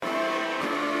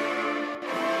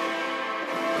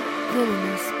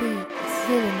Villainous beats,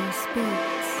 villainous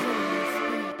beats, villainous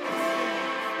beats.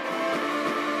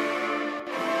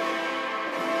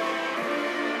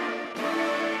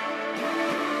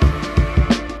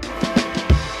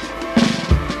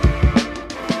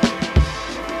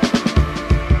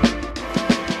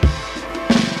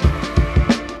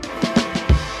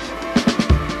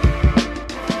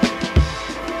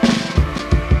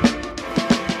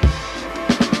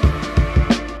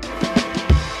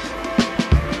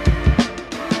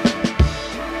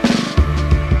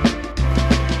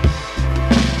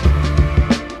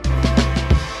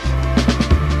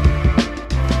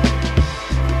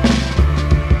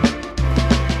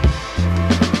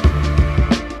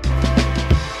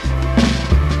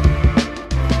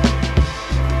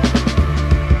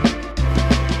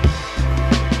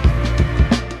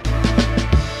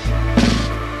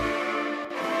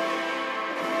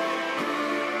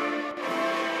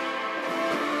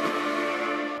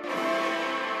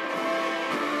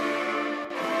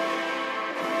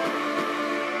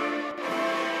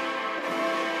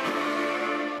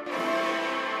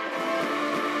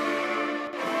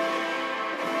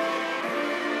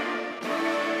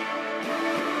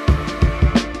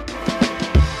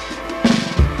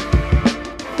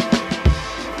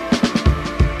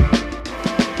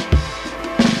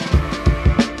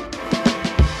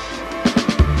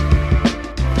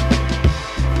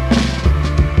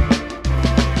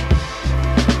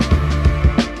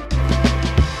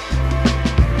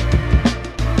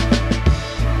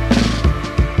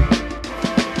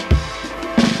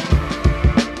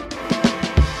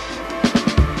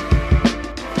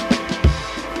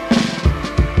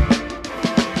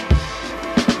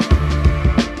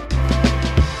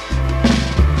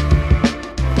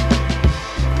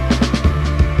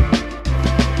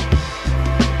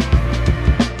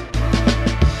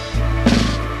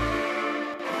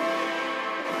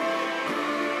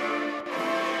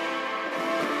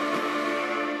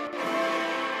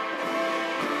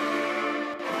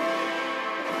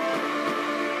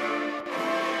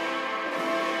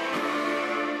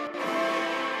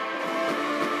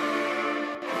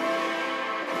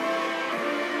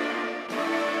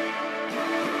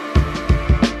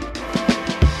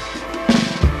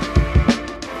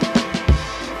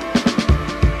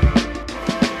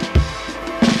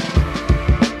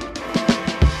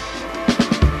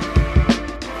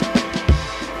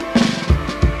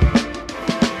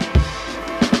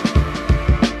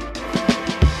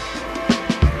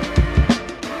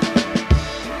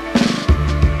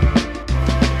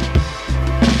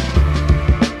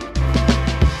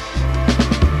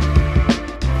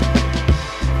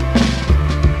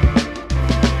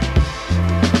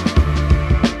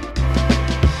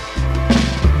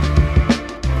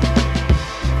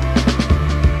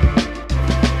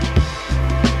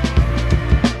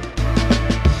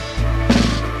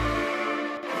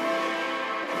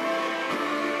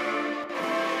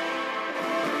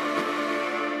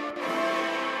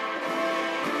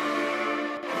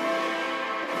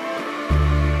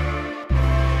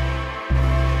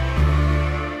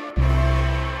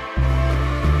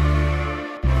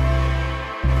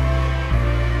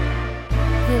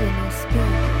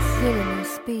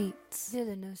 Villainous beats,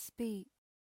 villainous beats.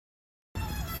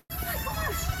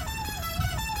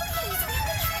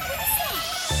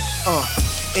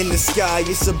 In the sky,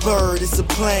 it's a bird, it's a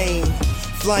plane.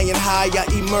 Flying high, I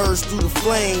emerge through the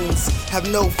flames. Have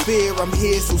no fear, I'm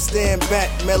here, so stand back.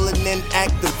 Melanin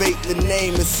activate, the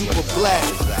name is super black.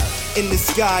 In the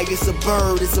sky, it's a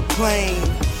bird, it's a plane.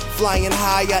 Flying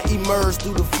high, I emerge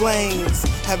through the flames.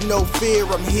 Have no fear,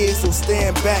 I'm here, so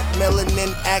stand back.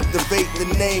 Melanin activate, the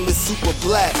name is super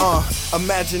black.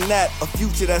 Imagine that, a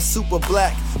future that's super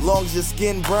black. Long as your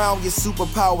skin brown, your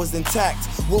superpowers intact.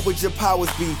 What would your powers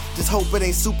be? Just hope it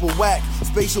ain't super whack.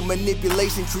 Spatial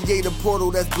manipulation, create a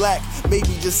portal that's black. Maybe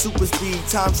just super speed,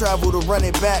 time travel to run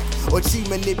it back. Or cheat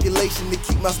manipulation to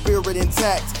keep my spirit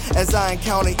intact. As I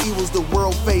encounter evils the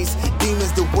world face,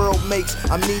 demons the world makes,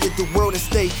 I'm needed the world at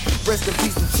stake. Rest in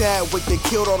peace to Chadwick, they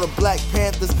killed all the Black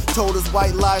Panthers. Told us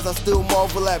white lies, I still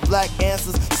marvel at black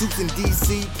answers. Suits in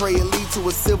DC, pray it lead to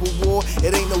a civil war.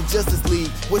 It ain't no Justice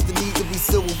League, what's the need to be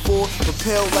civil for?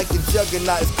 Propelled like the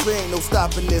juggernaut, it's clear ain't no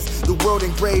stopping this. The world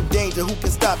in grave danger, who can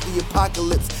stop the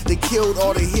apocalypse? They killed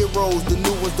all the heroes, the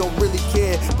new ones don't really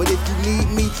care. But if you need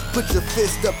me, put your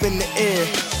fist up in the air.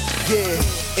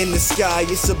 Yeah, in the sky,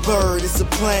 it's a bird, it's a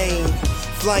plane.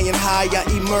 Flying high, I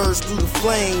emerge through the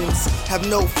flames. Have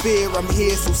no fear, I'm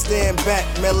here, so stand back.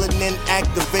 Melanin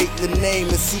activate, the name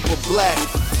is super black.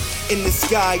 In the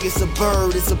sky, it's a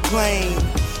bird, it's a plane.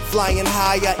 Flying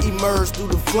high, I emerge through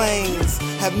the flames.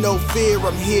 Have no fear,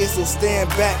 I'm here, so stand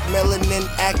back. Melanin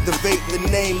activate, the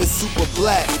name is Super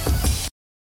Black.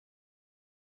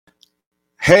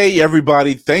 Hey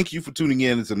everybody, thank you for tuning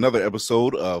in. It's another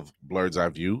episode of Blurred's Eye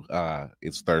View.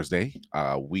 It's Thursday.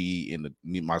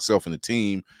 Myself and the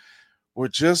team, we're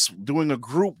just doing a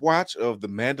group watch of the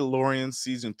Mandalorian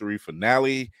season 3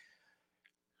 finale.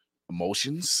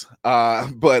 Emotions.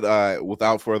 But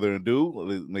without further ado,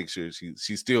 let's make sure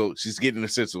she's getting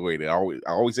situated. I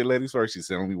always say ladies first. She's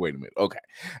telling me, wait a minute. Okay.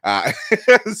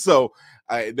 So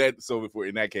in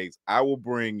that case, I will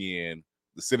bring in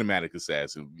the cinematic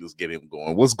assassin. Let's get him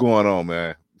going. What's going on,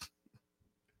 man?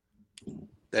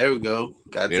 There we go.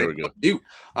 There we go. You.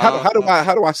 How do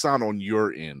I sound on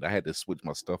your end? I had to switch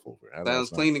my stuff over. Sounds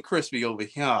clean and crispy over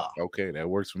here. Okay, that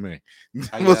works for me.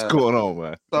 What's going on,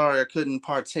 man? Sorry, I couldn't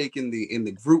partake in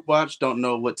the group watch. Don't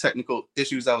know what technical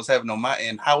issues I was having on my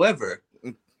end. However,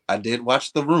 I did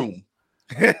watch The Room.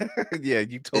 Yeah,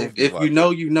 you told me. If you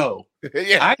know, you know.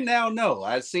 Yeah. I now know.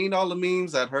 I've seen all the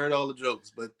memes. I've heard all the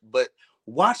jokes, but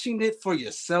watching it for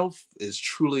yourself is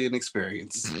truly an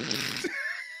experience.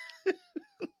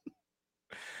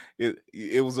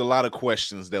 It was a lot of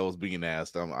questions that was being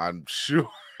asked. I'm sure.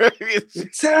 You're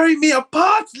tearing me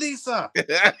apart, Lisa.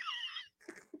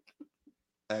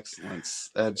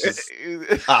 Excellence. Just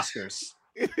Oscars.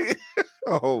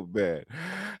 Oh man.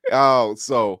 Oh,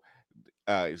 so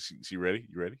she ready?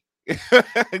 You ready?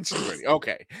 She's ready.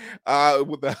 Okay.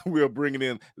 We're bringing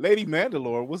in Lady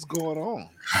Mandalore. What's going on?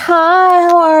 Hi,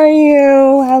 how are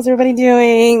you? How's everybody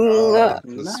doing?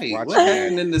 Nice. What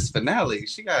happened in this finale?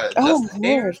 She got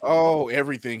Lord. Oh,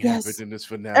 everything happened in this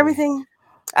finale. Everything.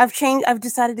 I've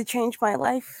decided to change my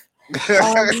life.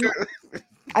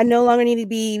 I no longer need to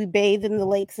be bathed in the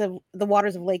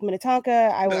waters of Lake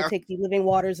Minnetonka. I will take the living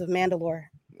waters of Mandalore.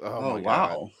 Oh my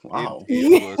wow. God. Wow.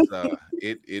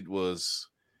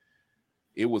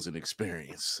 It was an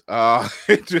experience.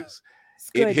 It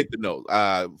hit the note.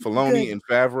 Filoni and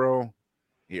Favreau.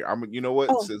 Here, you know what?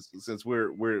 Oh. Since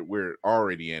we're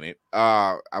already in it,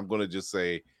 I'm gonna just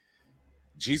say,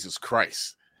 Jesus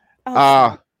Christ.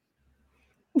 My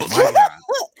God.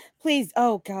 Please,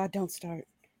 oh God, don't start.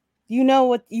 You know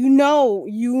what? You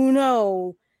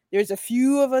know. There's a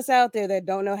few of us out there that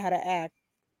don't know how to act.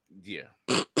 Yeah.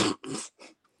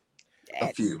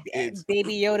 A few.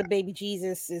 Baby Yoda, baby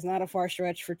Jesus is not a far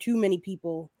stretch for too many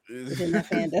people within that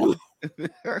fandom.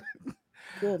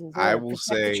 Good Lord. I will protect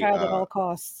say, the child at all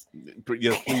costs.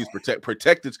 Yes, please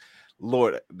protect it,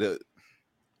 Lord.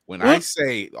 When I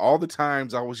say all the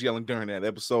times I was yelling during that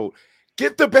episode,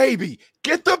 get the baby.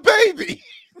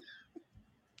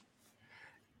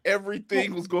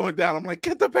 Everything was going down. I'm like,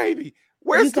 get the baby.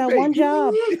 Where's the baby? One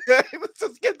job. Let's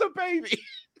just get the baby.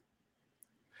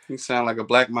 You sound like a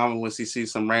black mama when she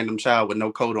sees some random child with no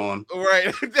coat on.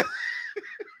 Right.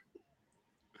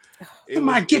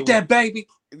 Get that baby.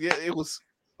 Yeah, it was.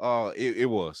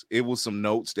 It was some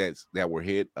notes that were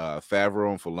hit.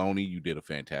 Favreau and Filoni, you did a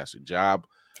fantastic job.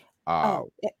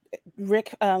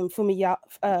 Rick Fumiya,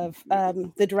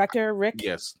 the director, Rick.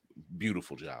 Yes,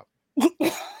 beautiful job.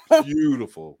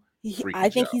 Beautiful. I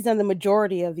think he's done the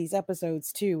majority of these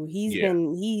episodes too.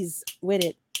 He's with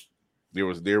it.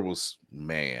 There was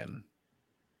man.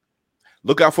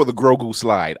 Look out for the Grogu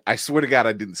slide. I swear to God,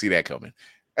 I didn't see that coming.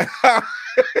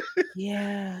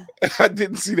 Yeah, I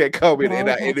didn't see that coming, and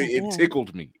it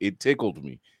tickled me. It tickled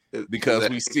me because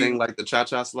we see like the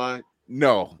cha-cha slide.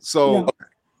 No, so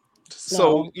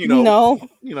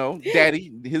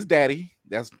daddy, his daddy.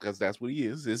 That's because that's what he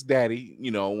is. His daddy.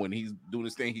 When he's doing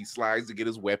his thing, he slides to get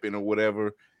his weapon or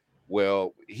whatever.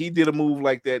 Well, he did a move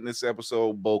like that in this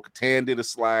episode. Bo-Katan did a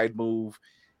slide move,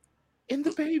 and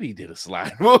the baby did a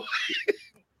slide move.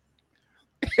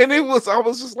 And I was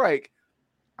just like,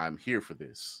 I'm here for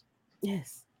this.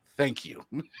 Yes. Thank you.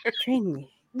 Train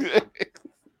me.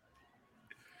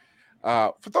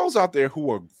 For those out there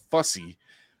who are fussy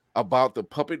about the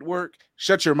puppet work,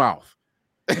 shut your mouth.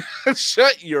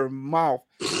 Shut your mouth.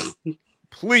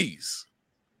 Please.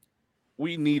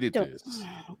 We needed this.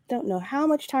 Don't know how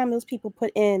much time those people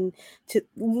put in to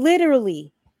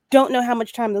literally don't know how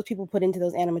much time those people put into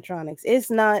those animatronics. It's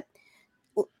not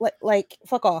like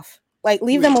fuck off. Like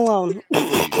leave them alone.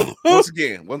 Once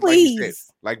again,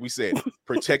 like we said,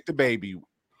 protect the baby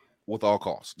with all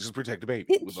costs. Just protect the baby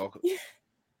with all costs.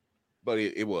 But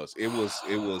it was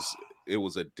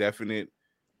a definite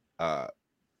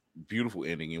beautiful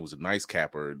ending. It was a nice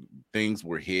capper. Things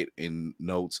were hit in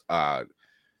notes.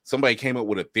 Somebody came up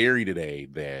with a theory today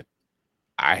that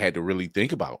I had to really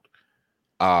think about.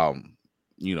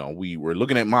 We were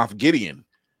looking at Moff Gideon.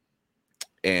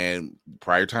 And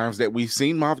prior times that we've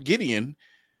seen Moff Gideon,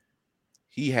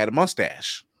 he had a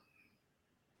mustache.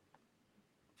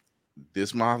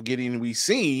 This Moff Gideon we've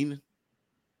seen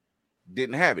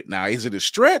didn't have it. Now, is it a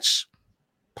stretch?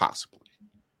 Possibly.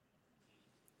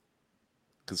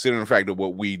 Considering the fact of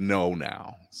what we know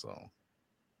now. So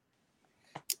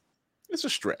it's a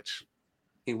stretch.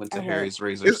 He went to Harry's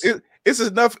Razors. It's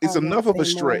enough. It's enough of a more.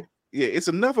 stretch. Yeah, it's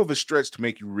enough of a stretch to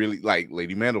make you really like.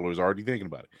 Lady Mandalore is already thinking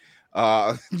about it.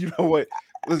 You know what?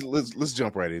 Let's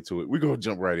jump right into it. We're gonna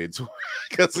jump right into it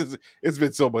because it's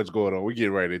been so much going on. We're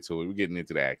getting right into it. We're getting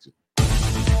into the action.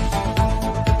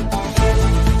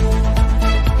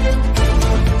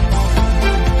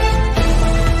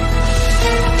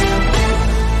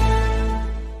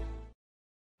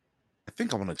 I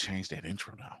think I'm gonna change that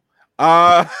intro now.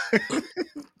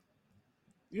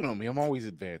 You know me, I'm always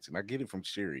advancing. I get it from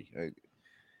Sherry.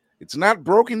 It's not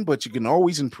broken, but you can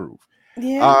always improve.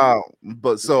 Yeah.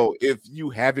 But so if you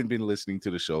haven't been listening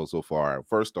to the show so far,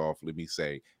 first off, let me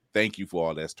say thank you for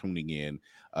all that's tuning in.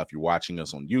 If you're watching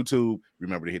us on YouTube,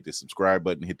 remember to hit the subscribe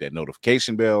button, hit that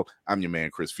notification bell. I'm your man,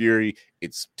 Chris Fury.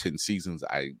 It's 10 seasons.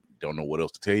 I don't know what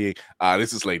else to tell you.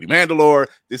 This is Lady Mandalore.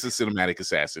 This is Cinematic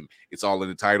Assassin. It's all in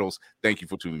the titles. Thank you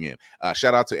for tuning in.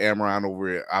 Shout out to Amron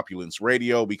over at Opulence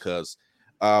Radio because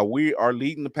we are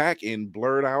leading the pack in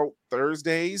Blurred Out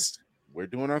Thursdays. We're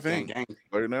doing our thing,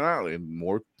 blurring it out, and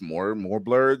more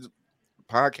Blurred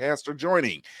podcasts are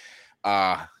joining.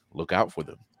 Look out for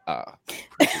them.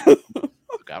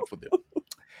 Look out for them.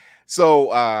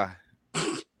 So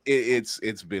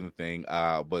it's been a thing.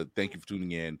 But thank you for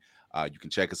tuning in. You can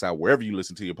check us out wherever you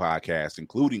listen to your podcast,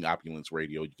 including Opulence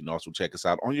Radio. You can also check us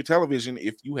out on your television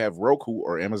if you have Roku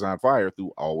or Amazon Fire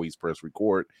through Always Press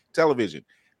Record Television.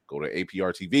 Go to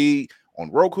APR TV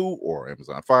on Roku or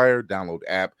Amazon Fire, download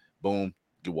the app, boom,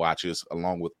 you watch us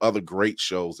along with other great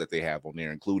shows that they have on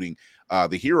there, including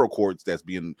the Hero Courts that's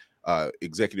being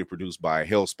executive produced by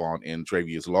Hellspawn and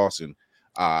Travius Lawson,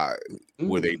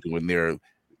 where they doing their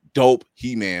dope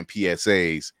He-Man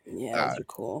PSAs. Yeah, those are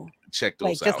cool. Check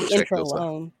those out. Just the intro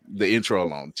alone. The intro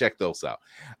alone. Check those out.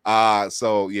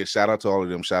 So yeah, shout out to all of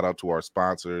them. Shout out to our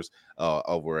sponsors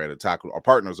over at Otaku, our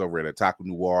partners over at Otaku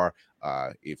Noir.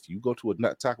 If you go to a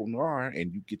Otaku Noir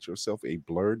and you get yourself a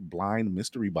Blurred Blind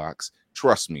mystery box,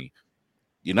 trust me,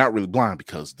 you're not really blind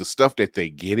because the stuff that they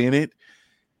get in it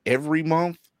every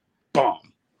month,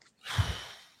 bomb.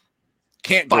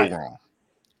 Can't go wrong.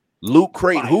 Loot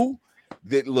Crate, who?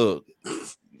 That look,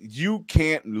 you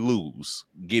can't lose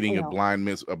getting a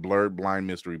Blurred Blind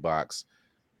mystery box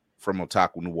from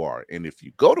Otaku Noir. And if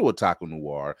you go to Otaku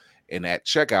Noir and at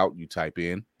checkout you type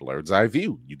in Blurred's Eye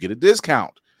View, you get a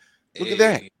discount. Look at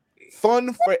that.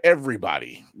 Fun for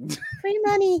everybody. Free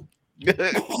money. Get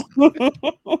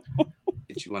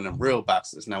you one of them real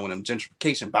boxes, not one of them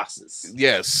gentrification boxes.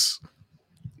 Yes.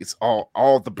 It's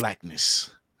all the blackness.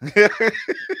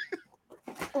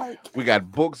 We got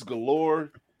books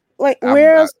galore.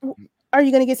 Where else are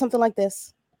you gonna get something like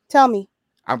this? Tell me.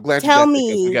 I'm glad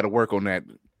we got to work on that.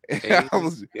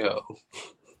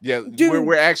 Yeah, dude.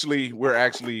 we're actually we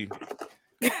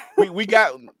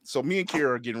got, so me and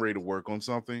Kira are getting ready to work on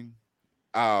something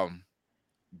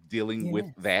dealing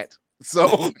with that,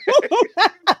 so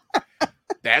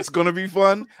that's gonna be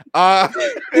fun.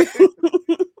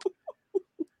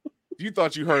 You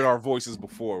thought you heard our voices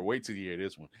before, wait till you hear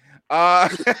this one.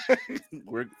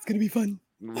 It's gonna be fun.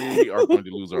 We are going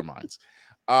to lose our minds.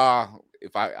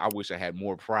 If I wish I had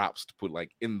more props to put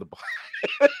like in the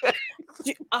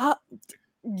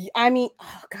I mean,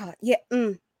 oh god, yeah.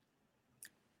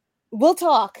 We'll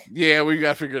talk. Yeah, we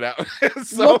got to figure it out.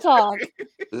 We'll talk.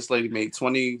 This lady made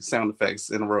 20 sound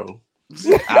effects in a row. It's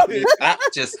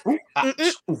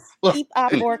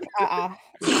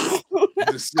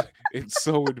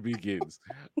so it begins.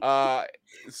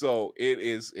 So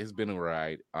it's been a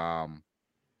ride.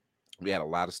 We had a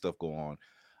lot of stuff go on.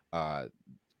 I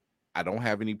don't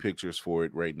have any pictures for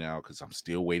it right now because I'm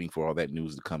still waiting for all that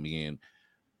news to come in.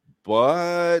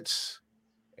 But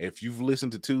if you've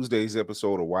listened to Tuesday's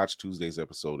episode or watched Tuesday's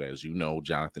episode, as you know,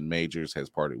 Jonathan Majors has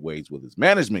parted ways with his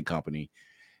management company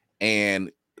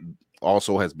and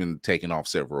also has been taking off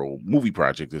several movie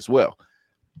projects as well.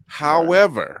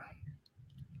 However,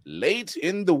 late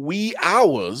in the wee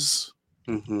hours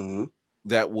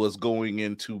that was going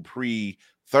into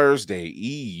pre-Thursday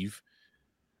Eve,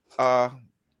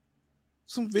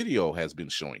 some video has been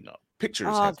showing up. Pictures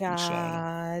have been showing up.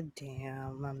 God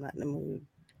damn, I'm not in the mood.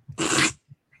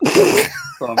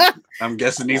 I'm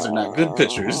guessing these are not good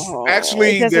pictures.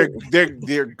 Actually,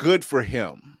 they're good for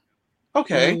him.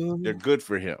 Okay, they're good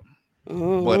for him.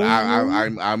 But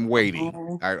I'm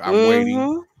waiting. I'm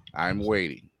waiting. I'm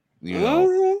waiting, you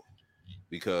know,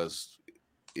 because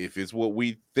if it's what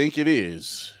we think it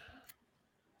is,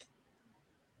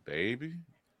 baby,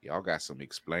 y'all got some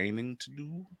explaining to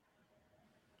do.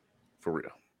 For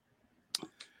real.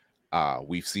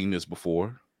 We've seen this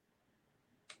before.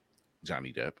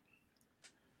 Johnny Depp.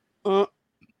 I'm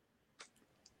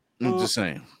just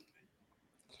saying.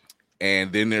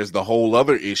 And then there's the whole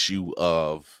other issue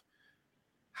of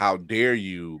how dare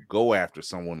you go after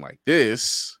someone like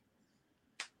this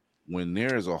when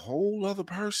there is a whole other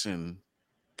person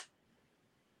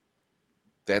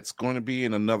that's going to be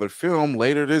in another film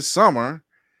later this summer.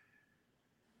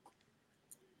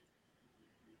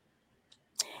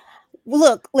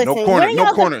 Look, listen. No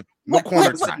corner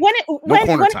time. When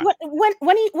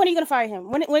are you gonna fire him?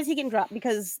 When is he getting dropped?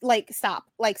 Because stop.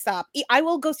 I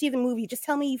will go see the movie. Just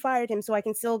tell me you fired him, so I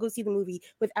can still go see the movie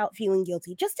without feeling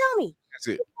guilty. Just tell me. That's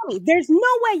it. Tell me. There's no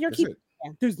way you're keeping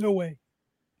him. There's no way.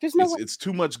 There's no way. It's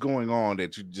too much going on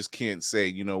that you just can't say.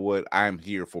 You know what? I'm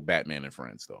here for Batman and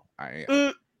Friends, though. I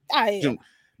am.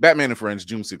 Batman and Friends,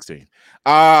 June 16th.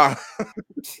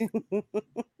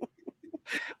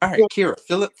 All right, Kira,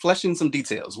 flesh in some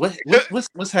details.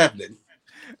 What's happening?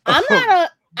 I'm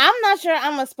not sure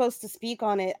I'm supposed to speak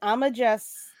on it.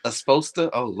 Supposed to?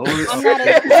 Oh Lord.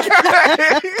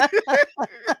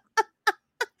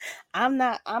 I'm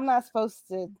not supposed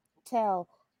to tell.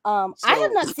 I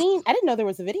have not seen. I didn't know there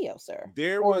was a video, sir.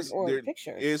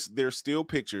 Pictures. There's still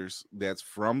pictures that's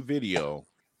from video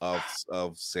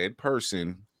of said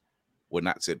person, well,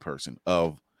 not said person,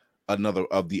 of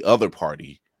the other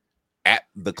party at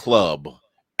the club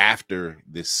after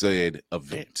this said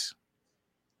event.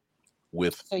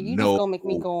 So you just gonna make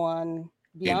me go on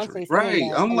Beyonce's right?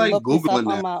 I'm like googling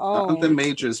that. Jonathan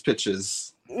Majors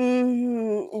pictures.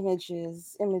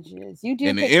 Images. You do.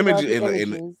 And the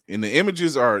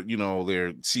images are,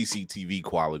 they're CCTV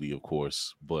quality, of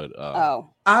course. But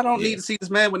I don't need to see this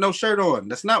man with no shirt on.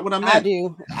 That's not what I meant. I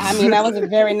do. I mean, that was a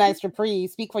very nice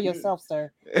reprise. Speak for yourself,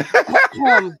 sir.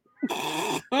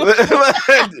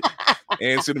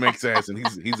 And Cinemax says, and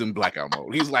he's in blackout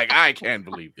mode. He's like, I can't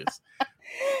believe this.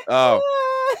 But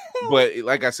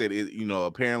like I said,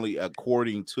 apparently,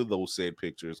 according to those said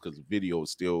pictures, because the video is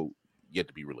still yet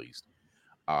to be released,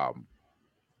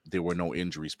 there were no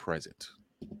injuries present.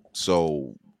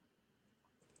 So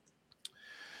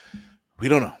we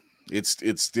don't know.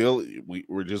 It's still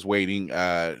we're just waiting.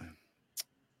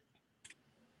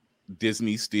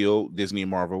 Disney and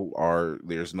Marvel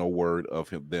there's no word of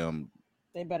them.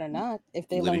 They better not. If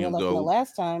they learned their lesson the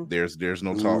last time. There's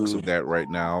no talks of that right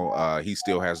now. He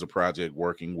still has a project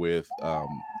working with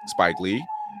Spike Lee.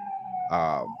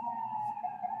 Sorry.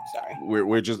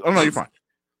 We're just no, you're fine.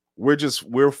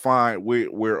 We're fine.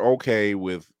 We're okay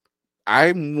with.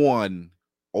 I'm one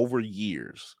over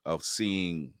years of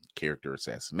seeing character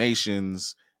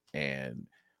assassinations and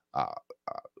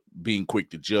being quick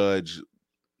to judge.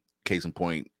 Case in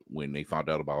point, when they found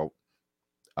out about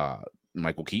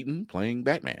Michael Keaton playing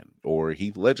Batman or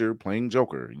Heath Ledger playing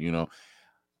Joker,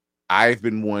 I've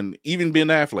been one, even Ben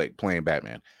Affleck playing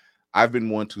Batman. I've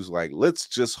been one who's like, let's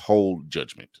just hold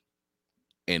judgment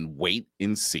and wait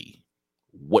and see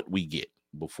what we get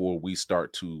before we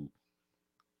start to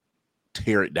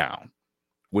tear it down.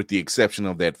 With the exception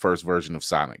of that first version of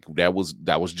Sonic, that was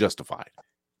justified.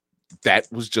 That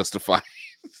was justified.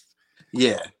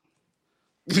 Yeah.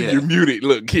 You're muted.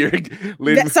 Look, Kieran.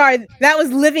 Sorry, that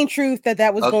was living truth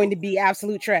that was going to be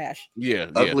absolute trash.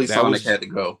 Yeah, Ugly Sonic had to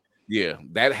go. Yeah,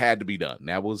 that had to be done.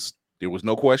 There was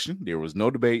no question. There was no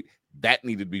debate. That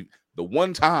needed to be the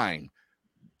one time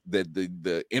that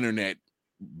the internet,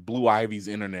 Blue Ivy's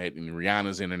internet and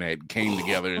Rihanna's internet came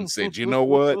together and said, you know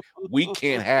what? We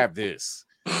can't have this.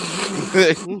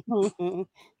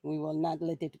 We will not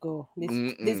let it go.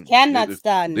 This cannot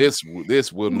stand. This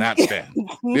will not stand.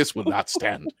 This will not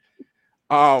stand.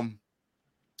 I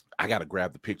gotta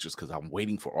grab the pictures because I'm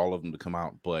waiting for all of them to come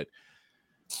out. But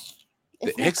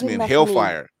the X-Men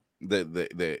Hellfire,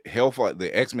 the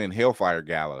X-Men Hellfire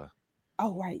Gala.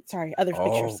 Oh right, sorry. Other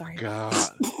pictures. Sorry. God,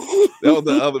 that was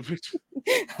the other picture.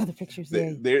 Other pictures.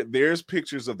 There's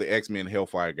pictures of the X-Men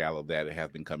Hellfire Gala that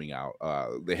have been coming out.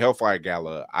 The Hellfire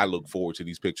Gala, I look forward to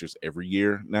these pictures every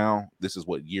year now. This is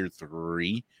year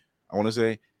 3, I want to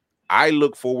say. I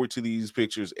look forward to these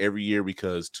pictures every year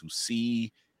because to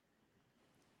see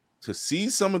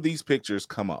some of these pictures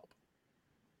come up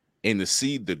and to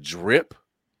see the drip.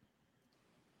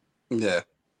 Yeah.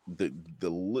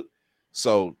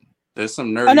 So there's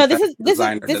some nerdy. Oh no, this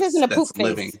isn't a poop face.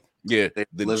 Living. Yeah,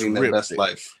 living their best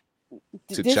life.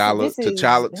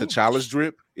 T'Challa's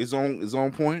drip is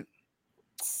on point.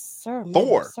 Sir,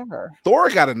 Thor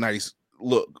got a nice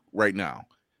look right now.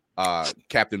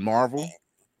 Captain Marvel.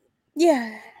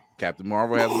 Yeah. Captain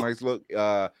Marvel has a nice look.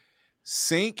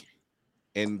 Sync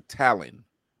and Talon,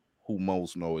 who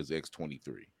most know as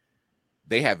X-23,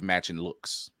 they have matching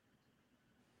looks.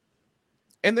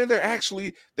 And then they're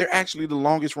actually the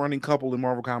longest running couple in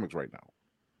Marvel Comics right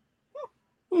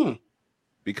now.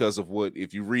 Because of what,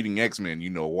 if you're reading X-Men,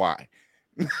 you know why.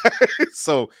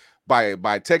 So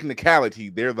by technicality,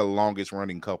 they're the longest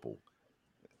running couple.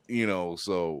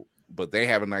 So but they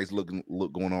have a nice look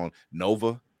going on.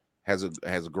 Nova has a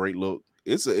great look.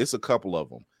 It's a couple of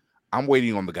them. I'm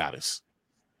waiting on the Goddess.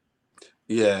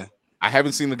 Yeah. I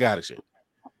haven't seen the Goddess yet.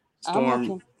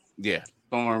 Storm. Yeah.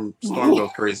 Storm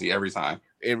goes crazy every time.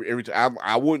 Every time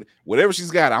I wouldn't, whatever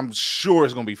she's got, I'm sure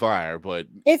it's gonna be fire. But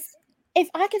if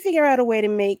I could figure out a way to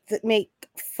make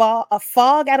a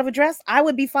fog out of a dress, I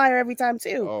would be fire every time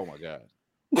too. Oh my god.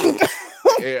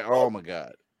 Yeah, oh my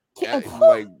god.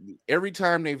 Like every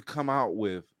time they've come out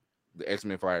with the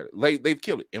X-Men fire, they've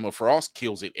killed it. Emma Frost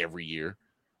kills it every year.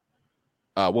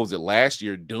 What was it last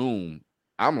year? Doom.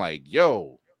 I'm like,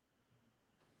 yo,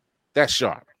 that's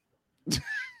sharp. I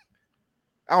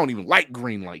don't even like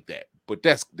green like that, but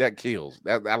that kills.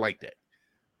 That I like that.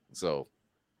 So,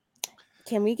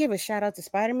 can we give a shout out to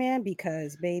Spider-Man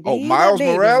because baby? Oh, Miles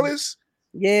Morales.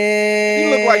 Yeah,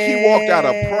 he looked like he walked out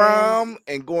of prom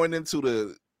and going into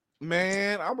the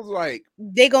man. I was like,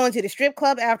 they go into the strip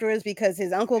club afterwards because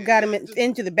his uncle got him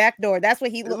into the back door. That's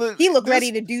what he looked. He looked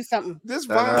ready to do something. This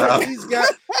vibe he's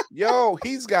got,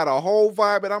 he's got a whole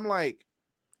vibe, and I'm like,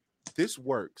 this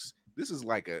works. This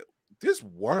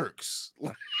works.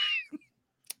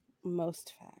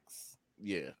 Most facts.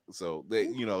 Yeah. So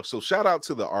so shout out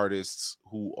to the artists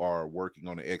who are working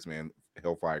on the X-Men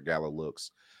Hellfire Gala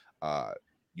looks.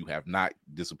 You have not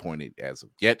disappointed as of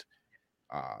yet.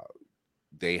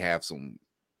 They have some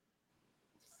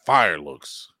fire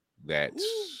looks that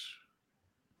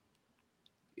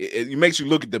it makes you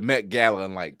look at the Met Gala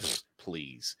and like,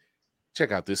 please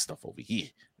check out this stuff over here.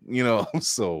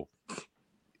 So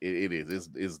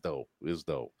it's dope. It's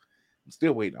dope. I'm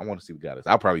still waiting. I want to see the Goddess.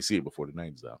 I'll probably see it before the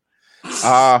name's out.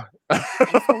 I'm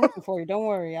still looking for you. Don't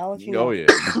worry. I'll let you know. Oh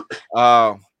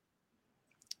yeah.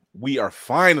 We are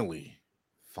finally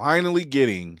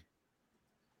getting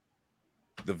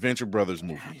the Venture Brothers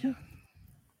movie.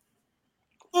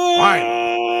 Finally.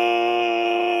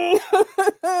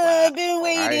 I've been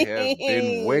waiting. I have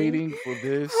been waiting for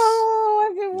this. Oh,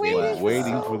 I've been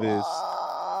waiting for this.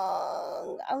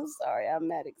 I'm sorry. I'm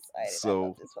not excited. So, I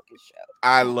love this fucking show.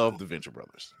 I love the Venture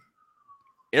Brothers.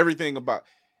 Everything about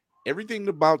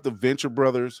the Venture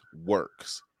Brothers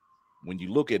works. When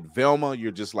you look at Velma,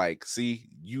 you're just like, see,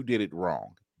 you did it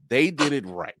wrong. They did it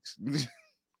right.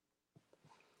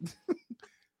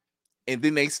 and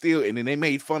then they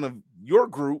made fun of your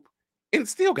group and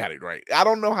still got it right. I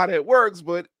don't know how that works,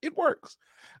 but it works.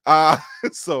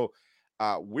 So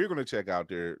we're gonna check out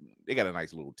they got a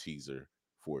nice little teaser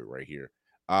for it right here.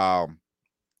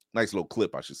 Nice little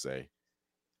clip, I should say,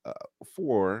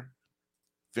 for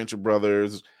Venture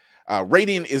Brothers.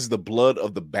 Radiant is the blood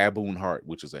of the baboon heart,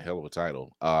 which is a hell of a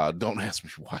title. Don't ask me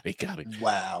why they got it.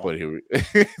 Wow. But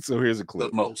so here's a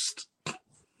clip. The most.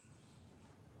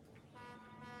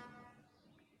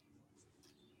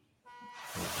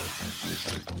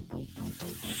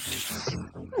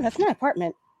 Oh, that's my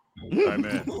apartment. I'm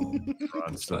in.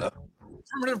 Ron said.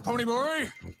 Affirmative, pony boy.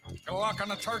 Got a lock on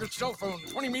the target's cell phone,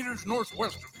 20 meters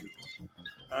northwest of you.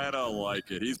 I don't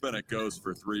like it. He's been a ghost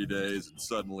for 3 days, and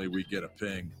suddenly we get a ping.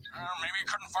 Maybe he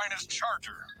couldn't find his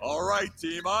charger. All right,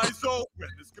 team, eyes open.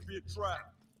 This could be a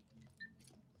trap.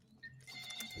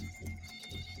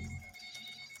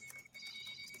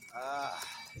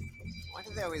 Why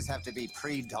do they always have to be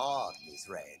pre-dawn, these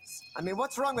raids? I mean,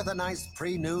 what's wrong with a nice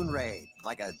pre-noon raid?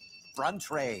 Like a brunch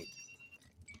raid?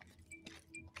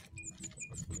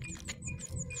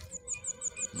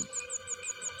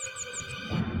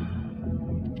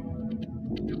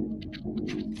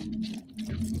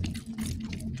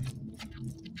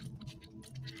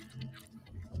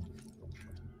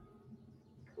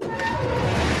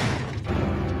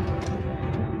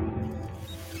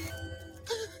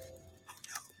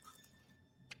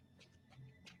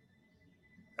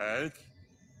 Hank?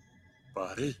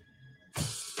 Buddy?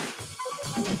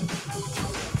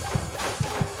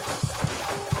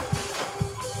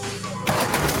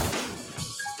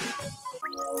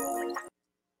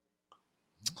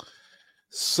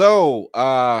 So,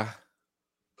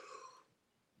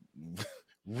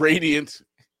 Radiant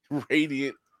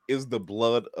is the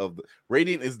blood of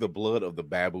the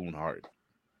baboon heart.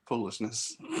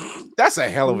 Foolishness. That's a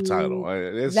hell of a title.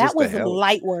 That was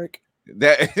light work.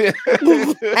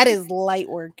 That is light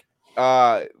work.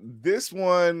 This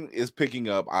one is picking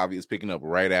up. Obviously, picking up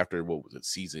right after what was it?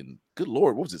 Season. Good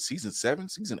Lord, what was it? Season 7,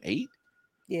 season 8?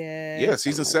 Yeah,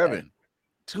 season something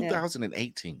like 7,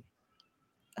 2018.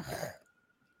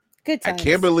 Good I times.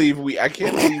 can't believe we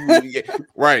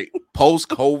right post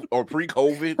COVID or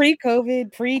pre-COVID,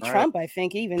 pre-COVID, pre-Trump, I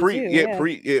think even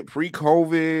pre-COVID,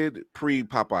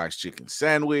 pre-Popeye's chicken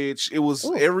sandwich. It was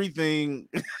everything.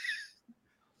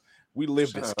 We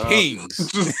lived as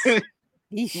kings.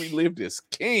 We lived as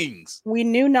kings. We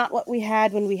knew not what we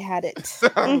had when we had it.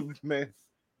 Oh, man,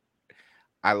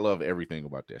 I love everything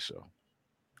about that show.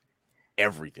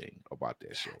 Everything about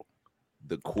that show.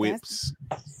 The quips,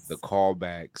 the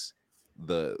callbacks,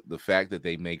 the fact that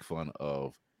they make fun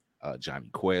of Johnny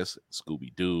Quest,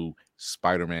 Scooby-Doo,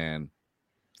 Spider-Man,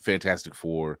 Fantastic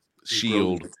Four,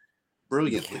 Shield,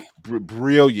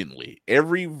 brilliantly.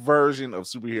 Every version of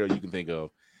superhero you can think of.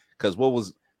 Because what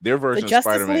was their version of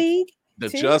Spider-Man? League, the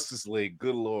Justice League.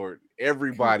 Good Lord,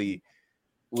 everybody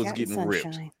was Captain getting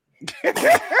Sunshine.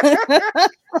 ripped.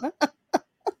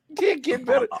 Can't get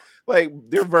better. Like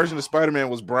their version of Spider-Man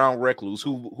was Brown Recluse,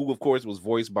 who of course was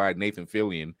voiced by Nathan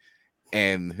Fillion,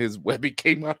 and his webbing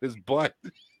came out his butt.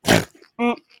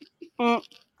 I'm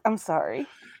sorry,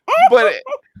 but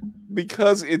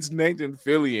because it's Nathan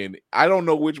Fillion, I don't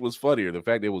know which was funnier: the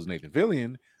fact that it was Nathan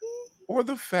Fillion, or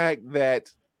the fact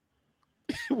that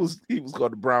he was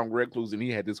called the Brown Recluse and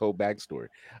he had this whole backstory.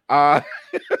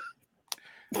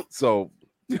 So.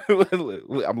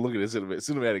 I'm looking at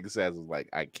cinematic assassins like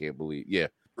I can't believe. Yeah,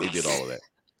 they did all of that.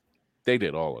 They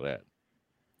did all of that.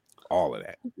 All of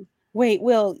that. Wait,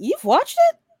 Will, you've watched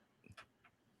it?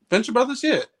 Venture Brothers,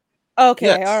 yeah. Okay,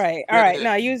 yes. all right. Yeah.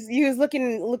 No, you was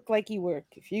looked like you were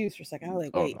confused for a second. I was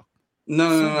like, wait. No.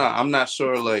 I'm not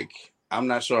sure. I'm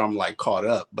not sure I'm like caught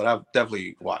up, but I've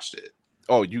definitely watched it.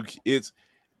 Oh, is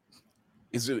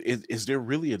there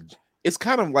really it's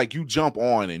kind of like you jump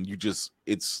on and you just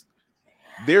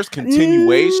there's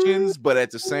continuations, but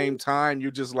at the same time, you're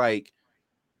just like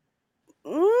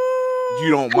you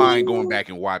don't mind going back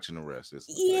and watching the rest.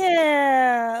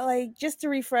 Yeah, like just to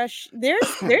refresh.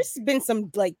 There's been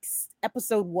some like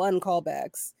episode 1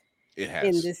 callbacks. It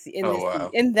has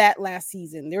in that last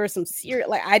season. There were some serious.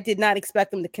 Like I did not expect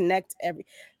them to connect every.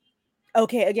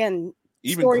 Okay, again.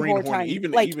 Even Green Hornet,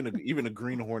 even a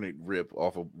Green Hornet rip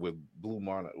off of with Blue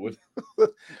Monarch with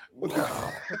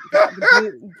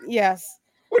yes.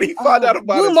 When he found out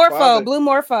about Blue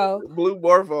Morpho.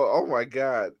 Oh my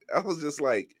God. I was just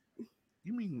like,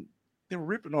 you mean they're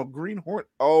ripping on Green Hornet?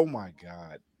 Oh my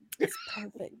God. It's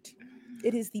perfect.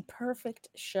 It is the perfect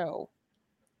show.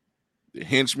 The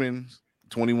Henchmen,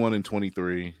 21 and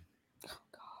 23. Oh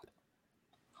God.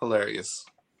 Hilarious.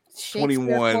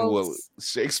 21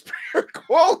 Shakespeare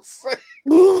quotes.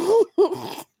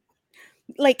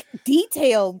 Like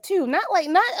detailed too. Not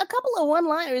a couple of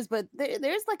one-liners, but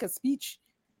there's like a speech.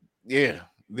 Yeah,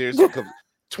 there's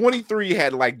 23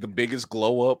 had like the biggest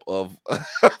glow up of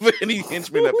any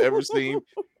henchman I've ever seen.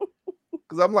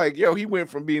 Because I'm like, yo, he went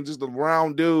from being just a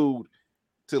round dude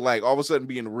to like all of a sudden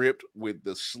being ripped with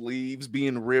the sleeves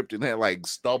being ripped and had like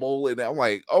stubble. And I'm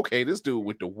like, okay, this dude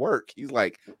went to work. He's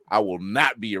like, I will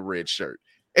not be a red shirt.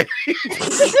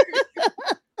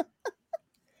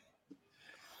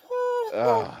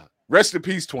 Rest in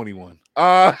peace, 21.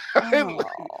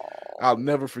 I'll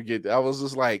never forget that. I was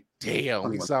just like,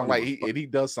 damn, he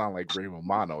does sound like Ray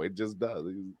Romano. It just does.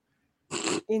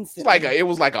 It's like it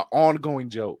was like an ongoing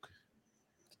joke.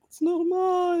 It's not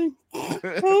mine.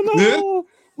 Oh no.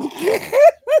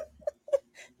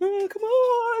 Come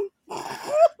on.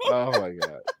 Oh my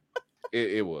God.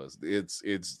 It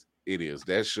is.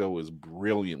 That show is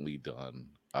brilliantly done.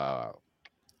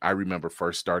 I remember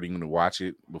first starting to watch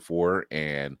it before,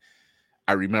 and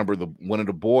I remember one of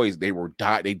the boys, they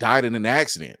died in an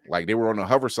accident. Like they were on the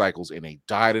hover cycles and they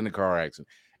died in a car accident.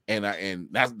 And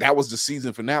that was the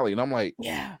season finale. And I'm like,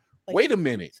 yeah. Wait a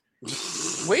minute.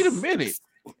 What?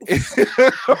 This is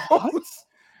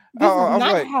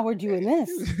not how we're doing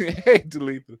this. Hey,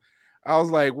 Talitha. I was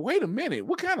like, wait a minute.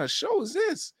 What kind of show is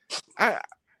this?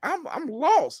 I'm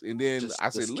lost. And then I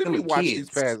said, let me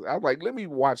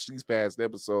watch these past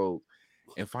episodes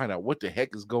and find out what the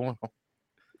heck is going on.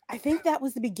 I think that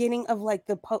was the beginning of like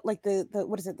the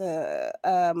what is it,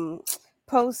 the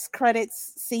post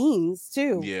credits scenes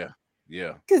too. Yeah.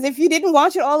 Because if you didn't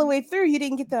watch it all the way through, you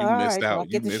didn't get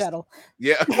get the shuttle.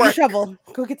 Yeah, right. Shovel.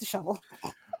 Go get the shovel.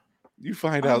 You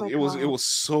find out it was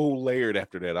so layered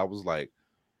after that. I was like,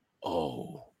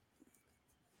 oh,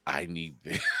 I need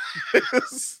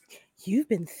this. You've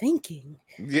been thinking.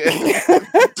 Yeah.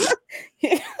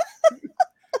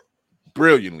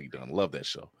 brilliantly done. Love that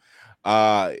show.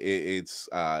 It's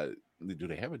do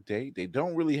they have a date? They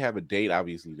don't really have a date.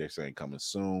 Obviously, they're saying coming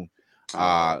soon.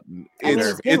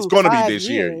 It's going to be this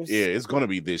year. Yeah, it's going to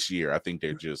be this year. I think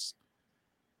they're just,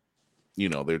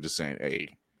 they're just saying,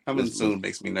 hey, coming soon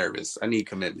makes me nervous. I need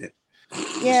commitment.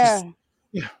 Yeah.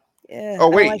 Yeah. Yeah. Oh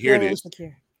wait, like here it is.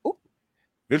 Insecure.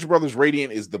 Venture Brothers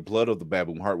Radiant is the Blood of the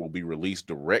Baboon Heart will be released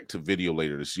direct to video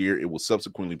later this year. It will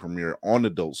subsequently premiere on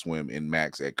Adult Swim and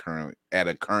Max at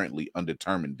a currently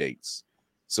undetermined dates.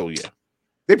 So yeah,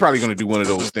 they're probably going to do one of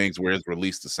those things where it's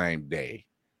released the same day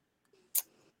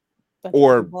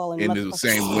or in the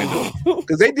same window,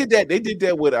 because they did that. They did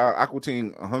that with Aqua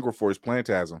Teen Hunger Force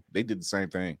Plantasm. They did the same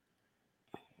thing.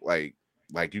 Like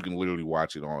you can literally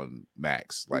watch it on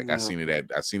Max. Like I seen it at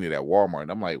Walmart,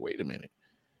 and I'm like, wait a minute.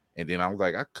 And then I was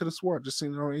like, I could have sworn I just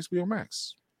seen it on HBO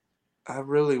Max. I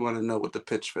really want to know what the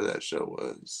pitch for that show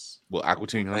was. Well, Aqua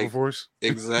Teen Hunger Force?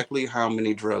 Exactly how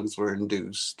many drugs were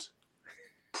induced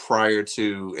prior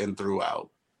to and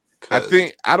throughout? I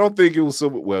don't think it was so.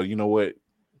 Well, you know what?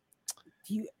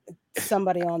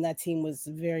 Somebody on that team was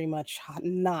very much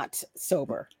not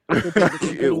sober.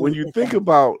 When you think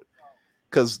about,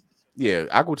 because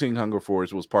Aqua Teen Hunger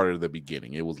Force was part of the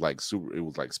beginning. It was like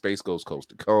Space Ghost Coast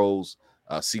to Coast.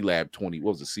 C Lab 20.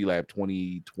 What was it? C Lab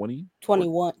 2020?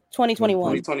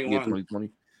 2021.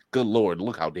 Good Lord,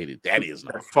 look how dated that is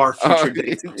now. Far future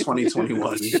dates,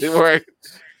 2021. Right.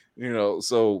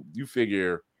 So you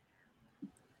figure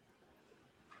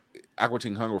Aqua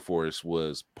Teen Hunger Force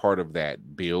was part of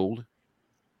that build.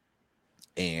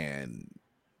 And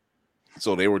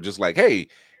so they were just like, hey,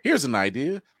 here's an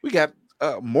idea. We got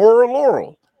Moral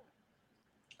Laurel.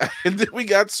 And then we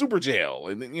got Super Jail.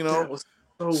 And then,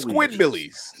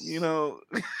 Squidbillies,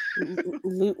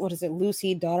 what is it?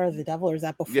 Lucy, daughter of the devil, or is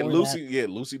that before?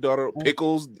 Lucy, daughter,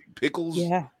 Pickles,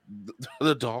 yeah,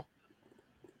 the doll.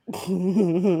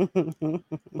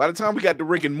 By the time we got to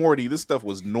Rick and Morty, this stuff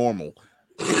was normal.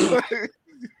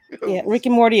 Yeah, Rick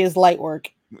and Morty is light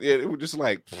work. Yeah, it was just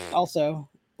like also.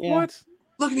 Yeah. What?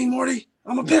 Look at me, Morty.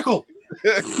 I'm a pickle.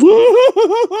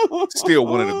 Still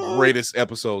one of the greatest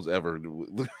episodes ever.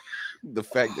 The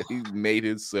fact that he made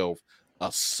himself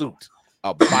a suit,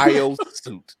 a bio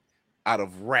suit out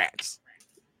of rats.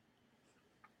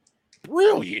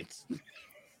 Brilliant.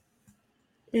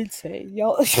 Insane.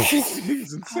 Y'all. It's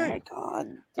insane. Oh my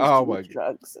God. Oh my God.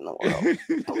 Drugs in the world.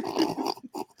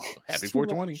 Happy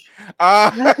 420.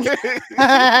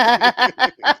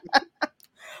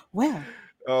 Well.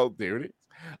 Oh, there it is.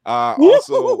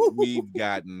 Also,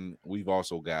 we've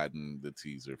also gotten the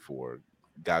teaser for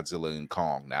Godzilla and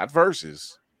Kong, not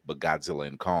Versus, but Godzilla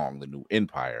and Kong, the new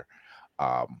Empire.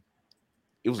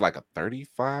 It was like a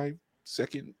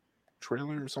 35-second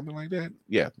trailer or something like that.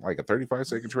 Yeah, like a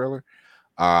 35-second trailer.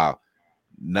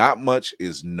 Not much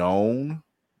is known.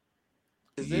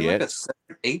 Is there like a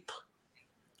separate ape?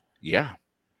 Yeah.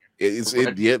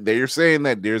 They're saying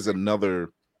that there's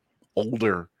another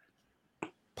older,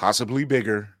 possibly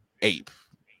bigger ape.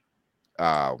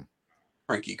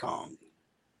 Frankie Kong.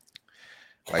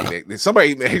 Like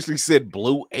somebody actually said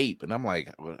blue ape, and I'm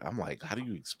like, how do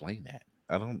you explain that?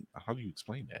 How do you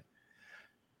explain that?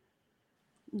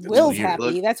 Will's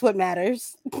happy. That's what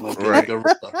matters. Right.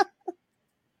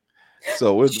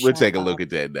 So we'll take a look at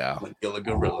that now.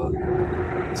 Gorilla.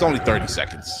 It's only 30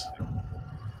 seconds.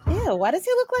 Ew, why does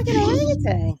he look like an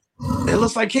orangutan? It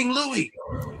looks like King Louie.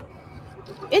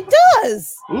 It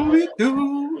does. Louie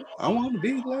do. I want to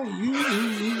be like you.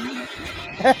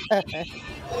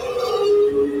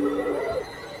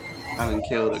 I done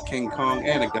killed a King Kong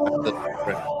and a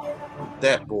Godzilla.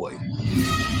 That boy.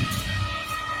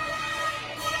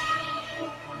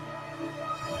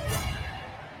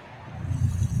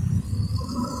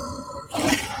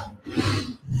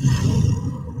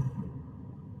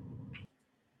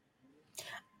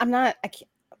 I'm not. I can't.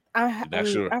 I'm not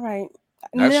sure. All right.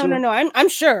 Not sure? No. I'm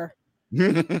sure.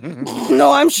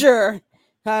 No, I'm sure.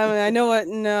 I know what.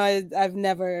 No, I've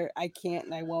never. I can't.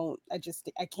 And I won't. I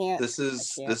can't. This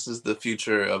is the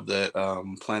future of the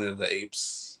Planet of the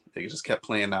Apes. They just kept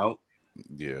playing out.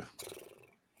 Yeah.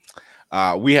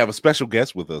 We have a special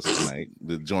guest with us tonight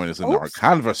to join us in our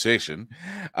conversation.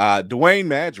 Dwayne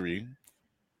Madry.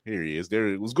 Here he is.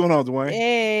 What's going on, Dwayne?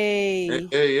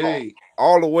 Hey.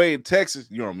 All the way in Texas.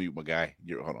 You're on mute, my guy.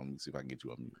 Hold on. Let me see if I can get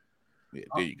you on mute. Yeah,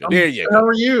 there you go. There you go. How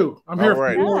are you? I'm here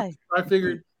for work. I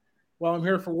figured, I'm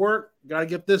here for work. Got to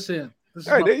get this in.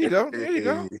 There you go. There you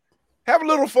go. Have a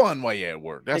little fun while you're at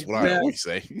work. That's what I always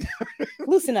say.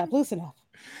 Loosen up.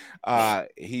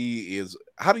 He is.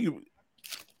 How do you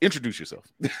introduce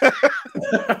yourself?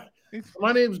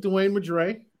 My name is Dwayne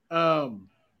Madre.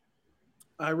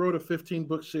 I wrote a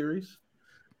 15-book series,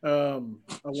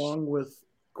 along with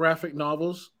graphic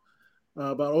novels.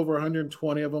 About over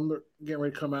 120 of them are getting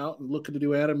ready to come out, and looking to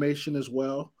do animation as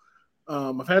well.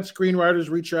 I've had screenwriters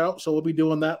reach out, so we'll be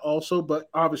doing that also. But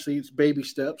obviously, it's baby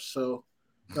steps. So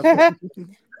our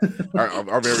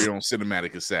very own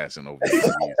cinematic assassin over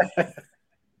here.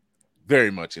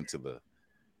 Very much into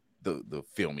the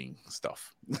filming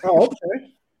stuff. Oh,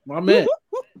 okay. My man.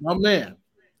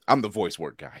 I'm the voice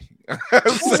work guy.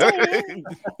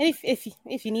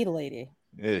 if you need a lady.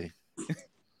 Yeah.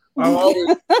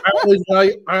 I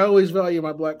always value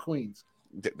my black queens.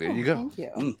 There you go. Thank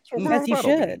you. As you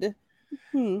should.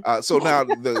 So now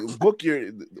the book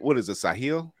what is it,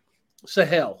 Sahel?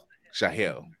 Sahel.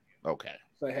 Okay.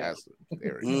 Sahel.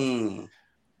 There we go.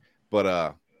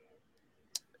 But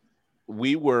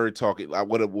we were talking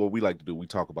what we like to do, we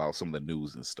talk about some of the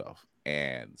news and stuff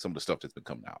and some of the stuff that's been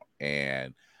coming out.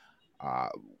 And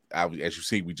as you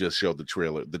see, we just showed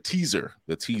the teaser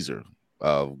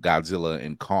of Godzilla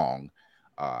and Kong.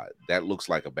 That looks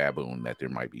like a baboon that there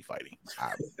might be fighting.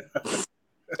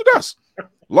 It does.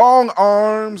 Long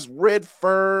arms, red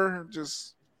fur,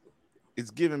 just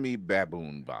it's giving me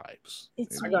baboon vibes.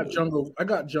 I got the Jungle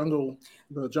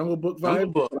Book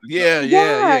vibe.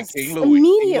 Yeah. King Louis.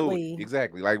 Immediately. King Louis.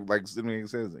 Exactly. Like Sidney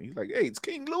says, he's like, hey, it's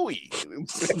King Louis.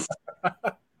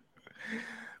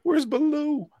 Where's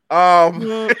Baloo?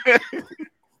 Right.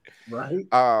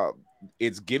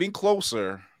 It's getting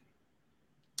closer.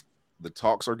 The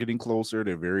talks are getting closer.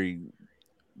 They're very,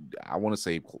 I want to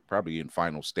say, probably in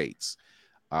final states.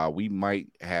 We might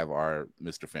have our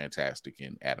Mr. Fantastic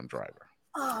in Adam Driver.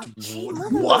 Oh,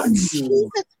 What? Jesus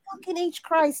fucking H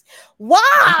Christ.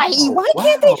 Why? Why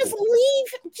can't they just leave?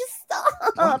 Just stop.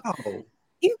 Wow.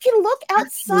 You can look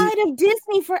outside of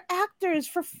Disney for actors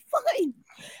for fun.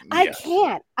 I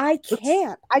can't. I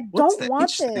don't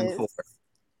want this.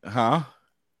 Huh?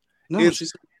 No,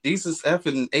 she's Jesus F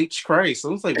and H Christ. I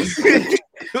was like,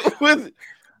 what's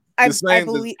I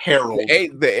believe Harold.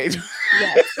 Yes.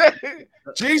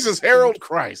 Jesus Harold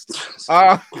Christ.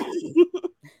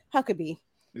 Huckabee.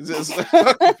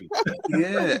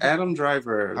 Yeah, Adam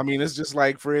Driver. I mean, it's just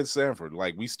like Fred Sanford.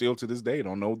 Like, we still to this day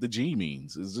don't know what the G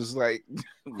means. It's just like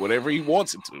whatever he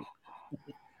wants it to.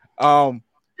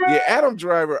 Yeah, Adam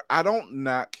Driver, I don't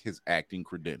knock his acting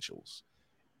credentials.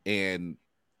 And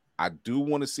I do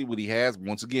want to see what he has.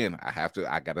 Once again, I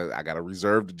gotta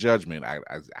reserve the judgment. I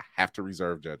have to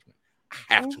reserve judgment.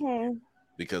 I have to,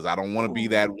 because I don't want to be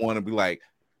that one and be like,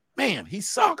 man, he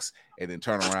sucks, and then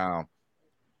turn around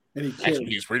and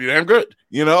he's pretty damn good,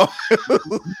 you know.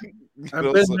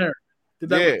 I've been there.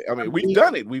 Yeah, I mean, we've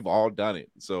done it. We've all done it.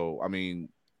 So, I mean,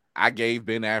 I gave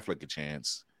Ben Affleck a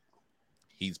chance.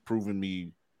 He's proven me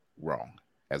wrong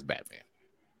as Batman.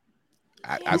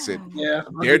 I said,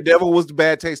 Daredevil was the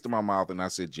bad taste in my mouth, and I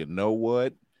said, you know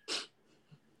what?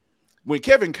 When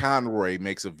Kevin Conroy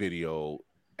makes a video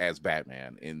as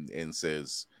Batman and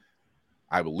says,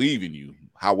 I believe in you.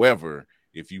 However,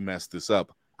 if you mess this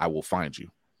up, I will find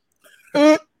you.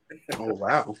 Oh,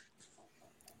 wow.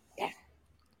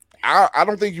 I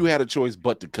don't think you had a choice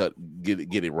but to get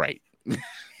it right.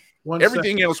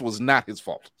 Everything else was not his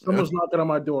fault. Someone's knocking on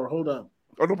my door. Hold on.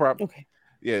 Oh, no problem. Okay.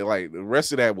 Yeah, like the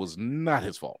rest of that was not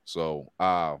his fault. So,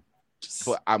 but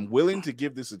I'm willing to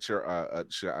give this a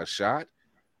shot.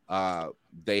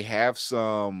 They have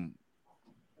 4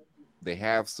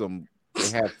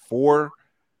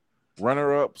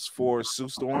 runner-ups for Sue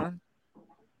Storm.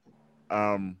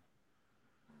 I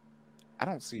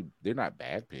don't see, they're not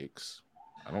bad picks.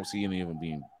 I don't see any of them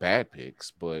being bad picks,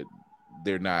 but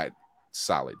they're not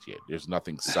solid yet. There's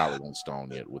nothing solid on stone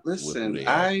yet. Listen,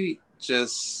 I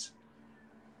just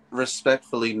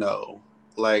respectfully know,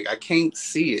 like, I can't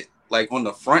see it, like, on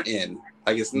the front end.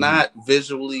 Like, it's not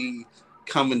visually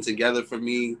coming together for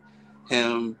me,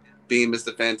 him being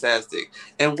Mr. Fantastic.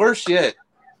 And worse yet,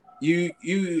 you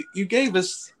gave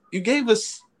us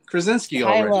Krasinski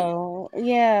already.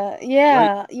 Yeah.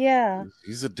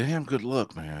 He's a damn good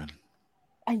look, man.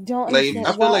 I don't like, understand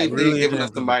I feel why. like they're giving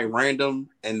us somebody random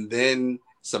and then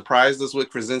surprised us with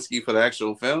Krasinski for the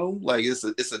actual film. Like, it's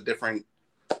a different.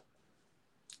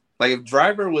 Like, if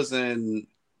Driver was in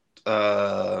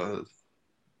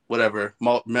whatever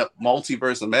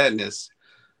Multiverse of Madness,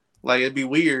 like, it'd be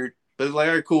weird, but it's like,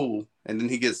 all right, cool. And then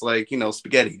he gets, like,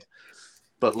 spaghetti.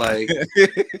 But, like,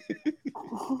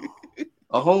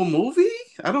 a whole movie?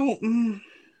 I don't.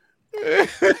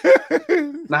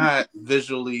 Not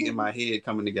visually in my head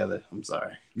coming together. I'm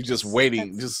sorry. You're just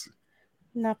waiting. Just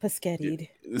not Pasketti'd.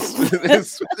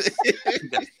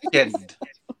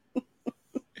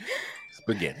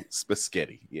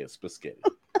 Spaghetti. Yeah, spaghetti.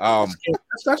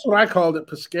 That's what I called it,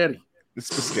 Paschetti. It's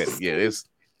Paschetti. Yeah, it's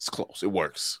close. It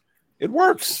works. It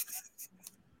works.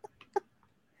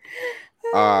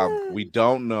 We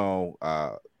don't know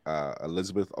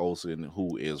Elizabeth Olsen,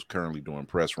 who is currently doing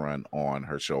press run on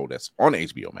her show that's on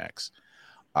HBO Max.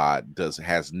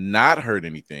 Has not heard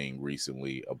anything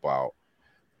recently about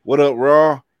What Up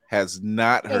Raw. Has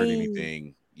not heard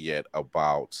anything yet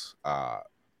about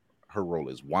her role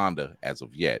as Wanda as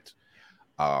of yet.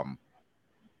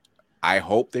 I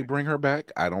hope they bring her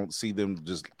back. I don't see them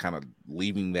just kind of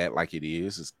leaving that like it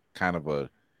is. It's kind of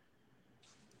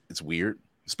it's weird,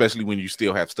 especially when you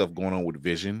still have stuff going on with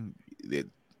Vision that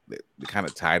kind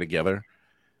of tie together.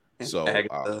 And So,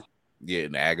 Agatha.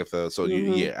 and Agatha. So,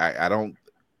 I don't,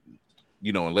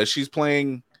 unless she's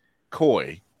playing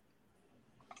coy,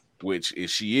 which if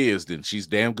she is, then she's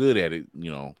damn good at it.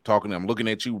 Talking. I'm looking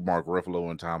at you, Mark Ruffalo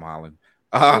and Tom Holland.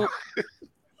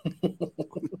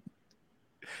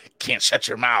 Can't shut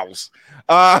your mouths.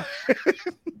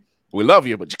 We love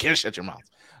you, but you can't shut your mouth.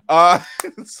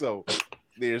 So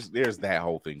there's that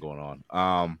whole thing going on.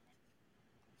 I'm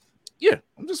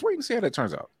just waiting to see how that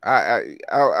turns out.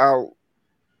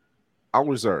 I'll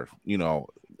reserve.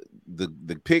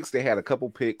 The picks. They had a couple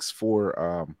picks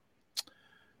for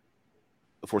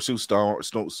Sue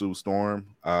Storm.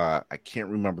 I can't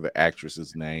remember the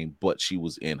actress's name, but she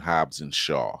was in Hobbs and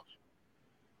Shaw.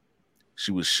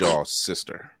 She was Shaw's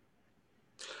sister.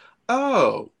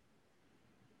 Oh.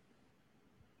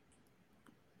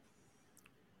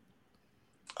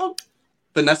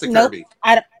 Vanessa Kirby.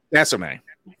 That's her name.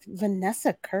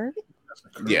 Vanessa Kirby?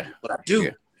 Yeah. What I do.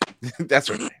 Yeah. That's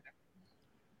her name.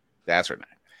 That's her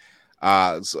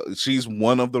name. So she's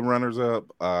one of the runners up,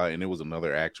 and it was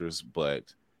another actress,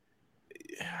 but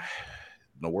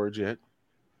no word yet.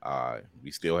 We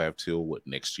still have till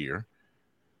next year.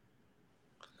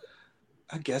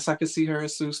 I guess I could see her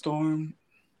as Sue Storm,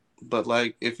 but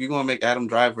if you're gonna make Adam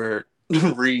Driver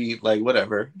read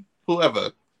whatever,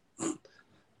 whoever,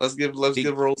 let's give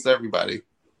roles to everybody.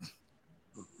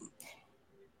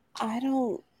 I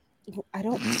don't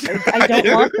want this.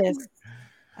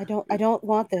 I don't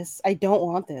want this. I don't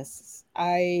want this.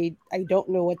 I don't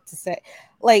know what to say.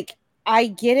 I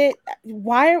get it.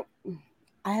 Why?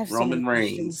 I have Roman so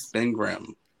Reigns, Ben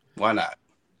Grimm. Why not?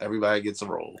 Everybody gets a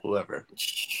role. Whoever.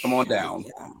 Come on down.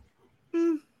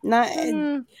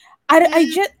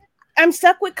 I'm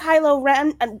stuck with Kylo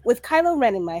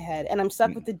Ren in my head, and I'm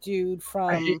stuck with the dude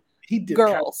from he did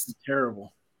Girls.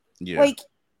 Terrible. Yeah.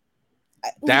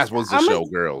 That was the show,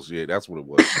 Girls. Yeah, that's what it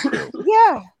was.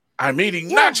 Yeah. I'm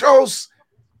eating nachos.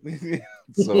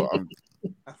 So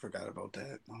I forgot about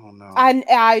that. Oh no.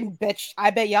 I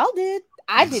bet y'all did.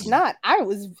 I did not.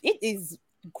 It is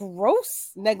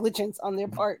gross negligence on their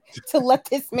part to let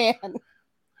this man.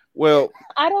 Well,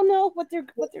 I don't know what they're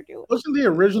doing. Wasn't the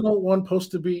original one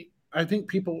supposed to be? I think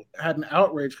people had an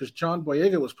outrage because John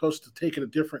Boyega was supposed to take it a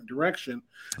different direction,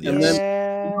 and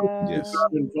then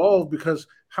got involved because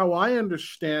how I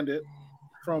understand it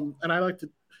and I like to.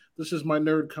 This is my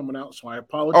nerd coming out, so I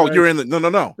apologize. Oh, you're in the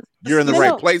no. You're in the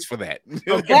right place for that.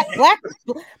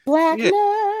 Black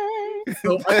nerd.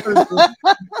 So I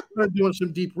started doing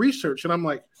some deep research, and I'm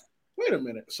like, wait a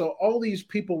minute. So all these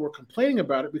people were complaining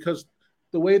about it because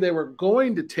the way they were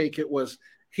going to take it was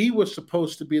he was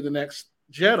supposed to be the next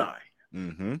Jedi,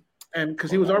 and because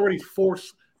he was already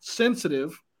Force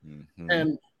sensitive,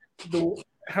 and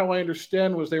how I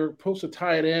understand was they were supposed to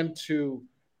tie it into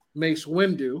Mace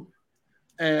Windu.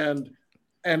 And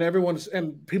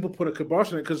people put a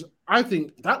kibosh on it because I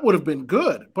think that would have been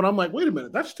good. But I'm like, wait a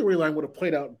minute, that storyline would have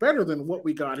played out better than what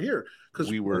we got here. Because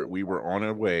we were on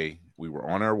our way. We were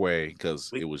on our way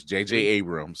because it was J.J.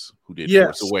 Abrams who did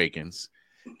Force Awakens,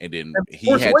 and then he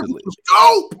Force had Awakens to. Was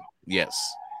dope! Yes,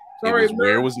 Sorry,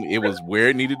 it was where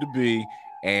it needed to be,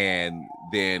 and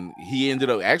then he ended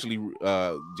up actually.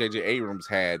 J.J. Abrams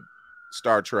had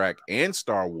Star Trek and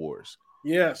Star Wars.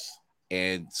 Yes.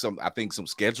 And I think some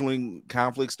scheduling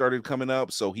conflicts started coming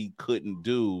up, so he couldn't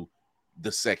do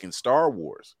the second Star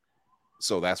Wars.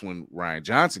 So that's when Rian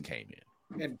Johnson came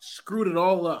in and screwed it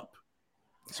all up.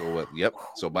 So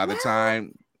So by the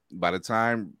time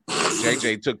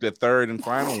JJ took the third and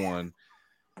final one,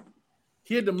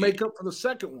 he had to make up for the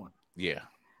second one. Yeah,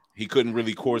 he couldn't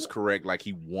really course correct like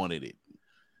he wanted it.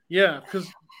 Yeah, because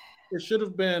it should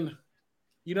have been,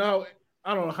 I don't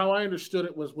know how I understood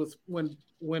it was with when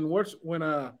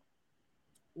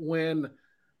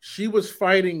she was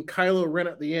fighting Kylo Ren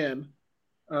at the end.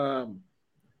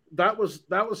 That was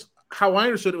how I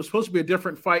understood it. It was supposed to be a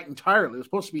different fight entirely. It was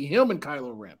supposed to be him and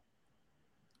Kylo Ren.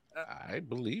 I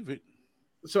believe it.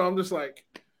 So I'm just like,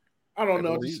 I don't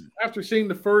know. Just after seeing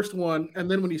the first one,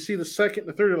 and then when you see the second,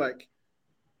 the third, you're like,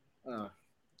 right.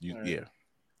 Yeah.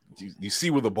 You see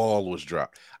where the ball was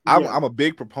dropped. Yeah. I'm a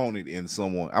big proponent in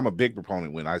someone. I'm a big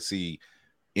proponent when I see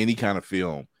any kind of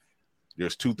film.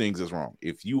 There's two things that's wrong.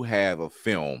 If you have a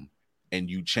film and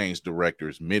you change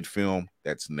directors mid-film,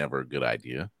 that's never a good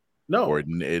idea. No, or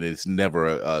it's never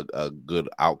a good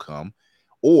outcome.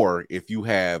 Or if you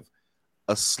have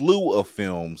a slew of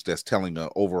films that's telling an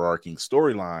overarching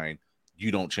storyline,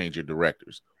 you don't change your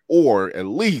directors, or at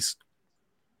least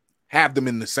have them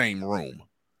in the same room.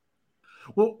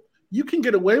 Well, you can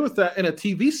get away with that in a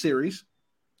TV series.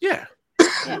 Yeah.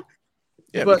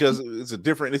 Yeah, but, because it's a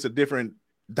different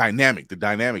dynamic. The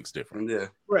dynamic's different. Yeah.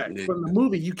 Right. But in the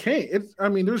movie, you can't.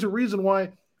 There's a reason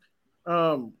why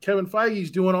Kevin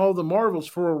Feige's doing all the Marvels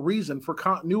for a reason, for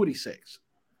continuity's sakes.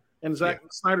 And Zack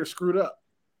Snyder screwed up.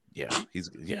 Yeah.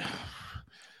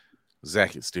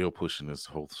 Zack is still pushing this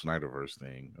whole Snyderverse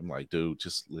thing. I'm like, dude,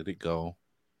 just let it go.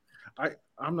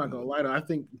 I'm not gonna lie to you. I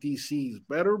think DC is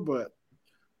better, but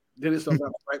they just don't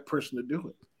have the right person to do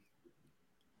it.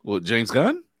 Well, James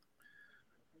Gunn?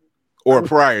 Or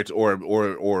prior to or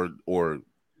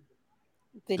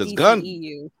the does DCEU. Gunn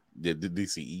the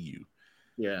DCEU.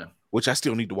 Yeah. Which I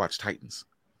still need to watch Titans.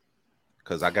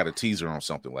 Because I got a teaser on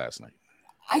something last night.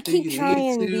 I keep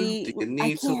trying Do you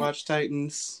need to watch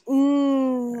Titans?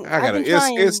 It's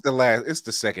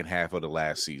the second half of the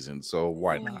last season, so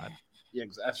why not? Yeah,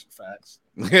 that's facts.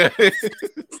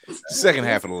 Second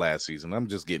half of the last season. I'm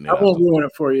just getting it. I won't ruin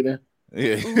it for you then.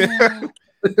 Yeah.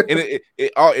 And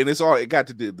it got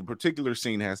to do, the particular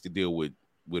scene has to deal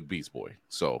with Beast Boy.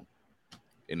 So,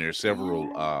 and there's several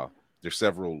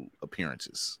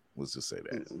appearances. Let's just say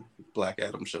that Black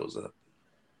Adam shows up.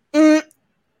 God,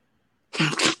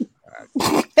 I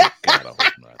hope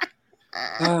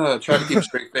not. Try to keep a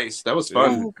straight face. That was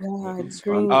fun. Oh God!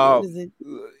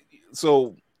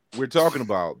 So we're talking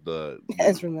about the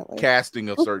casting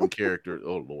of certain characters.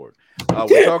 Oh Lord,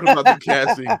 we're talking about the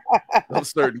casting of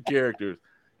certain characters,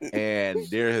 and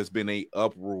there has been a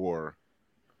uproar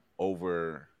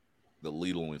over the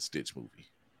Lilo and Stitch movie.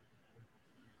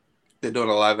 They're doing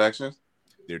a live action.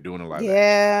 They're doing a live action.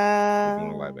 Yeah. They're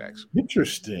doing a live action.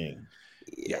 Interesting.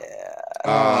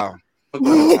 Yeah.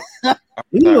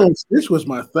 This was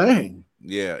my thing.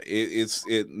 Yeah, it's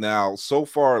now so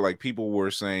far. Like people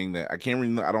were saying that I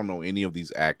don't know any of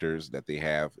these actors that they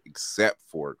have except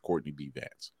for Courtney B.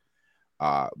 Vance,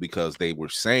 because they were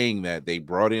saying that they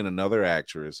brought in another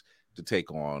actress to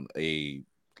take on a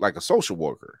social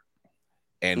worker,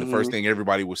 and the first thing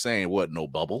everybody was saying, what, no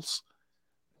bubbles?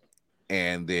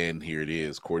 And then here it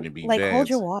is, Courtney B. Vance. Hold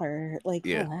your water.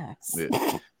 Relax.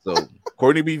 Yeah. So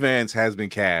Courtney B. Vance has been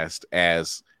cast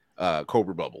as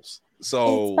Cobra Bubbles.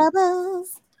 So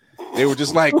Bubbles. They were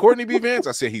just like, Courtney B. Vance.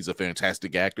 I said, he's a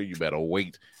fantastic actor. You better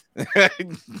wait.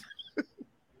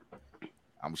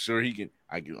 I'm sure he can.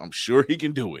 I'm sure he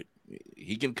can do it.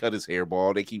 He can cut his hair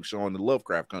bald. They keep showing the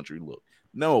Lovecraft Country look.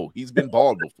 No, he's been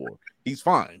bald before. He's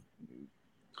fine.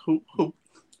 Who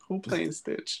playing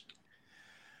Stitch?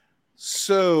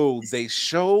 So they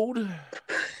showed.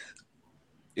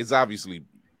 It's obviously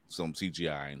some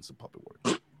CGI and some puppet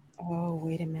work. Oh,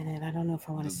 wait a minute. I don't know if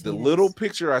I want to see the this. little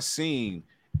picture I seen.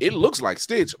 It looks like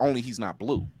Stitch, only he's not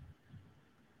blue.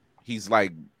 He's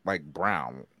like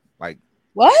brown. Like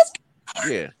what?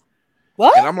 Yeah.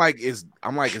 What? And I'm like, is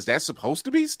that supposed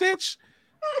to be Stitch?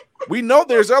 We know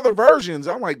there's other versions.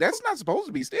 I'm like, that's not supposed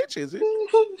to be Stitch, is it?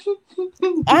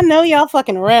 I know y'all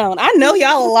fucking around. I know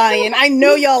y'all are lying. I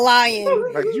know y'all lying.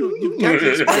 Like you got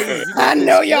to explain it. I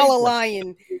know y'all are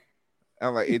lying.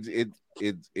 I'm like,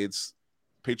 it's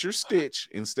picture Stitch,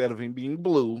 instead of him being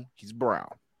blue, he's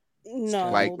brown. No,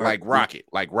 like Rocket.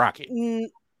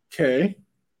 Okay.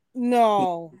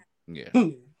 No. Yeah.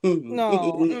 No.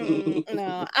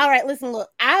 No. All right, listen, look,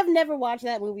 I've never watched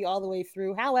that movie all the way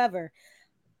through. However,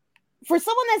 for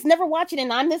someone that's never watched it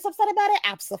and I'm this upset about it,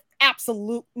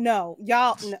 absolute no.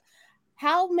 Y'all, no.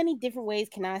 How many different ways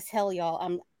can I tell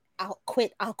y'all I'll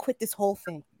quit this whole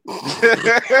thing.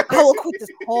 I will quit this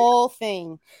whole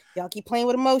thing. Y'all keep playing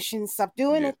with emotions. Stop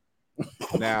doing it.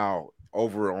 Now,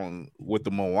 over on with the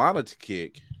Moana to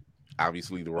kick,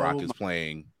 obviously The Rock is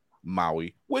playing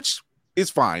Maui, which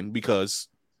is fine because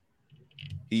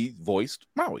he voiced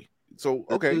Maui. So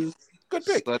okay, good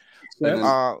pick.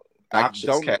 I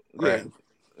don't.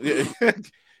 Yeah, it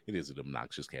is an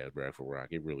obnoxious cat brand for Rock.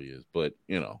 It really is. But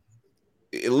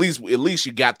at least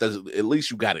you got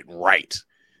it right.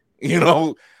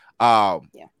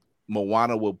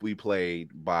 Moana will be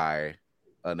played by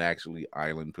an actually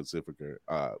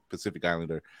Pacific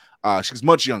Islander. She's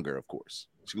much younger, of course.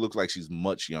 She looks like she's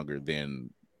much younger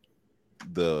than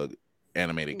the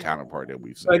animated counterpart that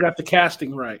we've I seen. got the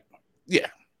casting right. Yeah.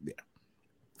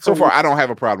 So far, I don't have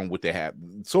a problem with they have.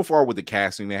 So far with the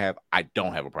casting they have, I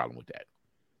don't have a problem with that.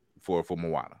 For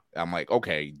Moana, I'm like,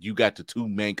 okay, you got the two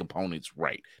main components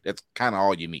right. That's kind of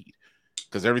all you need,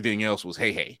 because everything else was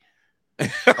hey.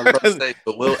 I was about to say,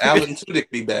 but will Alan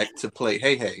Tudyk be back to play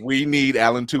Hey? We need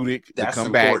Alan Tudyk to That's come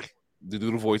important. back to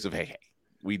do the voice of Hey.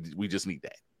 We just need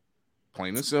that.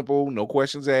 Plain and simple, no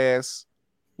questions asked.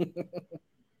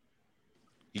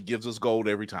 He gives us gold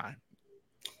every time.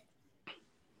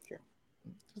 Sure.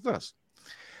 Just does.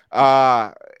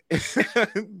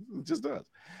 It just does.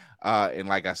 And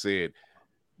like I said,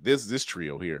 this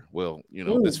trio here, well, you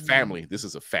know, this family, this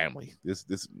is a family. This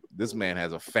man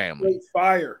has a family. Great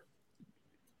fire.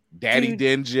 Daddy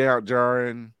Din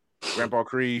Djarin, Grandpa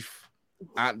Creef,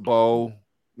 Aunt Bo.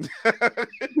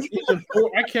 Season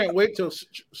 4. I can't wait till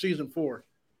season 4.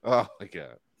 Oh my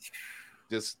god.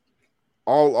 Just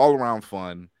all around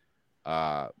fun.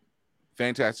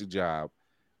 Fantastic job.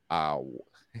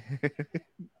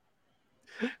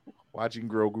 Watching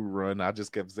Grogu run, I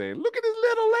just kept saying, "Look at his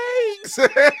little legs."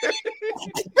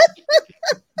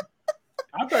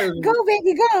 I thought it was Go,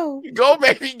 baby, go. Go,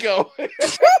 baby, go.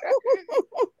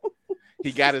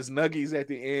 He got his nuggies at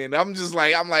the end. I'm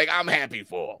happy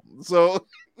for him. So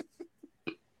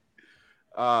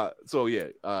yeah,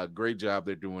 great job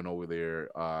they're doing over there.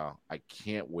 I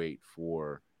can't wait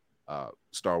for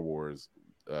Star Wars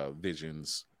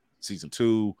Visions season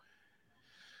 2.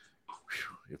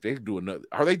 If they do another,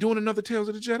 are they doing another Tales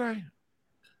of the Jedi?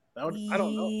 I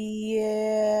don't know.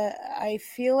 Yeah, I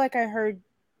feel like I heard.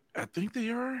 I think they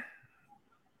are.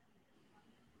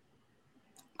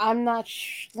 I'm not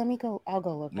Let me go. I'll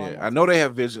go look. Yeah, I know they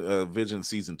have Vision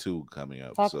season 2 coming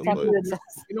up. Fuck, So, fuck but, with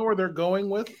You know where they're going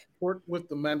with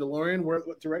the Mandalorian?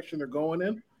 What direction they're going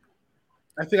in?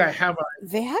 I think I have.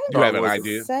 They haven't. You have an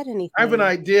idea? Said anything. I have an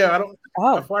idea. I don't.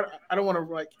 Oh, I don't want to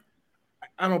like.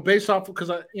 I don't know. Based off because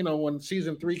when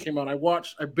season 3 came out, I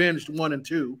binged 1 and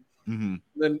 2. mm-hmm.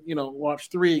 Then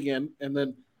watched 3 again, and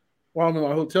then while I'm in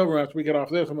my hotel room after we get off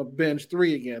this, I'm gonna binge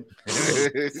 3 again.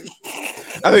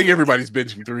 I think everybody's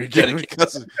binging 3 again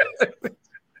because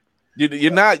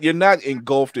you're not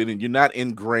engulfed in it. You're not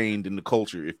ingrained in the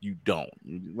culture if you don't.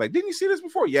 Like, didn't you see this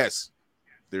before? Yes.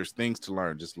 There's things to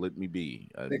learn. Just let me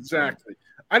be. Exactly.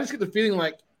 I just get the feeling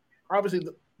like obviously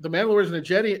the Mandalorians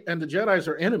and the Jedis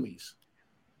are enemies.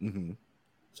 Mm-hmm.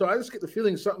 So I just get the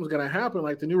feeling something's going to happen.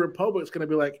 Like the New Republic's going to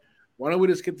be like, why don't we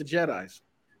just get the Jedis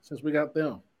since we got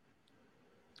them?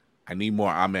 I need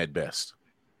more Ahmed Best.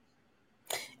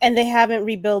 and they haven't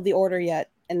rebuilt the order yet,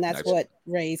 and that's what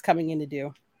Rey's coming in to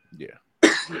do. Yeah.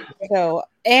 So,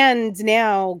 and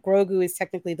now Grogu is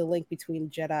technically the link between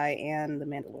Jedi and the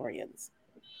Mandalorians.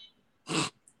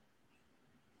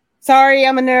 Sorry,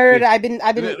 I'm a nerd. I've been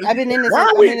in this.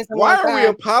 Why are we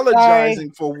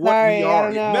apologizing for what we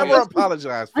are? Never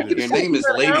apologize for this. Your name is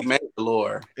Lady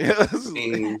Mandalore.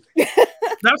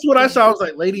 That's what I saw. I was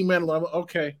like, Lady Mandalore.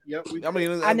 Okay, yep. I might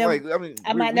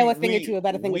know a thing or two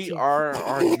about a thing or two. We are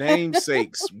our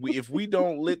namesakes. If we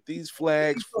don't let these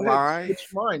flags fly, it's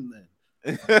fine then.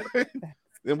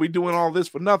 Then we doing all this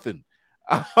for nothing.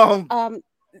 Tales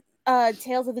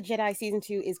of the Jedi season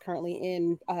 2 is currently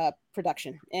in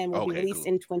production and will be released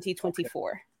in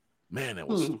 2024. Man,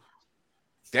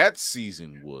 that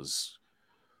season was.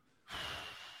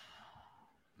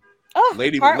 Oh,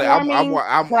 Lady,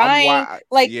 I'm crying.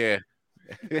 Yeah,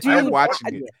 dude, I'm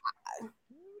watching it.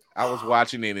 I was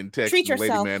watching it and texting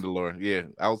Lady Mandalore. Yeah,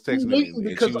 I was texting her,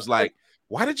 and she was like,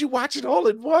 "Why did you watch it all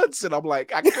at once?" And I'm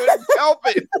like, "I couldn't help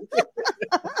it."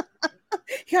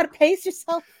 You gotta pace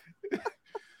yourself.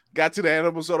 Got to that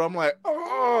episode, I'm like,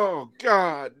 "Oh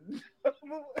God, like,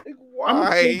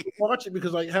 why?" I'm gonna watch it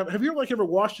because have you ever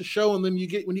watched a show and then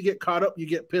when you get caught up, you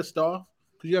get pissed off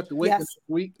because you have to wait this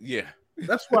week? Yeah,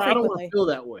 that's why I don't want to feel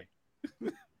that way.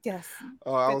 Yes,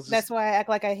 that's why I act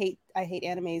like I hate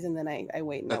animes, and then I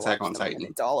wait and Attack on Titan.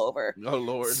 It's all over. Oh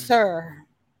Lord, sir,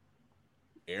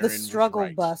 Aaron the struggle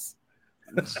bus.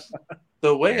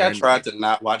 The way I tried to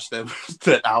not watch them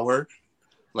that hour,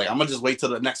 like I'm gonna just wait till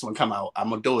the next one come out. I'm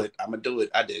gonna do it.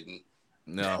 I didn't.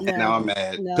 No. And now I'm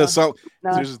mad. Because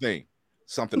here's the thing: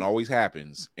 something always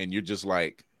happens, and you're just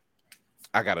like,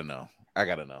 I gotta know.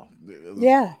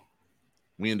 Yeah.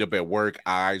 We end up at work,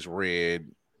 eyes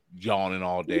red, yawning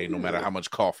all day, no matter how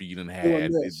much coffee you done had.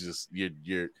 It's just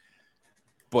you're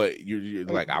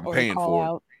like, I'm paying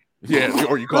for it. Yeah,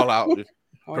 or you call out,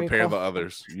 prepare the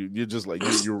others. You're just like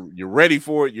you're ready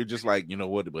for it. You're just like, you know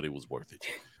what, but it was worth it.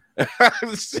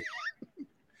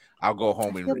 I'll go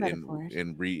home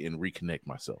and reconnect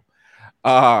myself.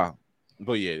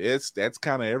 But yeah, that's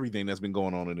kind of everything that's been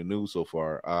going on in the news so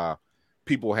far.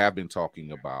 People have been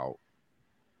talking about,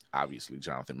 obviously,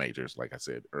 Jonathan Majors, like I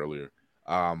said earlier.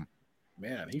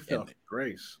 Man, he fell from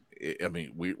grace. I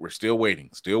mean, we're still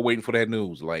waiting for that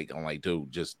news. Like, I'm like,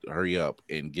 dude, just hurry up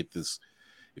and get this.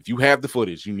 If you have the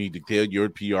footage, you need to tell your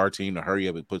PR team to hurry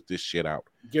up and put this shit out.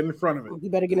 Get in front of it. You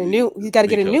better get a new. He's got to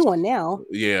get a new one now.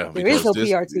 Yeah, there is no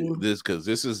PR team. This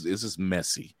is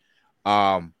messy.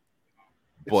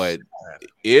 But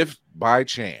if by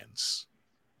chance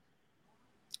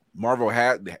Marvel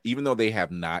had, even though they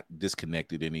have not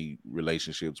disconnected any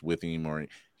relationships with him, or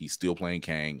he's still playing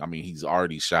Kang. I mean, he's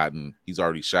already shot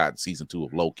season 2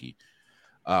 of Loki.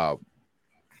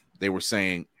 They were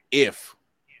saying if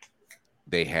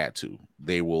they had to,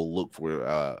 they will look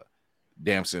for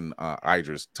Damson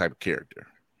Idris type of character.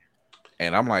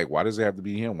 And I'm like, why does it have to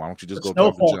be him? Why don't you just go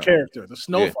talk to John? The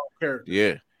Snowfall character.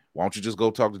 Yeah. Why don't you just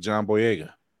go talk to John Boyega?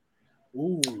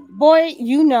 Ooh. Boy,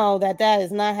 you know that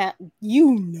is not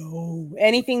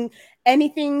anything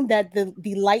that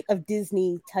the light of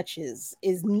Disney touches he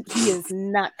is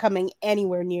not coming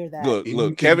anywhere near that.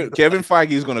 Look, Kevin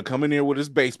Feige is going to come in here with his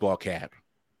baseball cap,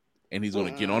 and he's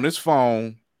going to get on his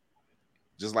phone,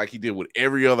 just like he did with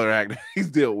every other actor he's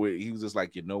dealt with. He was just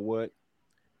like, you know what?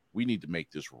 We need to make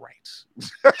this right.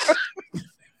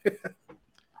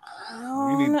 I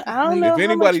don't know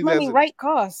how much money right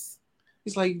costs.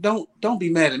 He's like, don't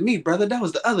be mad at me, brother. That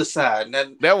was the other side.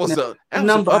 That was the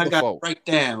number I got right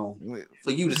down for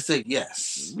you to say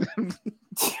yes.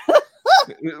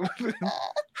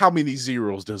 How many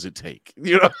zeros does it take?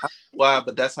 You know why?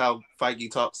 But that's how Feige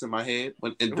talks in my head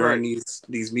during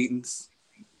these meetings.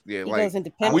 Yeah, like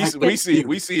we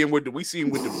see him with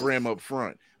the brim up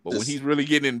front, but when he's really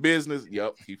getting in business,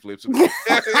 he flips it.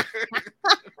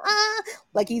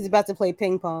 Like he's about to play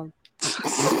ping pong.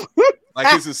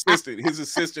 Like his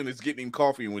assistant is getting him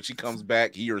coffee, and when he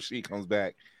or she comes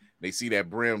back, they see that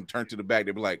brim turn to the back,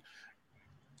 they be like,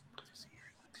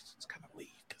 "Just kind of leave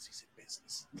because he's in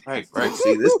business." Right.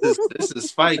 See, this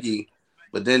is Feige,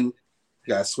 but then you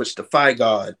gotta switch to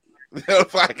Feigod.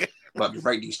 About to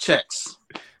write these checks.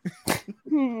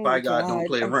 Feigod don't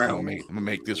play around. I'm gonna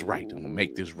make this right. Let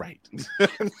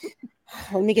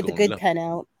me get the good pen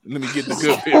out. Let me get the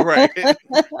good pen right.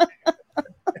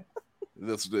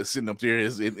 That's sitting up there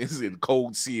is in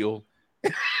cold seal,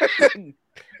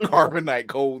 carbonite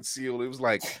cold seal. It was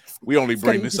like we only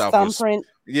bring this out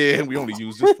we only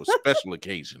use this for special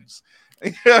occasions.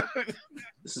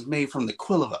 This is made from the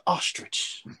quill of an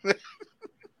ostrich.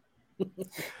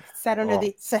 Sat under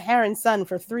the Saharan sun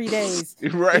for 3 days.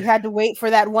 Right. You had to wait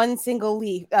for that one single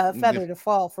leaf feather to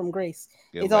fall from grace.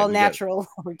 It's all natural,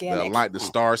 organic. The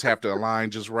stars have to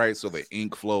align just right so the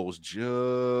ink flows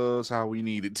just how we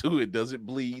need it to. It doesn't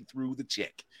bleed through the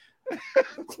check.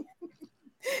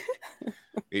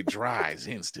 It dries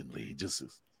instantly. Just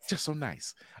so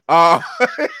nice.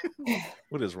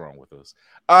 What is wrong with us?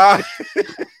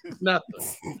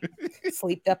 Nothing.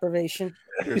 Sleep deprivation.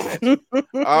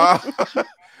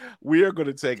 We are going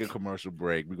to take a commercial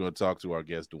break. We're going to talk to our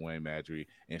guest Dwayne Madry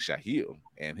and Shahil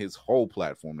and his whole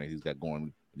platform that he's got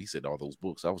going. He said all those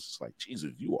books. I was just like,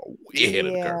 Jesus, you are way ahead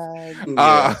of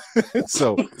the curve.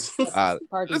 So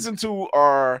listen to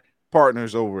our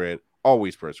partners over at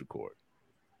Always Press Record.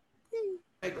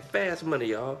 Make fast money,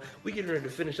 y'all. We getting ready to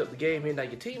finish up the game here. Now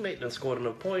your teammate done scored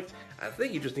enough points. I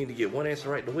think you just need to get one answer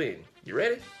right to win. You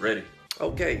ready? Ready.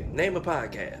 Okay, name a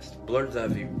podcast. Blurred's Eye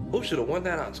View. Who should have won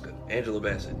that Oscar? Angela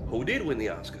Bassett. Who did win the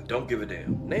Oscar? Don't give a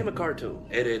damn. Name a cartoon.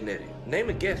 Ed, Edd n Eddy. Name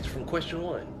a guest from question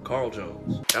 1. Carl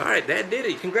Jones. Alright, that did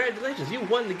it. Congratulations, you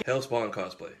won the game. Hellspawn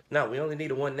cosplay. Now we only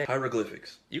need a one name.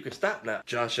 Hieroglyphics. You can stop now.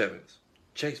 Josh Evans.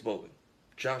 Chase Bogan.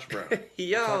 Josh Brown.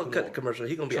 Y'all cut the commercial.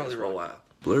 He gonna be out for a while.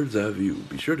 Blurred's Eye View.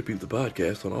 Be sure to peep the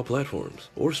podcast on all platforms,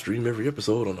 or stream every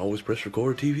episode on Always Press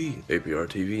Record TV. APR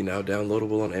TV now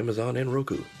downloadable on Amazon and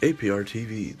Roku. APR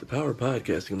TV, the power of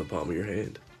podcasting in the palm of your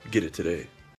hand. Get it today.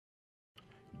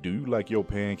 Do you like your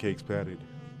pancakes patted,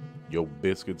 your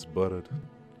biscuits buttered,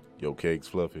 your cakes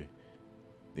fluffy?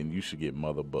 Then you should get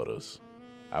Mother Butters.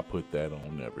 I put that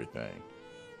on everything.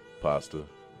 Pasta,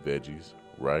 veggies,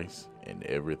 rice, and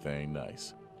everything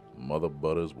nice. Mother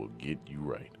Butters will get you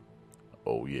right.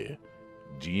 Oh yeah,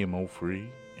 GMO free,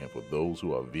 and for those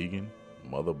who are vegan,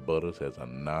 Mother Butters has a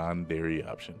non-dairy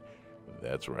option.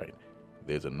 That's right,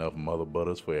 there's enough Mother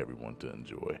Butters for everyone to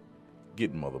enjoy.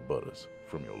 Get Mother Butters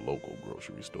from your local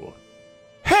grocery store.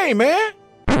 Hey man,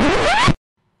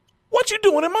 what you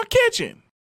doing in my kitchen?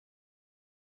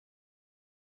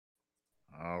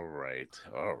 All right.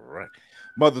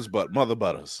 Mother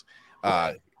Butters.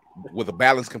 With a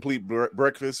balanced, complete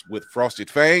breakfast with frosted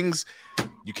fangs.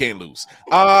 You can't lose.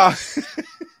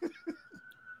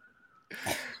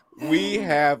 We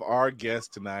have our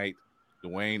guest tonight,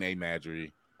 Dwayne A.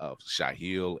 Madry of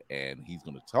Shahil, and he's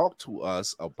going to talk to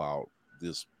us about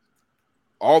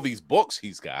all these books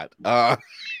he's got. I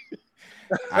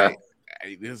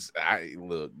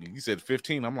look. You said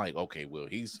 15. I'm like, okay, well,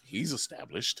 he's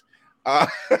established.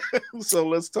 So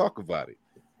let's talk about it.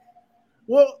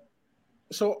 Well,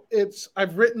 so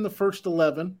I've written the first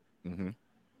 11. Mm-hmm.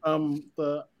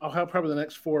 I'll have probably the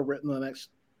next 4 written in the next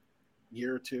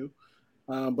year or two.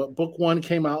 But book 1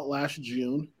 came out last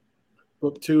June.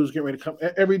 Book 2 is getting ready to come.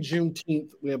 Every Juneteenth,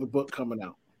 we have a book coming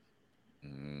out.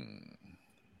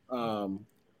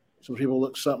 So people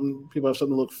have something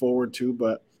to look forward to.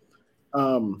 But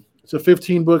it's a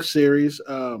 15-book series.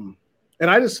 And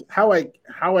I just how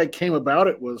I came about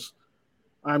it was,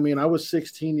 I was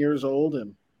 16 years old,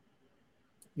 and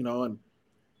and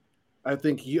I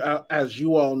think as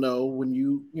you all know,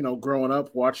 when growing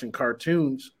up watching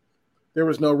cartoons, there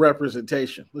was no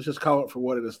representation. Let's just call it for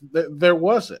what it is. There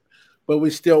wasn't, but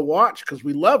we still watched because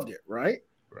we loved it, right?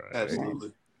 Right.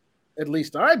 Absolutely. At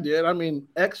least I did.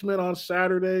 X-Men on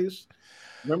Saturdays.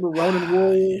 Remember Ronin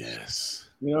Wolves? Yes.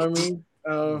 You know what I mean?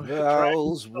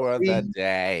 Those were the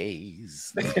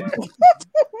days.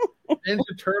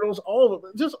 Ninja Turtles, all of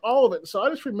it, just all of it. So I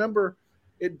just remember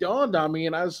it dawned on me,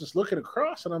 and I was just looking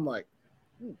across, and I'm like,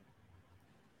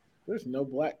 there's no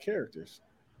black characters.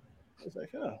 I was like,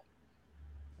 oh,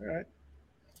 all right.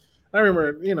 I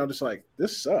remember, just like,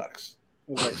 this sucks.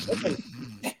 I was like,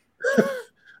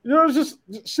 it's just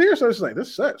seriously, I was like,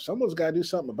 this sucks. Someone's got to do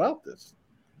something about this.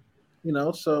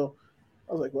 So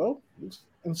I was like, well,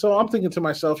 and so I'm thinking to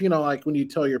myself, like when you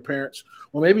tell your parents,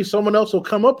 well, maybe someone else will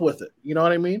come up with it. You know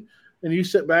what I mean? And you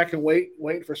sit back and wait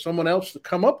for someone else to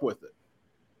come up with it.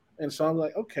 And so I'm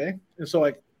like, okay. And so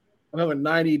like another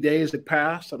 90 days had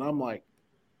passed, and I'm like,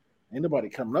 ain't nobody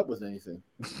coming up with anything.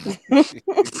 I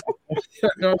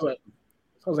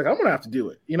was like, I'm gonna have to do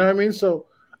it. You know what I mean? So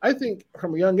I think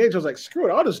from a young age, I was like, screw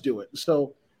it, I'll just do it.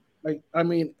 So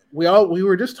we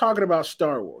were just talking about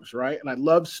Star Wars, right? And I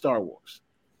love Star Wars.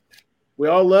 We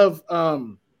all love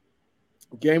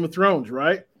Game of Thrones,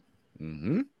 right?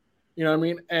 Mm-hmm. You know what I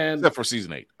mean? And except for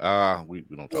season 8. We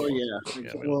don't talk about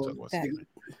don't talk about season 8.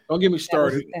 Don't get me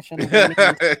started.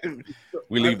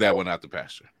 We leave that one out the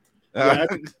pasture. I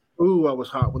was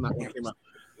hot when that one came out.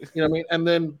 You know what I mean? And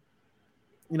then,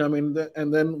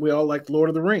 and then we all liked Lord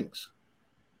of the Rings.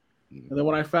 And then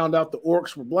when I found out the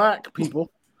orcs were black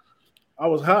people, I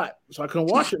was hot, so I couldn't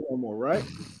watch it no more, right?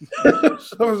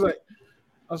 So I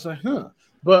was like, huh.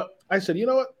 But I said, you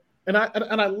know what? And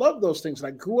I love those things,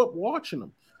 and I grew up watching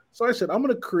them. So I said, I'm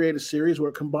going to create a series where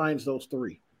it combines those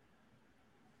three.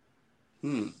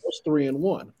 Those 3 in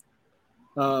 1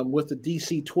 with the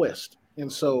DC twist.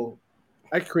 And so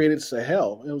I created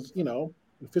Sahel. It was,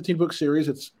 a 15-book series.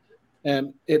 It's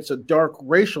a dark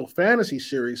racial fantasy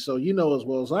series. So as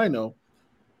well as I know,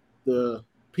 the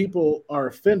people are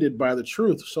offended by the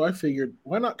truth. So I figured,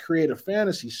 why not create a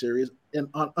fantasy series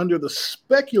under the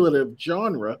speculative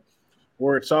genre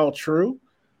where it's all true,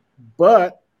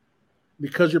 but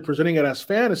because you're presenting it as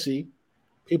fantasy,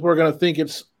 people are going to think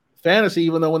it's fantasy,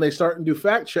 even though when they start and do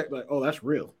fact check, like, oh, that's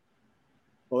real.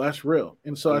 Well, that's real.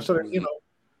 And so I started,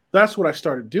 that's what I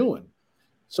started doing.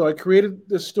 So I created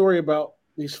this story about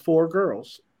these 4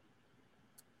 girls,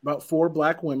 about 4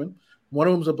 black women. One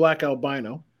of them's a black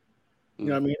albino, you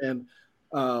know what I mean?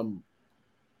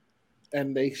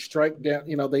 And they strike down,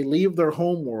 they leave their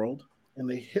home world and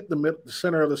they hit the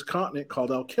center of this continent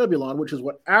called Alkebulan, which is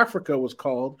what Africa was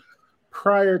called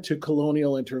prior to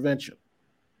colonial intervention.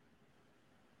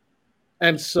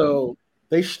 And so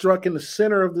they struck in the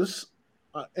center of this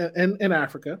in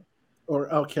Africa, or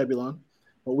Alkebulan,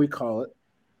 what we call it.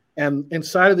 And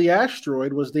inside of the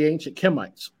asteroid was the ancient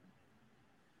Kemites.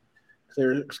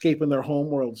 They're escaping their home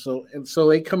world. So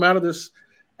they come out of this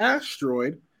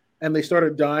asteroid and they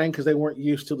started dying because they weren't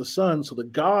used to the sun. So the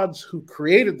gods who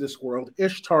created this world,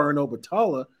 Ishtar and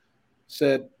Obatala,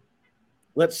 said,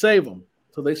 let's save them.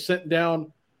 So they sent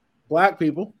down black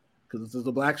people, because this is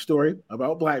a black story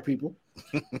about black people,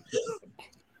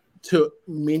 to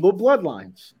mingle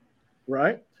bloodlines,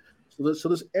 right? So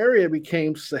this area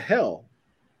became Sahel.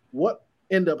 What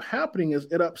ended up happening is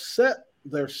it upset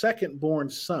their second-born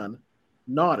son,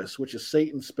 Nodus, which is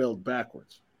Satan spelled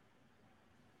backwards.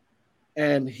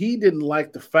 And he didn't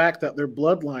like the fact that their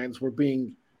bloodlines were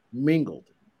being mingled.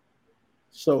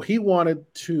 So he wanted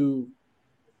to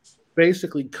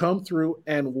basically come through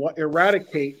and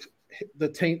eradicate the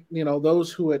taint,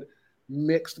 those who had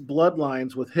mixed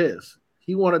bloodlines with his.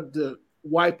 He wanted to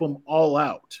wipe them all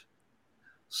out.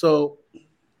 So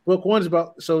book one's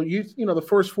about, so you know the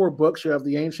first 4 books, you have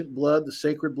the ancient blood, the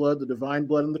sacred blood, the divine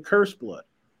blood, and the cursed blood.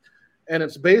 And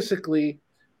it's basically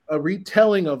a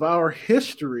retelling of our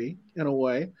history in a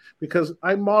way, because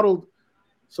I modeled,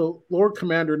 so Lord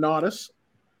Commander Nodus,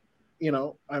 he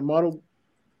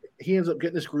ends up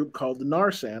getting this group called the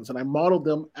Narsans, and I modeled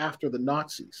them after the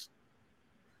Nazis.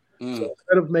 So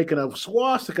instead of making a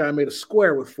swastika, I made a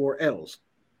square with 4 L's.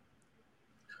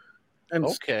 And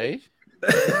Okay.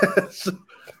 so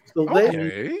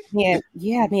they,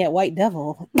 you had me at White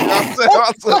Devil.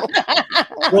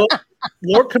 well,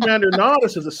 Lord Commander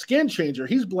Nodus is a skin changer.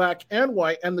 He's black and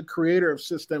white and the creator of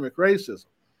systemic racism.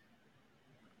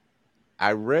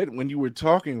 I read when you were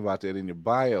talking about that in your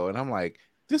bio, and I'm like,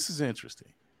 this is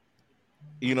interesting.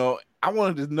 You know, I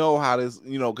wanted to know how this,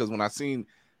 because when I seen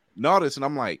Nodus, and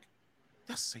I'm like,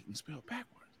 that's Satan spelled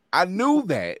backwards. I knew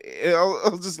that. I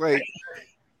was just like,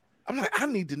 I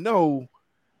need to know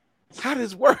how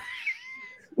this works.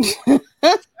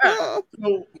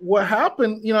 So what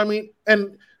happened,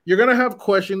 and you're going to have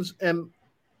questions, and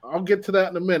I'll get to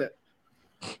that in a minute.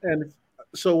 And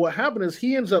so what happened is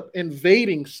he ends up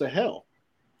invading Sahel.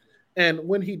 And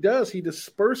when he does, he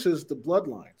disperses the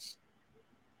bloodlines.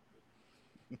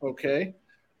 Okay?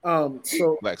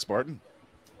 So Black Spartan.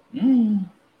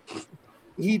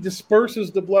 He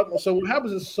disperses the blood. So what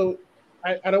happens is,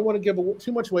 I don't want to give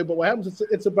too much away, but what happens is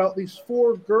it's about these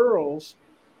 4 girls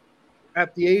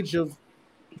at the age of,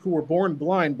 who were born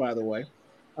blind, by the way,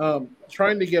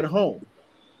 trying to get home.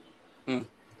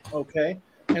 Okay?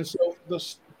 And so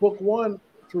this book 1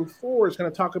 through 4 is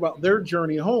going to talk about their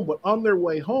journey home, but on their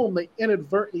way home, they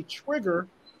inadvertently trigger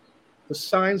the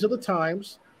signs of the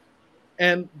times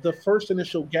and the first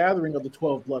initial gathering of the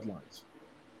 12 bloodlines.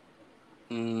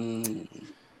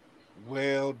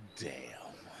 Well, damn.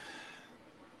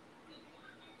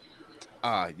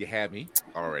 You had me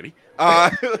already.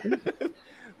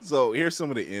 So here's some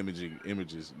of the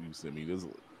images you sent me.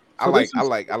 I like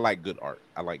good art.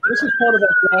 I like good this art. Is part of our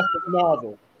graphic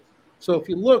novel. So if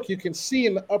you look, you can see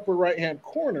in the upper right-hand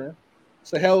corner,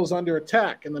 Sahel is under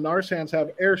attack, and the Narsans have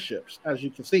airships, as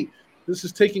you can see. This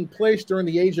is taking place during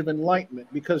the Age of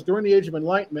Enlightenment, because during the Age of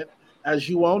Enlightenment, as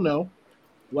you all know,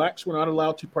 blacks were not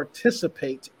allowed to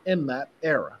participate in that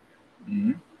era.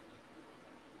 Mm-hmm.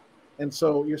 And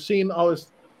so you're seeing all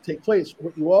this take place.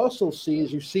 What you also see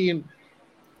is you're seeing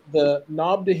the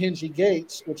Knob-Dahinji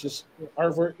gates, which is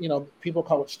people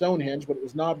call it Stonehenge, but it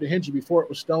was Knob-Dahinji before it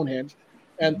was Stonehenge.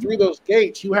 And through those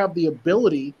gates, you have the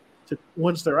ability to,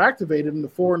 once they're activated in the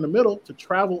 4 in the middle, to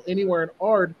travel anywhere in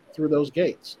Ard through those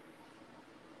gates.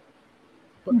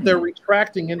 But they're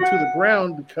retracting into the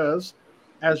ground because,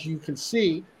 as you can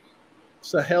see,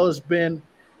 Sahel has been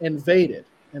invaded.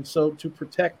 And so to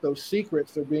protect those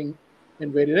secrets, they're being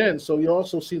invaded in. So you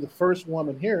also see the first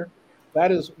woman here.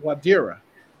 That is Wadira.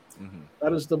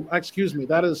 That is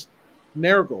that is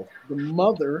Nergal, the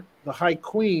mother, the High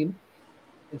Queen,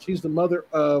 and she's the mother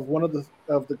of one of the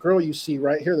girl you see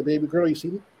right here, the baby girl you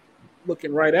see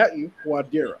looking right at you,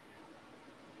 Wadira.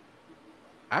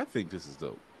 I think this is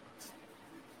dope.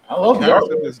 I love the art.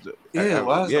 Yeah,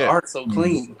 why is the art so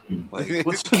clean? Like,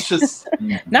 what's just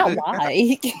not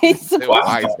why. Why is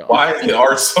the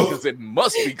art so? Because it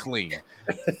must be clean.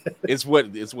 It's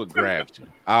what grabs you.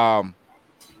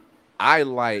 I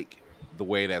like the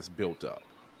way that's built up.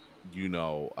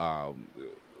 The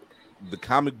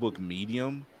comic book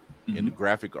medium and the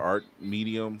graphic art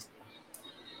medium,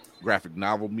 graphic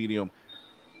novel medium.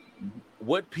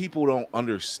 What people don't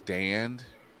understand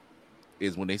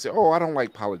is when they say, "Oh, I don't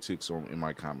like politics in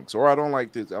my comics," or "I don't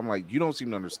like this." I'm like, you don't seem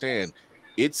to understand.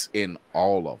 It's in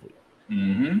all of it,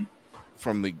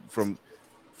 from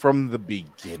the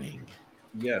beginning.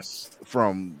 Yes,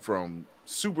 from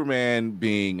Superman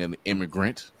being an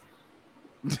immigrant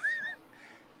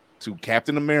to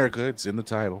Captain America, it's in the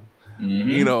title.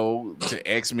 To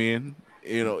X-Men,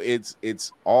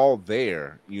 it's all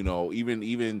there.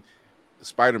 Even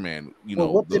Spider-Man.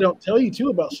 What they don't tell you too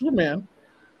about Superman.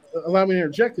 Allow me to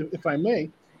interject, if I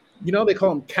may. They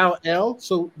call him Kal-El.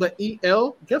 So the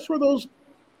EL, guess where those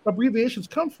abbreviations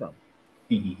come from?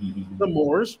 The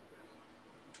Moors.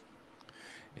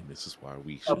 And this is why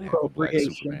we should have a black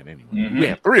Superman anyway. We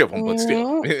have 3 of them, but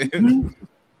still.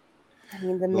 I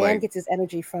mean, the man gets his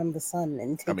energy from the sun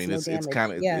and takes it's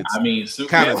kind of there. It's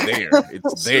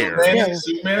there.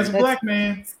 Superman is a black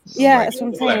man. Yeah, that's what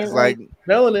I'm saying. It's like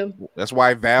melanin. That's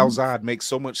why Val Zod makes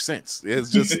so much sense.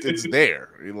 It's there.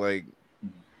 When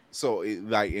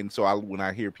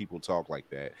I hear people talk like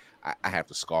that, I have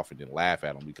to scoff and then laugh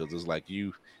at them, because it's like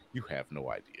you have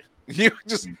no idea. You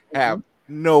just have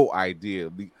no idea.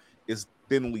 It's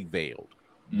thinly veiled,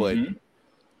 but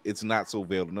it's not so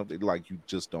veiled enough that like you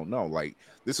just don't know. Like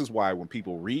this is why when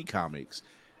people read comics,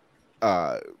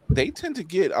 they tend to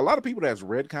get a lot of people that's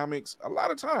read comics. A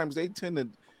lot of times they tend to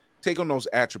take on those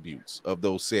attributes of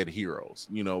those said heroes,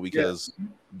 you know, because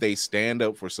they stand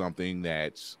up for something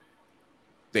that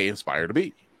they aspire to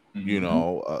be. You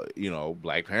know,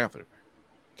 Black Panther,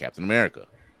 Captain America,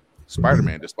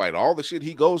 Spider-Man. Despite all the shit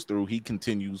he goes through, he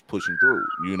continues pushing through.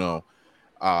 You know,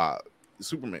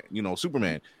 Superman. You know,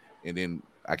 Superman, and then.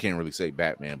 I can't really say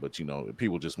Batman, but you know,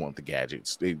 people just want the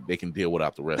gadgets. They can deal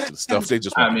without the rest of the stuff. They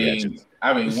just want the gadgets.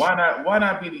 I mean, why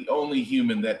not be the only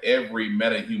human that every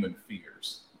meta-human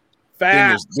fears?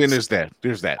 Then there's that.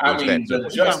 I mean, the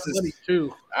justice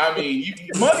too. I mean,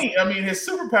 money. I mean, his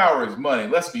superpower is money.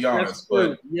 Let's be honest.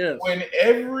 But when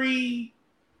every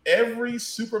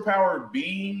superpowered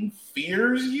being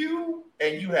fears you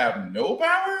and you have no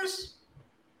powers.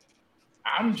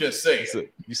 I'm just saying. So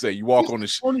you say you walk on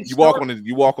the you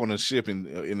walk on a ship in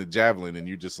the Javelin, and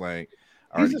you're just like,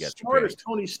 he's as smart as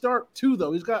Tony Stark too,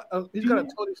 though. He's got a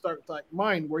Tony Stark like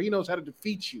mind where he knows how to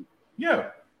defeat you. Yeah.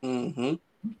 Mm-hmm.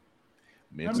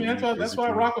 I mean, that's why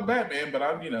I rock with Batman. But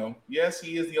I'm, you know, yes,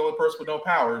 he is the only person with no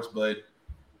powers. But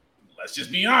let's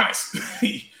just be honest.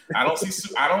 I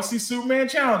don't see Superman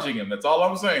challenging him. That's all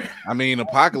I'm saying. I mean,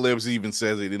 Apocalypse even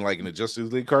says it in the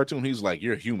Justice League cartoon. He's like,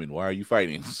 "You're human. Why are you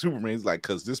fighting?" Superman's like,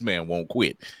 "Cause this man won't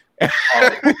quit." He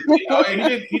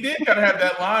did kind of have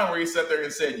that line where he sat there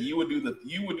and said, "You would do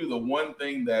the one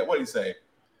thing that what did he say?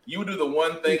 You would do the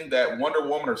one thing that Wonder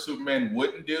Woman or Superman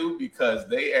wouldn't do because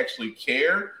they actually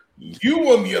care."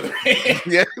 You, on the other hand,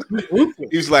 yeah,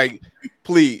 he's like,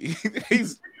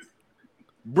 "Please."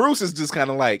 Bruce is just kind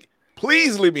of like,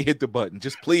 "Please let me hit the button.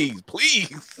 Just please."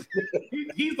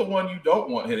 He's the one you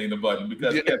don't want hitting the button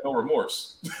because he has no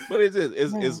remorse. But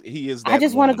he is. I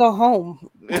just want to go home.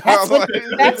 That's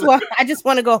why I just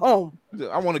want to go home.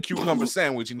 I want a cucumber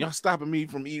sandwich, and y'all stopping me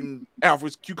from eating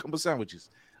Alfred's cucumber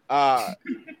sandwiches. I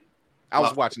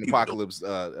was watching Apocalypse,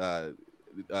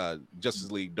 Justice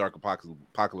League Dark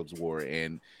Apocalypse War,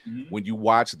 and when you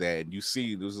watch that, you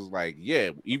see this is like,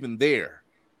 yeah, even there.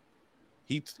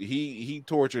 He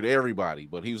tortured everybody,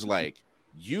 but he was like,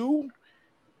 you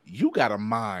got a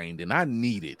mind and I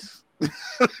need it.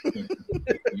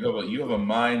 you have a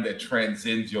mind that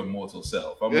transcends your mortal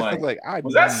self. I'm like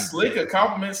was that slick a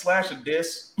compliment / a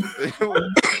diss?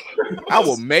 I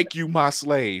will make you my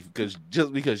slave because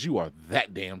you are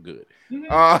that damn good.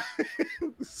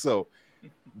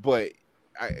 But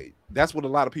that's what a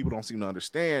lot of people don't seem to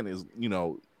understand is, you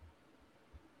know,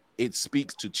 it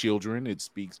speaks to children, it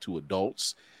speaks to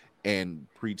adults and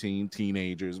preteen,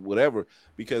 teenagers, whatever,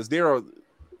 because there are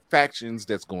factions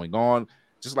that's going on,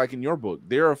 just like in your book.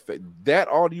 There are that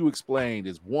all you explained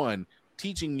is one,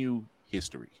 teaching you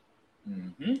history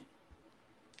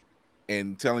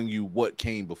and telling you what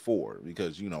came before,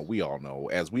 because you know we all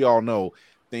know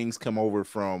things come over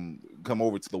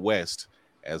to the West,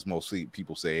 as most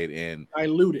people say it, and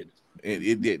diluted.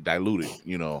 It did diluted,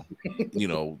 you know,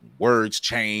 words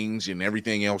change and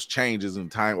everything else changes in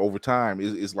time over time.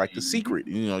 It's like The Secret,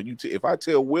 you know. If I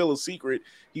tell Will a secret,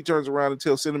 he turns around and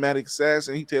tells Cinematic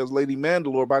Assassin, he tells Lady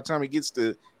Mandalore. By the time he gets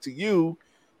to you,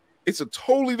 it's a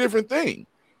totally different thing.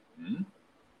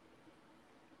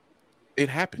 It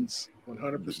happens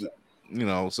 100%. You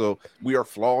know, so we are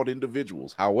flawed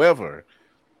individuals. However,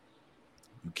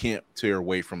 you can't tear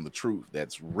away from the truth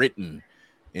that's written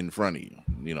in front of you.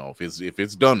 You know, if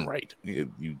it's done right,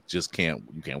 you just can't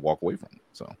walk away from it.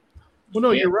 So, well,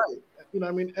 no, you're right. You know,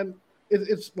 I mean, and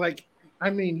it's like, I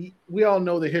mean, we all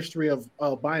know the history of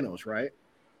albinos, right?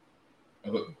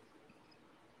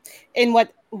 In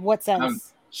what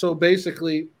sense? So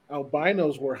basically,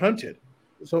 albinos were hunted.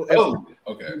 So they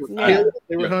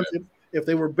were hunted. If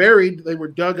they were buried, they were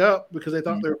dug up because they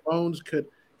thought their bones could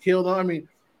heal them. I mean,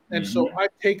 and so I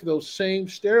take those same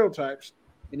stereotypes.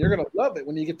 And you're going to love it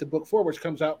when you get to book 4, which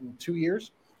comes out in 2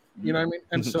 years. You know what I mean?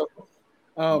 And so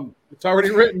it's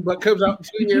already written, but comes out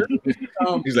in 2 years.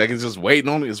 He's like, it's just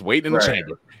waiting in the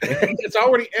chamber. It's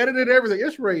already edited, everything.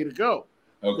 It's ready to go.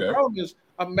 Okay. The problem is,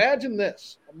 imagine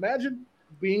this. Imagine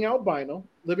being albino,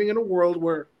 living in a world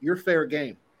where you're fair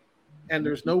game. And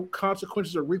there's no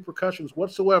consequences or repercussions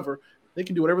whatsoever. They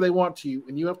can do whatever they want to you.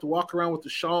 And you have to walk around with the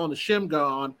shawl and the shimga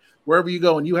on wherever you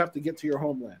go. And you have to get to your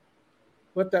homeland.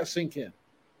 Let that sink in.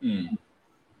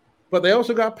 But they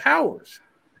also got powers,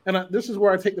 and this is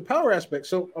where I take the power aspect.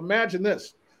 So imagine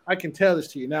this. I can tell this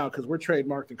to you now because we're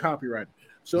trademarked and copyrighted.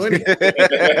 So anyway,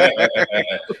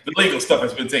 the legal stuff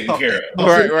has been taken care of.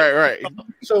 Right.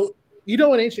 So you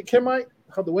know in ancient Kemite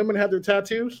how the women had their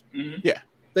tattoos? Yeah.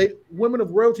 Women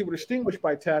of royalty were distinguished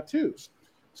by tattoos.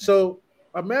 So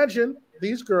imagine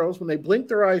these girls, when they blink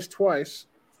their eyes twice,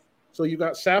 so you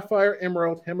got sapphire,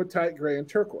 emerald, hematite, gray, and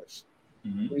turquoise.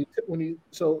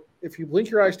 So if you blink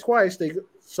your eyes twice,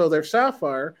 they're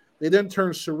sapphire. They then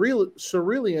turn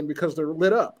cerulean because they're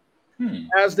lit up.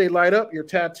 As they light up, your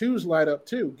tattoos light up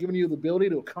too, giving you the ability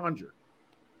to conjure.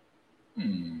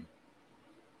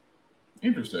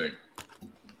 Interesting.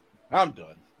 I'm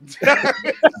done.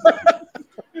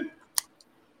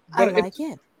 I like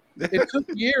it. It took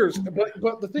years,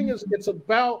 but the thing is,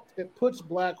 it puts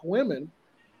black women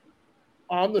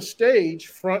on the stage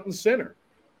front and center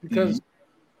because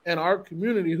in our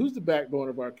community, who's the backbone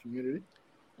of our community?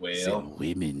 Well,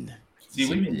 women.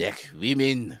 Women. Black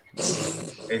women.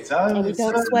 It's always,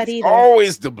 don't sweat either.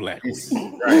 Always the black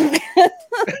women. Right.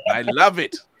 I love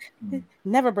it.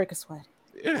 Never break a sweat.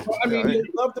 Yeah. I mean, they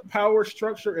love the power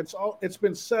structure. It's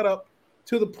been set up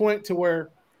to the point to where,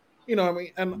 you know, I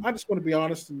mean, and I just want to be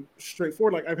honest and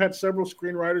straightforward. Like I've had several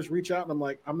screenwriters reach out, and I'm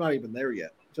like, I'm not even there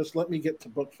yet. Just let me get to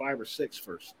book 5 or 6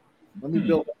 first. Let me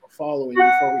build up a following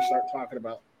before we start talking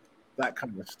about that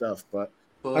kind of stuff. But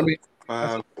I mean,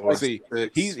 see,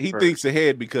 he thinks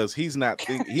ahead because he's not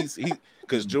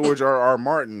because George R.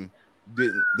 Martin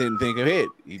didn't think ahead.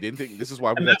 He didn't think this is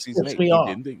why we got season 8. He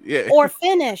didn't think, or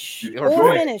finish.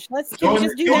 Let's just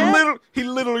do that. He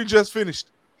literally just finished.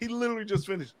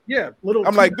 Yeah,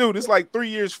 I'm like, dude, it's like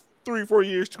 3 or 4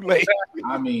 years too late.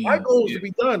 I mean, my goal is to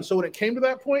be done. So when it came to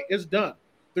that point, it's done.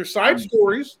 There's side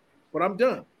stories, but I'm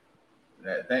done.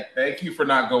 Thank you for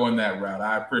not going that route.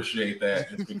 I appreciate that.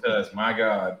 Just because, my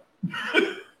God,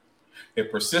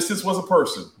 if persistence was a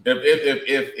person,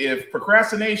 if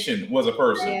procrastination was a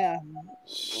person,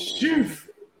 shoot,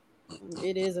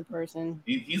 it is a person.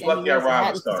 He's lucky I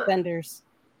arrived to start. Suspenders.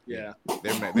 Yeah,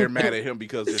 they're mad at him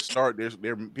because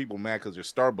they're people mad because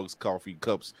there's Starbucks coffee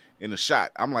cups in the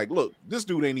shot. I'm like, look, this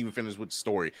dude ain't even finished with the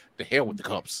story. The hell with the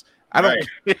cups. I don't.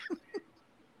 Right.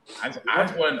 I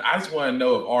just want to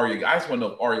know if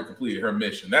Arya completed her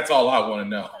mission. That's all I want to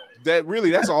know.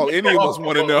 That's all any of us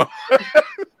want to know.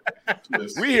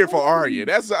 We're here for Arya.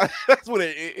 That's what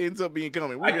it ends up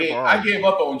becoming. I gave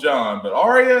up on John, but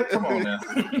Arya, come on now.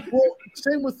 Well,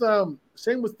 same with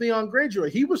Theon Greyjoy.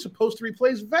 He was supposed to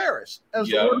replace Varys as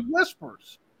the Lord of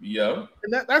Whispers. Yeah,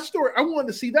 and that story, I wanted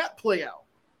to see that play out.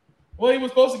 Well, he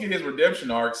was supposed to get his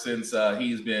redemption arc since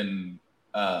he's been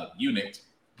eunuched.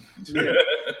 Yeah.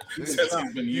 He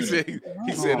said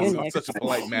in such a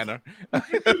polite manner.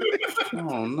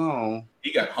 Oh no.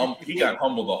 He got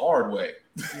humbled the hard way.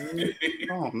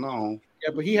 Oh no.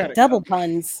 Yeah, but he had double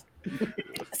puns.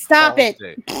 Stop it.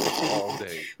 All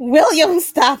day. William,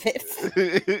 stop it.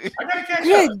 I gotta catch up.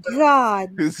 Good God.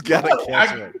 He's gotta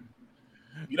catch up.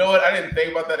 You know what? I didn't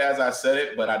think about that as I said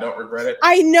it, but I don't regret it.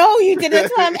 I know you did.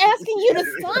 That's why I'm asking you to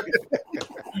stop.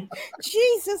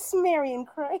 Jesus, Mary and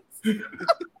Christ.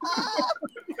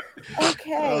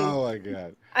 Okay. Oh my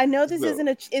God. I know this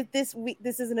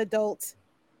this is an adult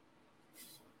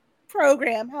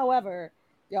program. However,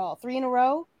 y'all, 3 in a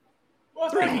row.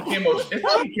 Well,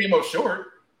 it came up short.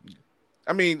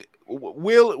 I mean,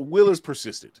 Will is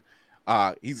persistent.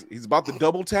 He's about the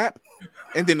double tap,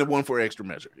 and then the one for extra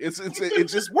measure. It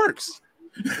just works.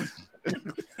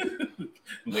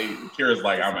 Kira's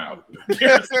like, I'm out.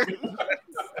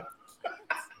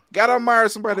 Gotta admire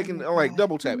somebody that can like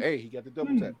double tap. Hey, he got the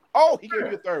double tap. Oh, he gave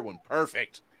you a third one.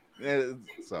 Perfect.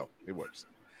 So it works,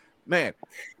 man.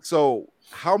 So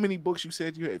how many books you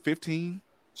said you had? 15.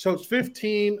 So it's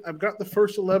 15. I've got the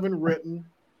first 11 written.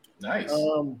 Nice.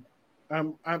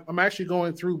 I'm actually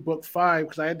going through book 5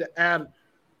 because I had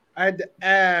to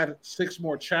add 6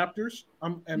 more chapters.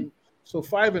 And so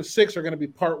 5 and 6 are going to be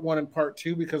part 1 and part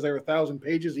 2 because they're 1,000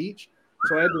 pages each.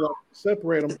 So I had to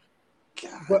separate them.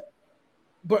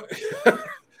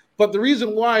 But the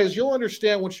reason why is you'll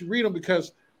understand once you read them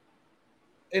because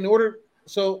I'm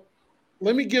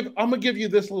gonna give you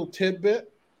this little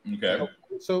tidbit. Okay.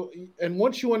 So and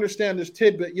once you understand this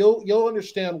tidbit, you'll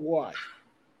understand why.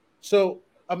 So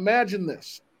imagine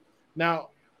this. Now,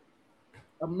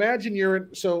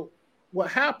 so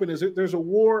what happened is that there's a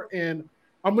war, and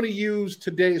I'm going to use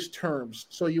today's terms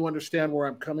so you understand where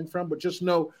I'm coming from, but just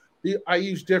know I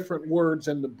use different words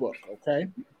in the book, okay?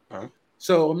 Uh-huh.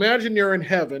 So imagine you're in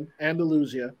heaven,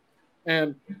 Andalusia,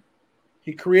 and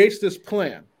he creates this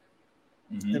plan.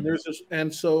 Mm-hmm. And there's this,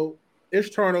 and so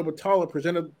Ishtar and Obatala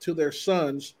presented to their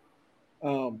sons,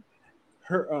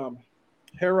 Herod,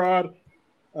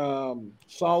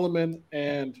 Solomon,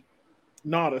 and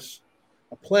Nodus,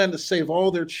 a plan to save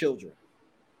all their children.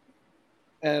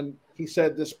 And he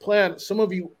said, this plan, some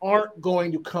of you aren't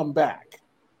going to come back,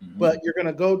 but you're going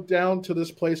to go down to this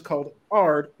place called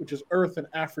Ard, which is Earth in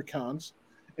Afrikaans,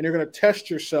 and you're going to test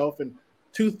yourself and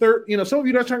 2/3. You know, some of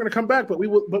you guys aren't going to come back, but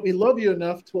we love you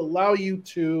enough to allow you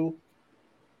to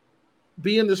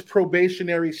be in this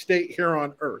probationary state here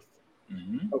on Earth.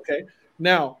 Mm-hmm. Okay.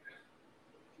 Now,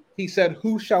 he said,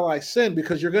 "Who shall I send?"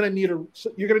 Because you're going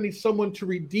to need someone to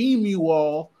redeem you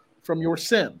all from your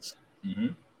sins. Mm-hmm.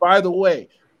 By the way,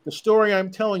 the story I'm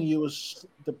telling you is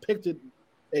depicted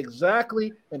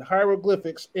exactly in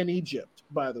hieroglyphics in Egypt.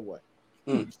 By the way,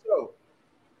 so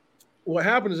what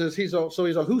happens is he's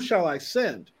like, "Who shall I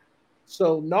send?"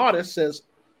 So Nodus says,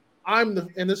 "I'm the,"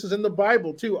 and this is in the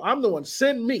Bible too. "I'm the one.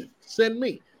 Send me. Send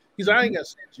me." He's like, "I ain't gonna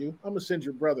send you. I'm gonna send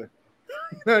your brother."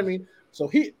 You know what I mean?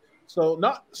 So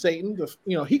not Satan.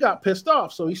 He got pissed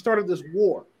off. So he started this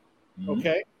war. Mm-hmm.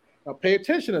 Okay. Now pay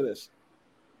attention to this.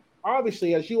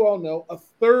 Obviously, as you all know,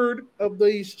 1/3 of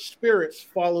these spirits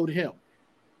followed him.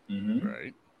 Mm-hmm.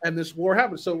 Right. And this war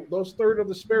happened. So those 1/3 of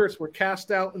the spirits were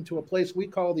cast out into a place we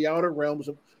call the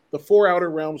the 4 outer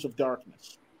realms of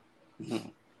darkness. Mm-hmm.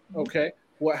 Okay.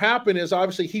 What happened is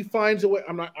obviously he finds a way.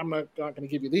 I'm not going to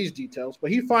give you these details,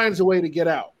 but he finds a way to get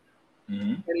out.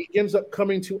 Mm-hmm. And he ends up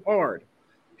coming to Ard.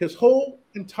 His whole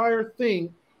entire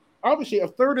thing, obviously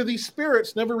 1/3 of these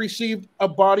spirits never received a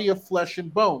body of flesh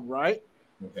and bone, right?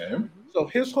 Okay. So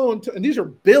his whole, and these are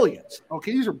billions,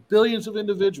 okay? These are billions of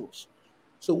individuals.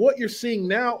 So what you're seeing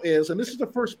now is, and this is the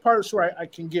first part of the story I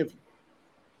can give you.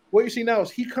 What you see now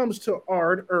is he comes to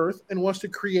Ard, Earth, and wants to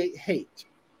create hate.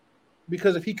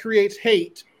 Because if he creates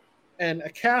hate and a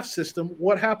caste system,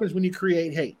 what happens when you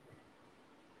create hate?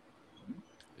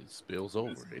 It spills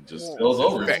over. It just spills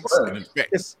over.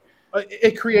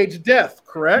 It creates death,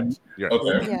 correct? Yeah.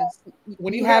 Okay. Yes.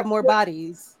 When you have more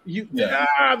bodies.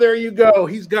 There you go.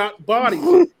 He's got bodies.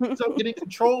 He ends up getting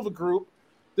control of a group.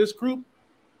 This group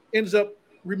ends up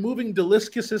removing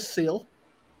Deliscus's seal,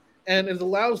 and it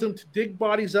allows them to dig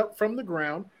bodies up from the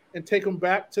ground and take them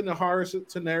back to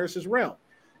Neris's realm.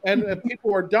 And if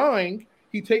people are dying,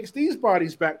 he takes these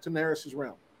bodies back to Neris's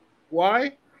realm.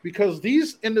 Why? Because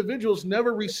these individuals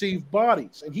never receive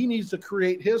bodies, and he needs to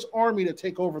create his army to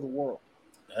take over the world.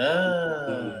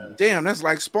 Damn, that's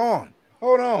like Spawn.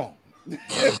 Hold on. a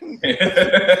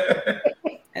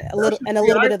little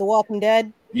bit of The Walking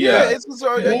Dead. Yeah, it's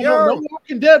no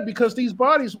Walking Dead, because these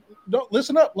bodies. Don't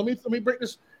listen up. Let me break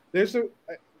this. Here's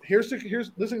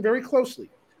listen very closely.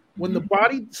 When the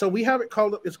body, so we have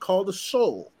it's called a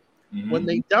soul. Mm-hmm. When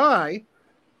they die,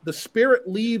 the spirit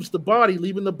leaves the body,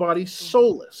 leaving the body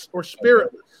soulless or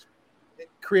spiritless. It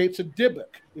creates a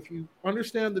Dybbuk. If you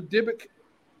understand the Dybbuk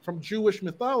from Jewish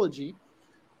mythology,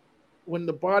 when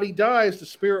the body dies, the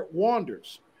spirit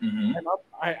wanders. Mm-hmm. And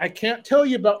I can't tell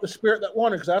you about the spirit that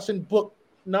wanders, because that's in book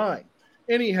 9.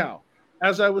 Anyhow,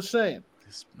 as I was saying,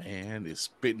 this man is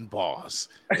spitting bars.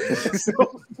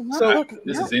 so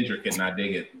this is intricate, and I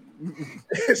dig it.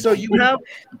 So you have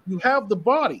the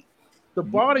body. The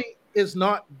body is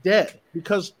not dead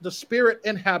because the spirit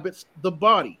inhabits the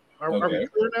body. Are we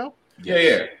clear now?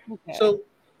 Yeah. Okay.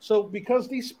 So because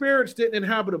these spirits didn't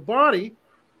inhabit a body,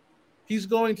 he's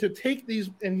going to take these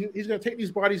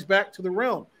bodies back to the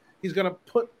realm. He's going to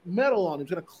put metal on them.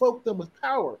 He's going to cloak them with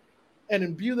power and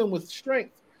imbue them with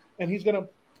strength. And he's going to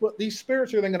put these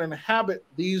spirits are then going to inhabit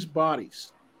these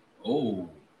bodies. Oh.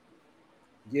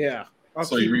 Yeah.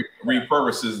 So he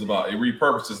repurposes the body. He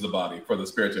repurposes the body for the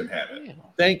spirit to inhabit.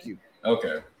 Thank you.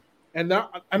 Okay. And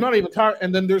now I'm not even talking.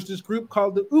 And then there's this group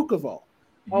called the Ukaval.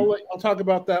 I'll talk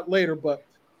about that later, but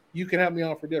you can have me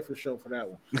on for a different show for that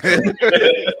one.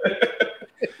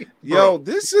 Yo,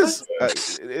 this is I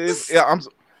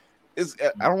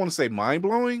don't want to say mind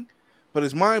blowing, but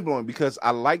it's mind blowing because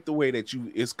I like the way that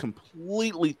it's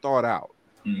completely thought out.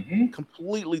 Mm-hmm.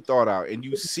 Completely thought out, and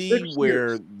you see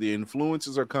where the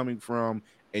influences are coming from,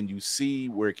 and you see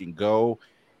where it can go,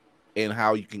 and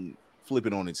how you can flip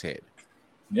it on its head.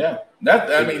 Yeah, that's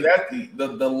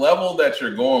the level that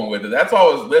you're going with it. That's why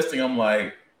I was listening. I'm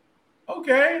like,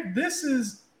 okay,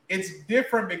 it's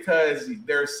different because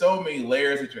there's so many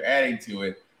layers that you're adding to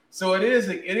it. So it is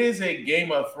a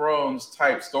Game of Thrones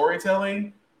type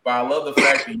storytelling, but I love the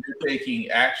fact that you're taking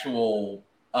actual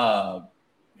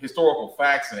historical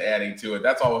facts and adding to it.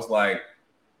 That's always like,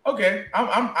 okay,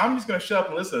 I'm just gonna shut up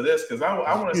and listen to this because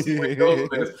I want to see where he goes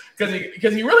with this.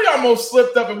 Because he really almost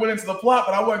slipped up and went into the plot,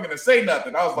 but I wasn't gonna say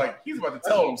nothing. I was like, he's about to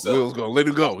tell himself. Will's gonna let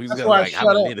him go. He's That's gonna why like, I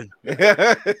shut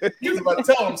up. He was about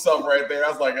to tell himself right there. I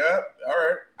was like, all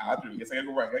right, I guess I gotta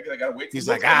go right. I gotta wait. He's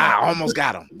like, I almost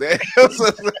got him.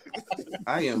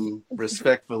 I am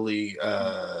respectfully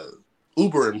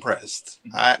uber impressed.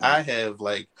 I have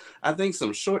I think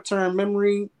some short-term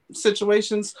memory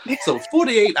situations. So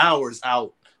 48 hours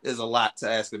out is a lot to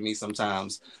ask of me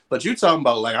sometimes. But you talking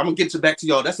about I'm gonna get you back to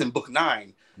y'all. That's in book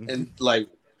 9. And like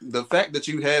the fact that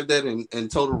you have that in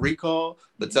Total Recall,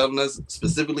 but telling us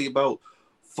specifically about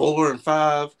 4 and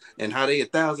 5 and how they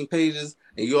 1,000 pages,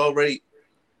 and you already,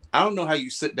 I don't know how you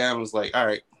sit down and was like, all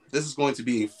right, this is going to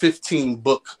be a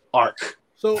 15-book arc.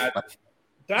 So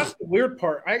that's the weird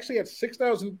part. I actually had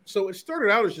 6,000. So it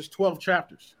started out as just 12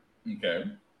 chapters. Okay.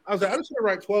 I was like, I just want to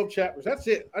write 12 chapters. That's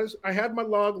it. I had my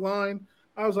log line.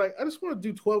 I was like, I just want to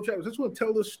do 12 chapters. I just want to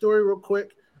tell this story real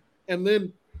quick. And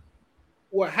then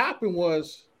what happened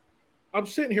was I'm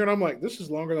sitting here and I'm like, this is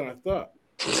longer than I thought.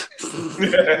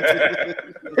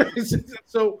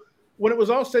 So when it was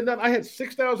all said and done, I had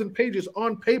 6,000 pages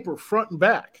on paper, front and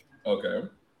back. Okay.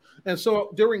 And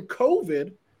so during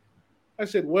COVID, I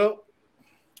said, well,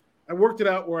 I worked it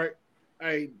out where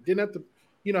I didn't have to,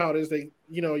 you know how it is.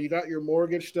 You got your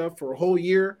mortgage stuff for a whole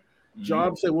year.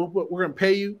 Job said, well, we're going to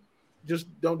pay you. Just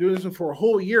don't do this. And for a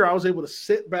whole year, I was able to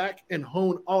sit back and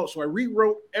hone all. So I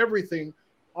rewrote everything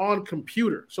on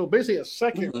computer. So basically a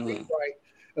second rewrite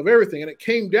of everything. And it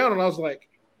came down and I was like,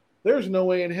 there's no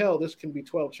way in hell this can be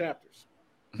 12 chapters.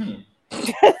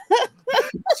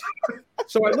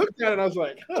 So I looked at it and I was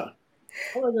like, how am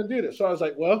I going to do this? So I was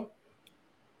like, well,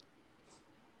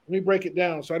 let me break it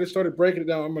down. So I just started breaking it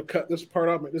down. I'm going to cut this part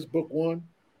out. This is book 1.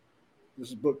 This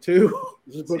is book 2.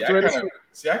 This is book 3.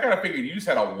 I kind of figured you just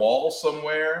had a wall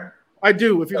somewhere. I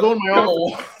do. If you go in my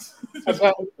office, I've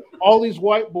got all these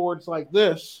whiteboards like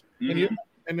this, and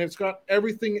it's got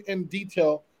everything in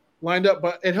detail lined up.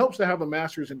 But it helps to have a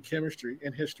master's in chemistry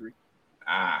and history.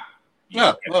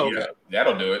 Okay.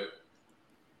 That'll do it.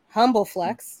 Humble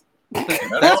flex.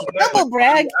 Humble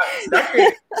brag.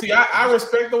 See, I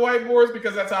respect the whiteboards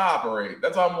because that's how I operate.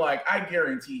 That's how I'm like, I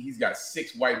guarantee he's got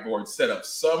 6 whiteboards set up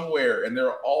somewhere, and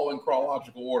they're all in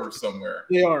chronological order somewhere.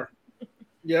 They are.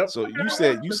 Yep. So you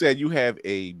said you have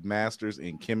a master's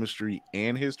in chemistry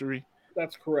and history?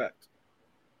 That's correct.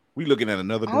 We looking at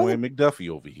another Dwayne McDuffie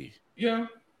over here. Yeah.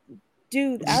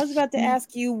 Dude, I was about to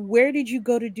ask you, where did you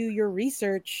go to do your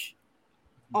research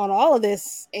on all of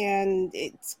this? And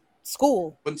it's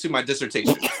school. Went to my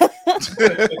dissertation. It's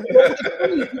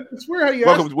weird how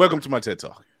you welcome to my TED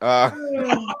Talk.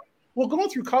 Well, going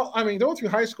through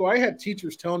high school, I had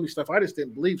teachers telling me stuff I just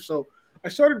didn't believe. So I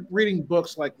started reading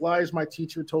books like Lies My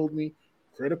Teacher Told Me,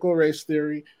 Critical Race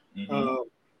Theory,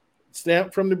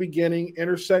 Stamped from the Beginning,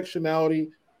 Intersectionality,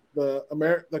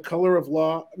 the Color of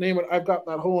Law. Name it. I've got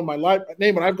that whole in my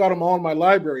name it. I've got them all in my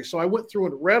library. So I went through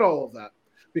and read all of that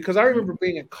because I remember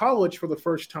being in college for the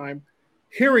first time,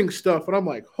 hearing stuff, and I'm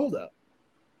like, hold up.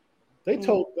 They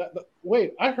told that.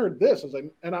 Wait, I heard this. I was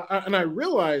like, and I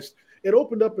realized it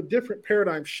opened up a different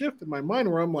paradigm shift in my mind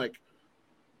where I'm like,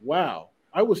 wow,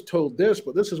 I was told this,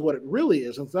 but this is what it really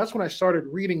is. And that's when I started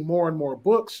reading more and more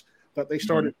books that they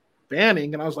started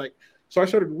banning. And I was like, so I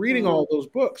started reading all those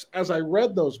books. As I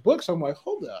read those books, I'm like,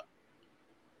 hold up,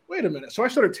 wait a minute. So I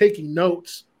started taking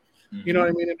notes. You know what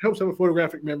I mean? It helps have a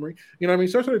photographic memory. You know what I mean?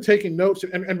 So I started taking notes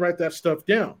and write that stuff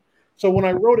down. So when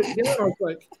I wrote it down, I was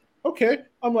like, okay.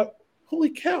 I'm like, holy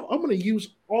cow, I'm going to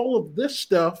use all of this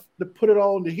stuff to put it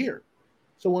all into here.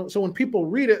 So when people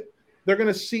read it, they're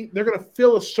going to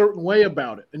feel a certain way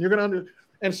about it. And you're going to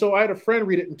and so I had a friend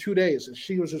read it in 2 days, and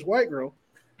she was this white girl.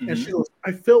 And she goes,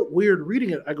 I felt weird reading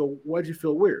it. I go, why'd you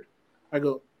feel weird? I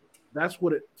go, that's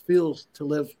what it feels to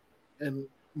live in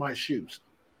my shoes.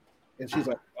 And she's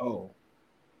like, oh.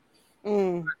 I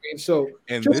mean, so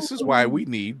and this is why we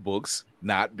need books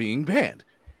not being banned.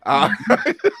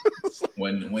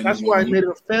 When that's why I made it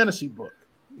a fantasy book.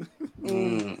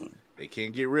 They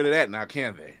can't get rid of that now,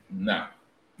 can they? No,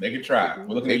 they can try.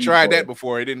 They tried that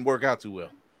before; it didn't work out too well.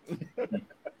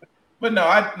 But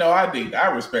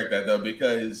I respect that though,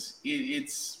 because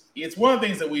it's one of the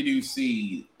things that we do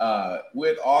see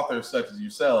with authors such as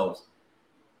yourselves.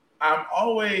 I'm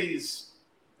always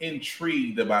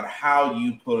intrigued about how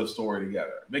you put a story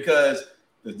together, because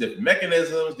there's different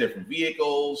mechanisms, different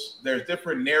vehicles, there's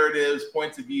different narratives,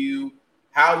 points of view,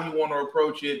 how you want to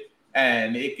approach it.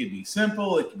 And it could be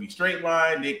simple, it could be straight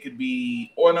line, it could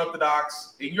be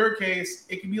unorthodox. In your case,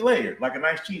 it can be layered like a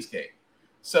nice cheesecake.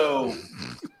 So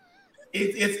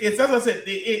it's as I said,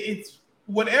 it's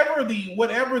whatever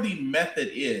the method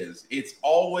is, it's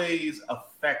always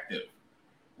effective.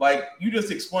 Like you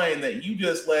just explained that you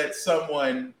just let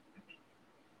someone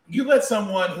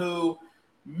who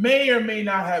may or may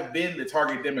not have been the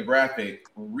target demographic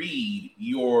read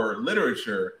your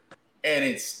literature, and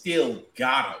it still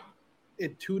got them.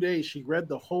 In 2 days, she read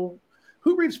the whole.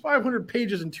 Who reads 500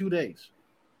 pages in 2 days?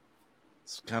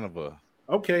 It's kind of a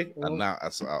an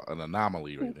well,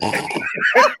 anomaly right there.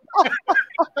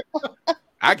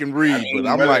 I can read, I mean, but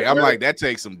I'm whether- like that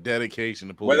takes some dedication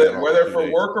to pull that off. whether for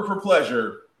work or for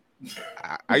pleasure.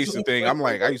 I used to think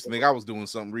I was doing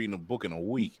something reading a book in a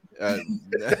week.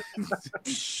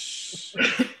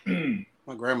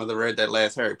 My grandmother read that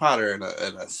last Harry Potter in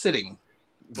a sitting.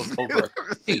 Over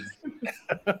a tea.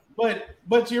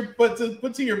 But to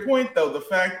your point though, the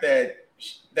fact that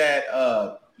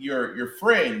your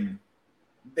friend,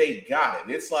 they got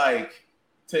it. It's like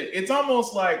it's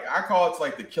almost like I call it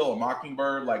like the Kill a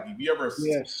Mockingbird. Like if you ever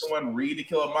see someone read To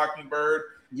Kill a Mockingbird,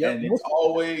 and it's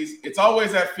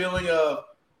always that feeling of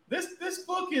this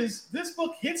book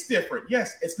hits different.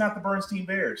 Yes, it's not the Bernstein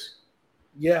Bears.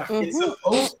 Yeah, it's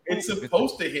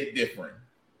supposed to hit different.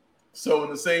 So in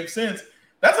the same sense,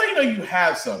 that's how you know you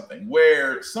have something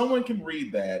where someone can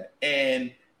read that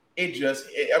and it's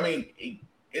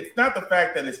not the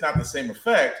fact that it's not the same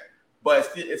effect, but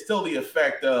it's still the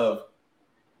effect of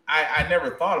I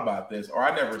never thought about this or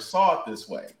I never saw it this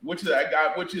way, which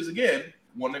is again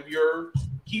one of your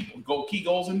key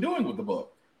goals in doing with the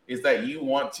book is that you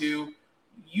want to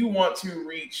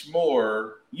reach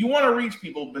more, you want to reach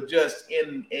people, but just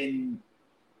in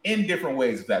different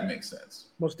ways, if that makes sense.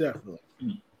 Most definitely.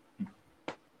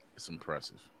 It's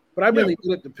impressive. But I really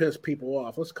did it to piss people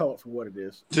off. Let's call it for what it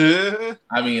is.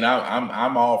 I mean,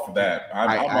 I'm all for that.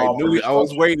 I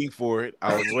was waiting for it.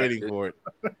 I was waiting for it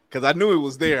because I knew it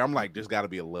was there. I'm like, there's got to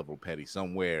be a level petty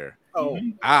somewhere. Oh,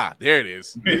 there it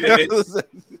is. There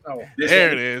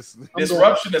it is.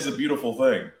 Disruption is a beautiful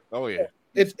thing. Oh yeah,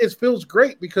 it feels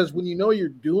great because when you know you're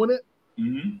doing it,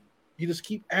 you just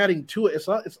keep adding to it.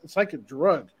 It's like a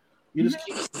drug. You just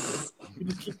keep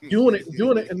doing it,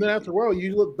 and then after a while,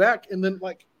 you look back, and then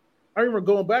like I remember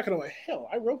going back, and I'm like, hell,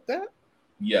 I wrote that.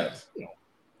 Yes.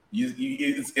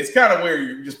 It's kind of weird.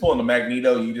 You're just pulling the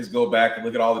Magneto. You just go back and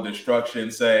look at all the destruction.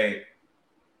 And say,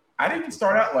 I didn't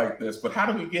start out like this, but how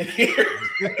did we get here?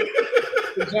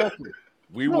 Exactly.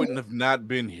 We wouldn't have not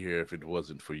been here if it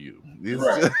wasn't for you.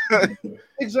 Right.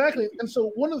 Exactly. And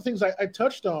so one of the things I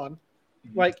touched on,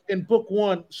 like in book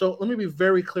one, so let me be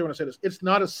very clear when I say this. It's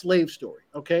not a slave story,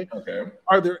 okay? Okay.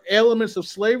 Are there elements of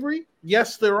slavery?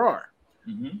 Yes, there are.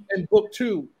 In book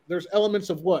two, there's elements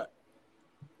of what?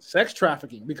 Sex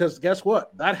trafficking, because guess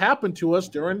what? That happened to us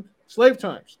during slave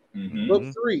times.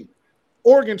 Book three,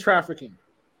 organ trafficking.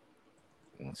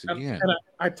 Once again. And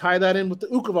I tie that in with the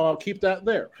Ukava. I'll keep that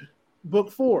there.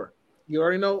 Book four, you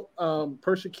already know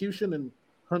persecution and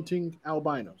hunting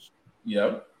albinos.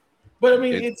 Yep. But I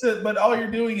mean, but all you're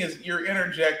doing is you're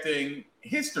interjecting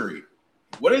history.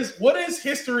 What is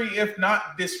history if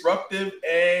not disruptive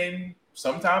and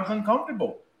sometimes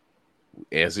uncomfortable?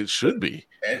 As it should be.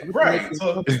 Right.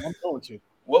 So I'm going to.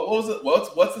 What was it?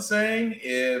 What's the saying?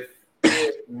 If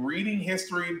reading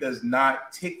history does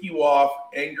not tick you off,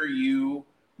 anger you,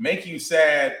 make you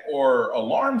sad, or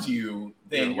alarms you,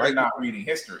 then you're not reading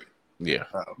history. Yeah.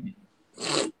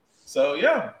 So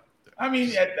yeah. I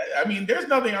mean, there's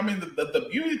nothing. I mean, the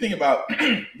beauty thing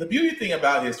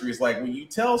about history is like when you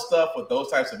tell stuff with those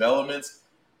types of elements,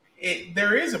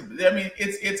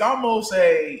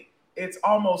 it's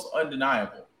almost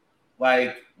undeniable.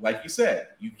 Like you said,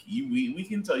 we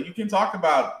can tell, you can talk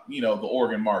about the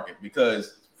organ market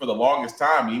because for the longest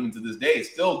time, even to this day, it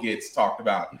still gets talked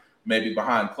about, maybe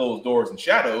behind closed doors and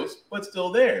shadows, but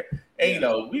still there. And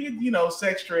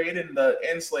sex trade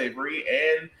and slavery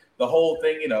and the whole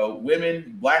thing,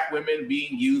 black women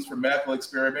being used for medical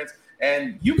experiments.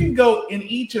 And you can go in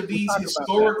each of these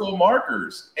historical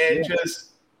markers and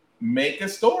just make a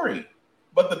story.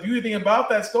 But the beauty thing about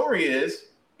that story is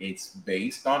it's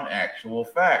based on actual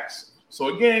facts.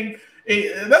 So again,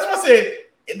 that's why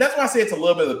I say it's a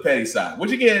little bit of the petty side,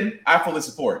 which again, I fully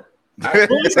support. I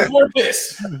fully support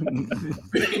this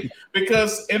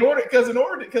because in order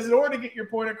to get your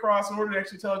point across, in order to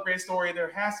actually tell a great story,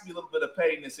 there has to be a little bit of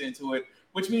pettiness into it,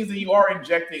 which means that you are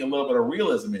injecting a little bit of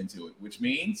realism into it. Which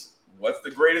means what's the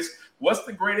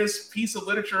greatest piece of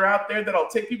literature out there that'll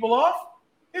tick people off?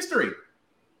 History.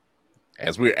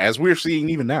 As we're seeing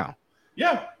even now.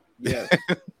 Yeah.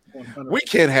 We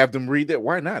can't have them read that.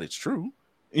 Why not? It's true.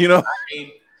 I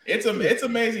mean, it's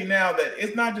amazing now that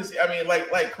it's not just. I mean,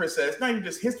 like Chris said, it's not even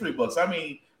just history books. I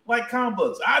mean, like comic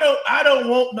books. I don't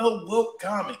want no woke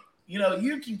comic. You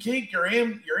can keep your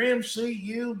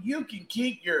MCU. You can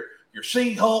keep your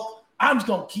She-Hulk. I'm just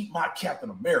gonna keep my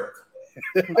Captain America.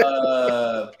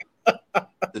 The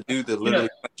dude that literally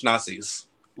punched Nazis.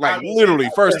 Literally,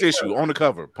 first issue on the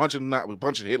cover, punching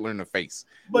Hitler in the face.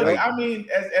 But I mean,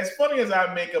 as funny as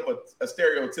I make up a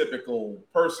stereotypical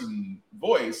person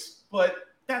voice, but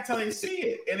that's how they see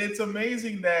it. And it's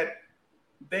amazing that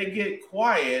they get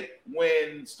quiet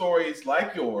when stories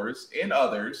like yours and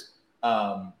others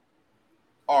are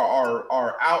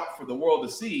out for the world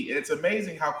to see, and it's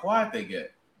amazing how quiet they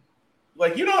get.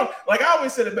 Like you don't like I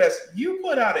always say the best. You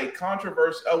put out a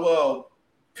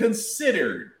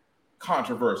considered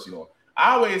controversial.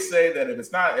 I always say that if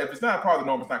it's not a part of the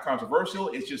norm, it's not controversial.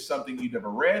 It's just something you've never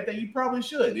read that you probably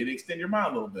should. It extend your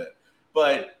mind a little bit.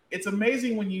 But it's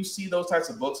amazing when you see those types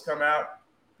of books come out.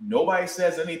 Nobody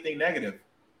says anything negative.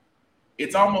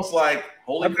 It's almost like,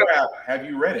 holy crap, have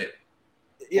you read it?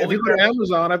 Yeah, if you go to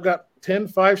Amazon, I've got 10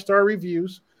 5-star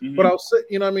reviews. But I'll say,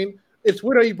 you know, I mean, it's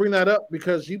weird how you bring that up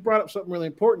because you brought up something really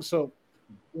important. So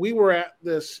we were at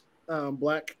this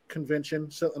Black convention,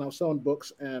 and I was selling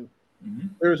books, and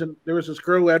there was this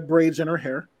girl who had braids in her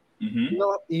hair. You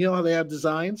know how they have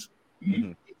designs?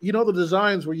 You know the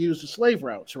designs were used as slave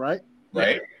routes, right?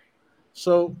 Right.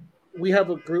 So we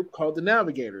have a group called the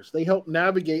Navigators. They help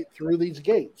navigate through these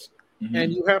gates,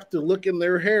 and you have to look in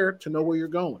their hair to know where you're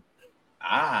going.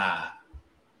 I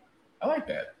like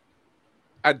that.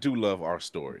 I do love our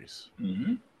stories.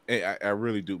 I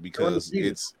really do because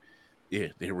they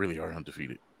really are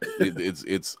undefeated.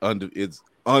 It's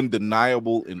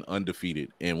undeniable and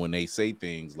undefeated. And when they say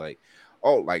things like,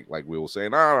 "Oh, like we were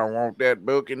saying, I don't want that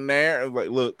book in there," like,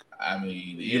 look, I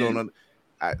mean, you don't know.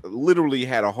 I literally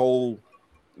had a whole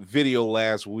video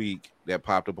last week that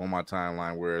popped up on my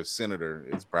timeline where a senator,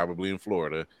 it's probably in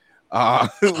Florida,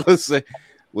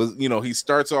 he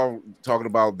starts off talking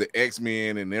about the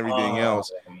X-Men and everything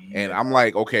else, and I'm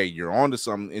like, okay, you're on to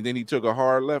something, and then he took a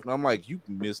hard left, and I'm like, you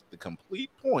missed the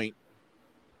complete point.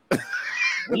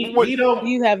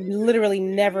 You have literally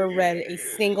never read a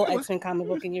single X-Men comic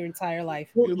book in your entire life.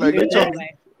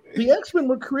 The X-Men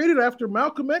were created after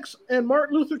Malcolm X and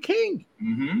Martin Luther King.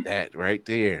 That right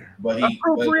there.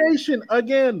 Appropriation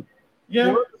again.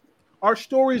 Yeah. Our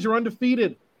stories are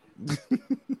undefeated.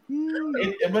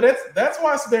 But that's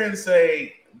why I sit there and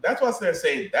say that's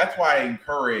why I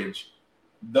encourage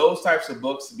those types of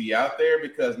books to be out there,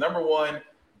 because number one,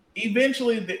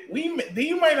 eventually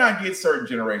you might not get certain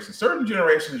generations. Certain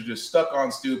generations are just stuck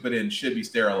on stupid and should be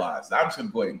sterilized. I'm just gonna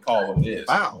go ahead and call it it is.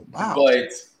 Wow.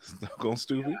 But stuck on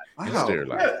stupid and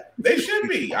sterilized. Yeah, they should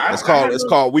be.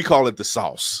 We call it the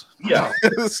sauce. Yeah.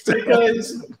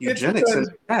 because eugenics is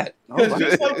that.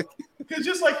 Because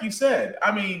just like you said,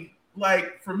 I mean,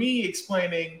 like for me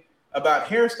explaining about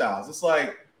hairstyles, it's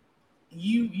like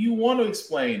you want to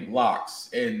explain locks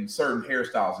and certain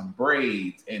hairstyles and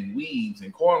braids and weaves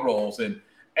and cornrows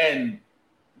and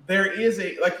there is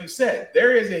like you said,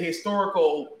 there is a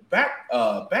historical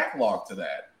backlog to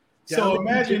that. So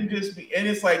imagine and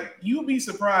it's like you'll be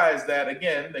surprised that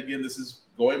again, this is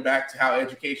going back to how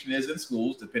education is in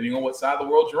schools, depending on what side of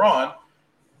the world you're on.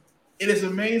 It is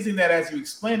amazing that as you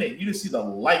explain it, you just see the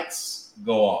lights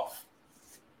go off.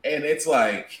 And it's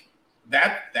like,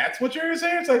 that's what you're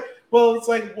saying? It's like, well,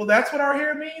 that's what our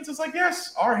hair means. It's like,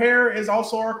 yes, our hair is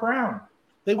also our crown.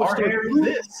 Our hair is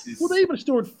this. Well, they even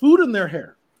stored food in their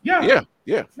hair. Yeah.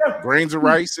 Grains of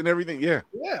rice and everything. Yeah.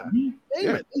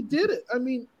 They did it. I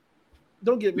mean,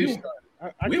 don't get me started.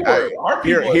 Here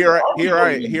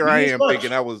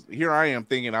I am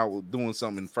thinking I was doing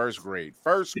something in first grade.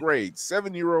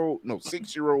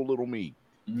 6-year-old little me.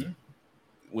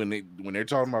 When they're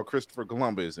talking about Christopher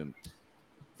Columbus, and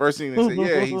first thing they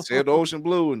say, he sailed the ocean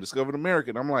blue and discovered America.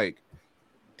 And I'm like,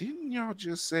 didn't y'all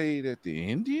just say that the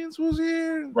Indians was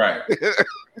here? Right.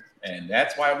 And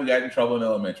that's why we got in trouble in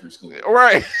elementary school.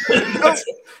 Right.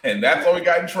 And that's why we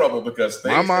got in trouble, because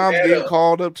my mom's getting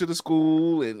called up to the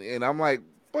school, and I'm like,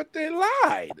 but they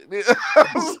lied.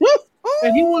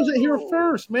 And he wasn't here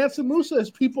first. Mansa Musa,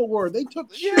 as people were. They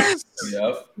took ships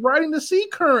riding the sea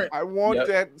current. I want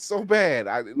that so bad.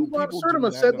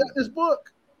 Sertima said that in his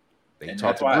book. They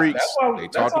taught the Greeks. They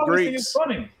taught the Greeks. It's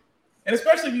funny. And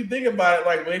especially if you think about it,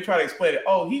 like when they try to explain it,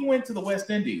 he went to the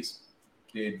West Indies.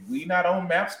 Did we not own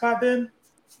maps by then?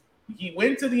 He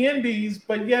went to the Indies,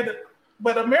 but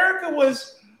America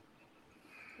was.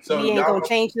 So you ain't gonna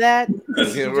change that.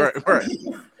 Right.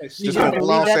 Just gonna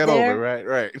gloss that over,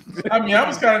 right.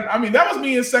 That was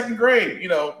me in second grade.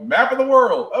 Map of the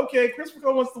world. Okay, Christopher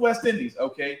Columbus went to the West Indies.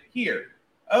 Okay, here.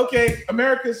 Okay,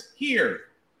 America's here.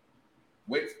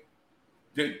 Wait,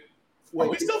 are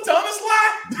we still telling this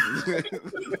lie?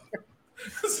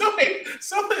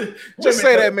 Just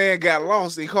say that man got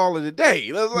lost and call it a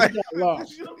day. Like,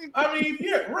 I mean,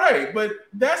 yeah, right. But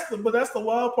that's the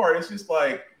wild part. It's just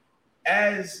like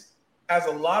as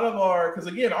a lot of because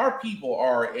again, our people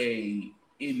are a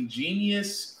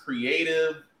ingenious,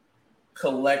 creative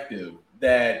collective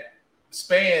that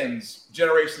spans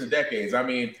generations and decades. I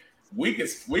mean, we could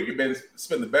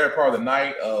spend the better part of the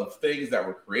night of things that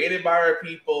were created by our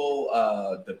people,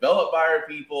 developed by our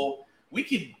people. we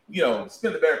could,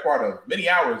 spend the better part of many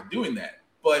hours doing that.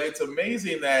 But it's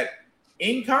amazing that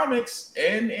in comics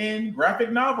and in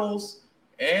graphic novels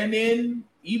and in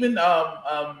even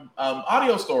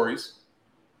audio stories,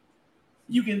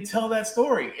 you can tell that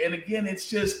story. And again, it's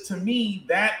just, to me,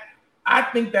 that I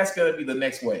think that's going to be the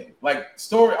next wave. Like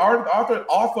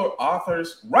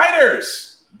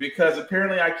writers, because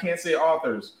apparently I can't say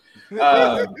authors.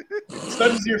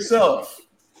 Studies yourself.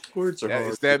 Words are hard.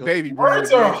 It's that baby.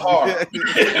 Words are hard.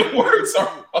 Words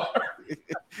are hard.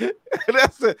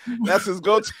 That's his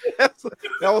go-to.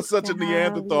 That was such a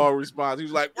Neanderthal response. He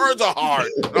was like, "Words are hard."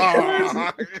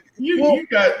 You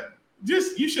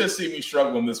should have seen me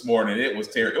struggling this morning. It was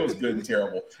terrible. It was good and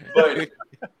terrible.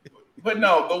 But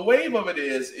no, the wave of it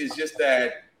is just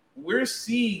that we're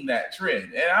seeing that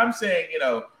trend, and I'm saying,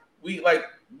 we like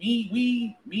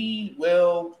me,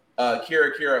 Will,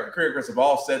 Kira, Chris have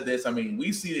all said this. I mean,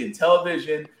 we see it in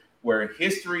television where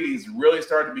history is really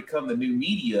starting to become the new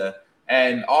media,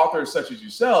 and authors such as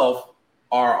yourself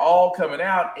are all coming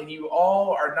out, and you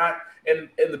all are not. And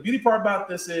the beauty part about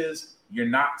this is you're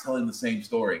not telling the same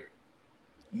story.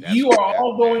 You are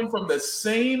all going from the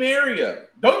same area.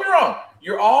 Don't get me wrong.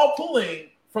 You're all pulling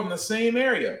from the same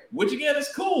area, which again is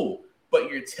cool, but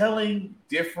you're telling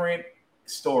different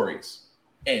stories.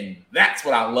 And that's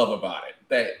what I love about it.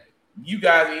 That you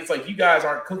guys, it's like you guys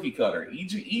aren't cookie cutter.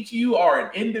 Each of you are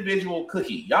an individual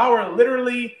cookie. Y'all are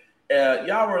literally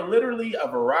a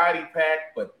variety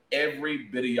pack, but every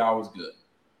bit of y'all was good.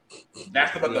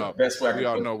 That's about the best way I can We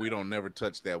all put know we don't never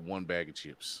touch that one bag of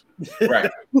chips.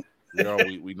 Right.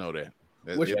 We know that.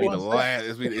 It'd be the last.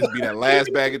 It'd be that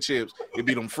last bag of chips. It'd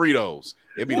be them Fritos.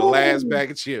 It'd be the last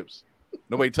bag of chips.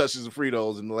 Nobody touches the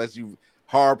Fritos unless you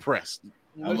hard pressed.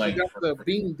 I'm like the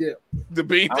bean dip. The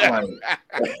bean dip. Like,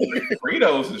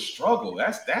 Fritos is struggle.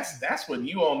 That's when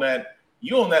you on that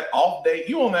off day.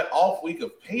 You on that off week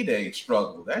of payday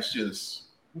struggle. That's just.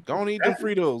 Don't eat the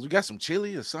Fritos. We got some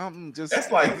chili or something. Just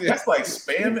that's like spam. That's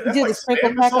Do like the sprinkle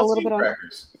spam pack a and little bit on.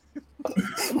 crackers.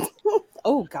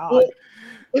 Oh God. Well,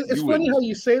 it's funny how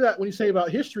you say that when you say about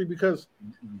history, because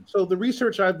so the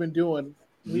research I've been doing,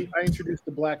 I introduced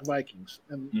the Black Vikings,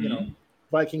 and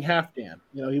Viking Halfdan.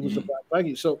 He was a Black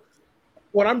Viking. So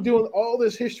when I'm doing all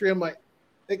this history, I'm like,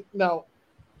 now,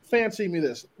 fancy me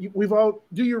this. We've all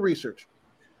do your research.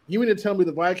 You mean to tell me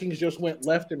the Vikings just went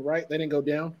left and right? They didn't go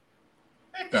down?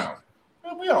 Heck no.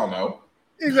 Well, we all know.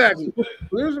 Exactly.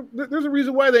 There's a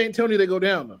reason why they ain't telling you they go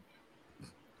down though.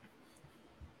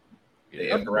 They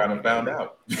asked around and found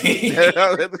out.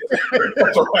 Around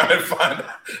and find out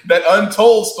that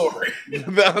untold story.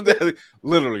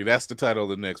 Literally, that's the title of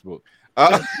the next book.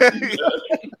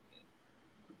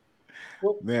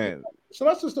 Well, man. So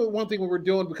that's just the one thing we're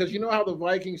doing, because you know how the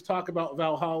Vikings talk about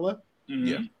Valhalla?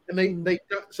 Yeah. And they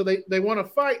want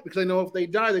to fight because they know if they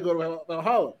die, they go to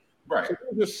Valhalla. Right. So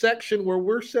there's a section where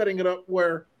we're setting it up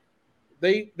where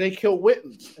they kill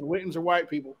Wittens, and Wittens are white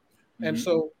people. And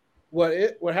so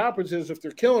what happens is if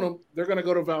they're killing them, they're going to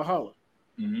go to Valhalla.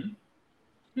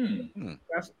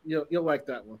 That's you'll like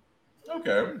that one.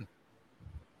 Okay.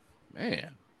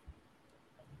 Man.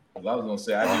 I was gonna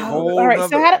say all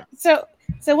right. So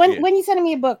when you sending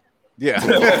me a book? Yeah.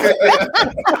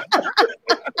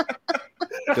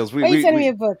 Because we me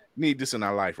a book? Need this in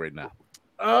our life right now.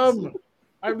 I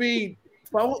mean,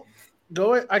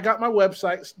 go. I got my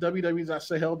website,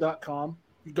 www.sahel.com.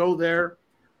 You go there.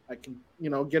 I can,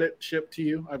 get it shipped to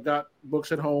you. I've got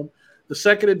books at home. The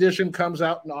second edition comes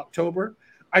out in October.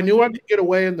 I knew I could get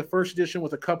away in the first edition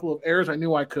with a couple of errors. I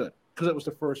knew I could because it was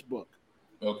the first book.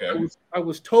 Okay. I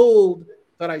was told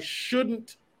that I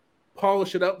shouldn't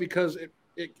polish it up because it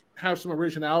has some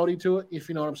originality to it, if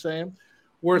you know what I'm saying.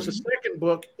 Whereas the second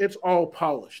book, it's all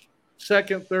polished.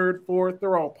 Second, third, fourth,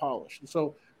 they're all polished. And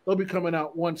so they'll be coming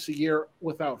out once a year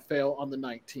without fail on the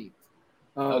 19th.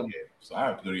 Okay, so I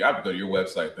have to go to your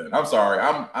website then. I'm sorry.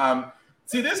 I'm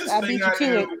see, this is the thing I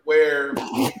do where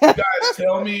you guys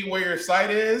tell me where your site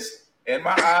is and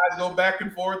my eyes go back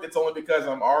and forth. It's only because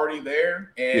I'm already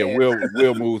there. And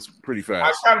Will moves pretty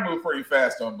fast. I kind of move pretty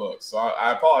fast on books, so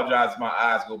I apologize if my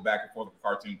eyes go back and forth with a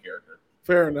cartoon character.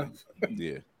 Fair enough.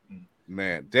 Yeah.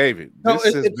 Man, David, it's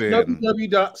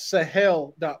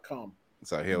www.sahel.com.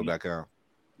 Sahel.com.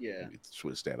 Yeah. Let me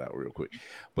switch that out real quick.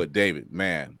 But David,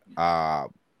 man,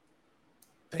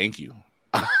 thank you.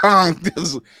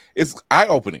 It's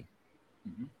eye-opening.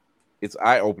 It's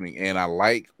eye-opening, and I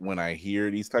like when I hear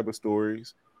these type of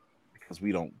stories because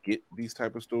we don't get these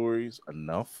type of stories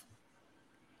enough.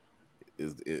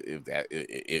 Am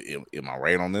I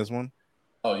right on this one?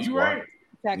 Oh, you right.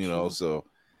 So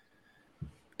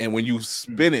And when you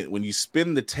spin it, when you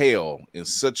spin the tale in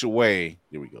such a way,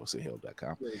 here we go,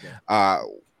 sahel.com.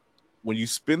 When you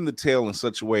spin the tale in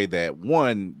such a way that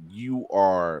one, you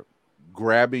are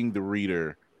grabbing the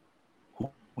reader who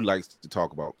likes to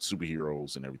talk about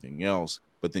superheroes and everything else,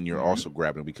 but then you're also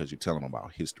grabbing them because you're telling them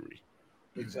about history.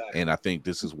 Exactly. And I think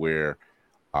this is where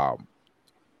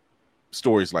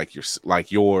stories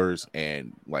like yours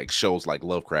and like shows like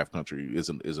Lovecraft Country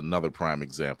is another prime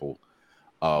example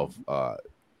of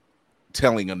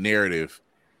telling a narrative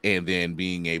and then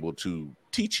being able to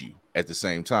teach you at the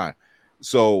same time.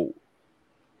 So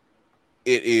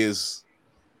it is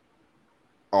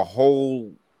a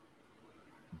whole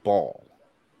ball,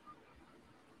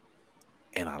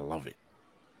 and I love it.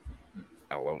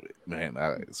 I love it, man.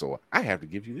 So I have to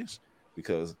give you this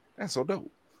because that's so dope.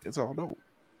 It's all dope.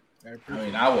 I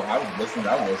mean, I was listening.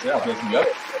 I was listening. Up.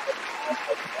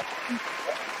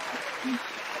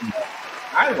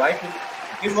 I like it.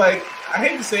 It's like, I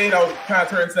hate to say it, I was kind of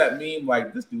turning to that meme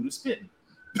like, this dude is spitting.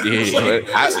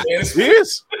 Yeah,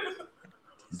 yes.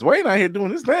 Dwayne out here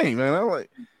doing his thing, man. I'm like,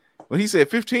 when he said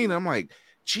 15, I'm like,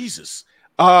 Jesus.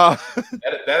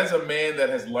 That is a man that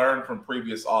has learned from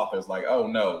previous authors. Like, oh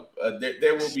no,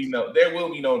 there will be no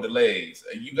delays.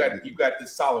 You got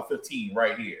this solid 15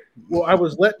 right here. Well, I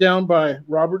was let down by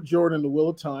Robert Jordan, The Wheel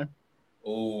of Time.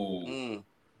 Oh,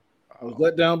 I was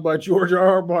let down by George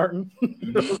R.R. Martin.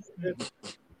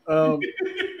 I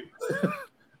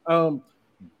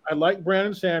like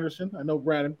Brandon Sanderson. I know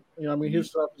Brandon. You know, I mean, his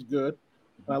stuff is good.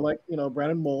 I like,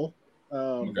 Brandon Mull.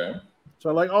 Okay. So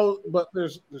I like but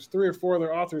there's 3 or 4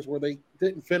 other authors where they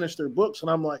didn't finish their books, and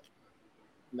I'm like,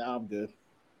 nah, I'm good.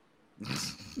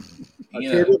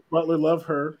 Octavia Butler, love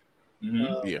her.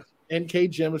 N.K.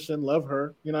 Jemisin, love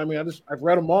her. You know what I mean? I've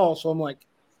read them all, so I'm like,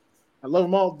 I love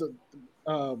them all.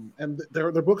 And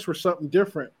their books were something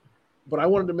different, but I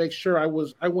wanted to make sure I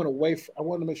went away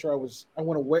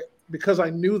because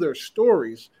I knew their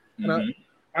stories, and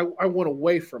I went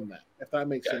away from that. If that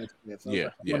makes any sense.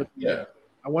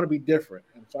 I want to be different,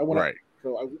 and so I want to.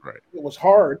 So it was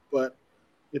hard, but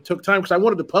it took time because I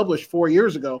wanted to publish 4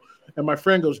 years ago, and my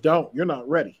friend goes, "Don't, you're not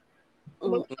ready."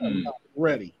 I'm like, I'm not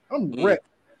ready. I'm ready.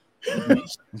 He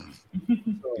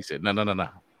said, "No."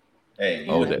 Hey,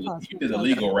 you did the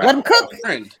legal route. Let him cook.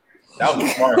 That was a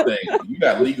smart thing. You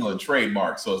got legal and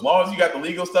trademark, so as long as you got the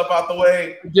legal stuff out the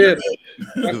way,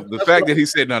 the fact that he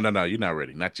said, "No, you're not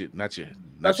ready. Not yet. That's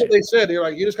what they said. They're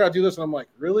like, "You just got to do this," and I'm like,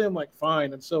 "Really?" I'm like,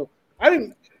 "Fine." And so I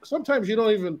didn't. Sometimes you don't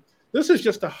even. This is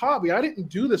just a hobby. I didn't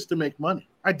do this to make money.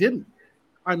 I didn't.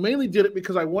 I mainly did it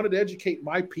because I wanted to educate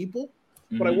my people,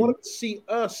 but I wanted to see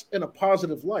us in a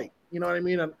positive light. You know what I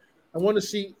mean? And I wanted to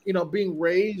see, being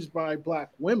raised by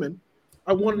Black women,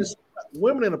 I wanted to see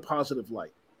women in a positive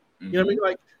light. You know what I mean?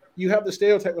 Like, you have the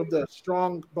stereotype of the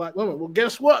strong Black women. Well,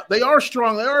 guess what? They are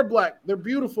strong. They are Black. They're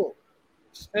beautiful.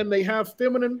 And they have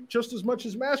feminine just as much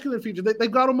as masculine features. They've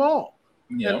got them all.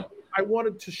 Yeah. And I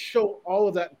wanted to show all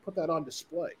of that and put that on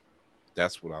display.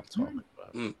 That's what I'm talking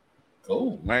about.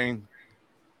 Cool. Man.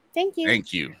 Thank you.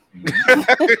 Thank you.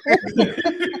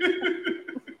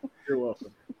 You're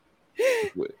welcome.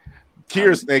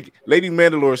 Kira's Lady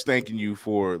Mandalore's thanking you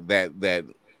for that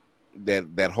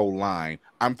whole line.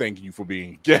 I'm thanking you for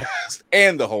being a guest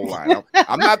and the whole line.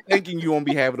 I'm not thanking you on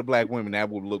behalf of the Black women. That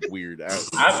would look weird.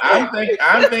 I'm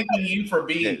thanking you for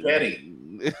being petty.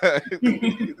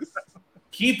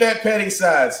 Keep that petty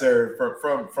side, sir.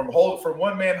 From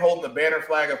one man holding the banner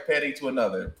flag of petty to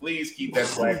another. Please keep that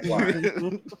flag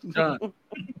flying.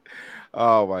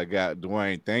 Oh my God,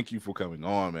 Dwayne, thank you for coming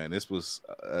on, man. This was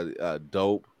a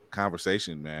dope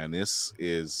conversation, man. This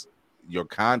is your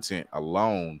content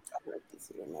alone.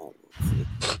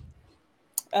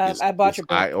 I bought your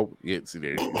book. See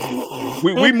there.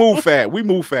 We move fast. We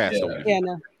move fast. Yeah,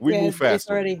 no. We move fast.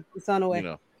 It's on the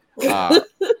way.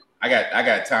 I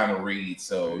got time to read,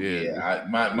 so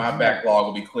my backlog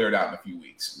will be cleared out in a few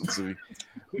weeks.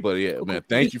 But yeah, man,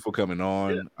 thank you for coming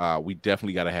on. We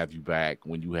definitely got to have you back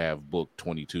when you have book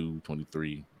 22,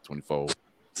 23, 24,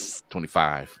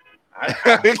 25.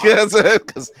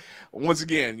 Because once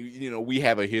again, we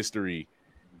have a history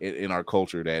in our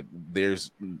culture that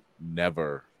there's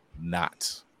never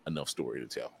not enough story to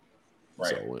tell.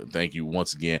 Right. So thank you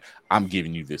once again. I'm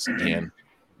giving you this again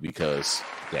because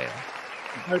damn.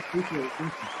 I appreciate it.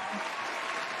 Thank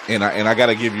you. And I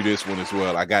gotta give you this one as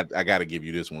well. I gotta give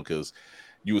you this one because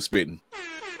you were spitting.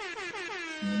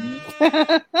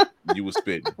 You were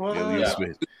spitting. You were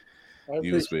spitting.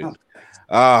 You were spitting.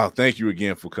 Thank you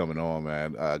again for coming on,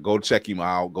 man. Go check him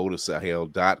out. Go to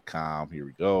sahel.com. Here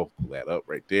we go. Pull that up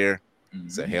right there.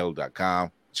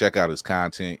 Sahel.com. Check out his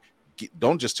content.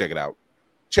 Don't just check it out.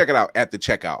 check it out at the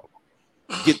checkout.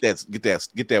 Get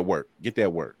that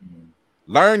work.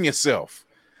 Learn yourself.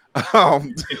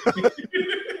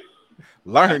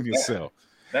 Learn yourself.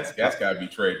 That's gotta be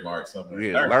trademarked somewhere.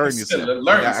 Yeah, learn yourself.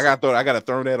 I gotta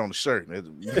throw that on the shirt.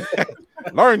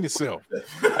 Learn yourself.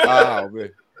 Oh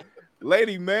man.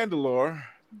 Lady Mandalore,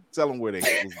 tell them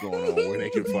what's going on, where they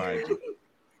can find you.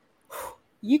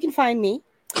 You can find me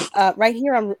right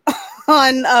here on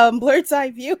Blurred's Eye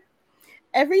View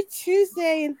every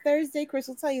Tuesday and Thursday. Chris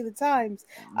will tell you the times.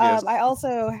 Yes. I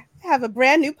also have a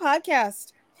brand new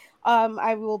podcast.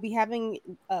 I will be having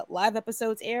live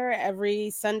episodes air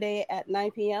every Sunday at 9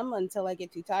 p.m. until I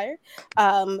get too tired.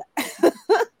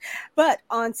 But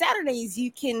on Saturdays,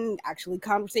 you can actually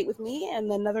conversate with me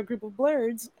and another group of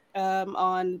blurs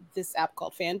on this app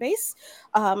called Fanbase.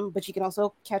 But you can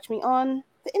also catch me on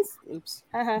the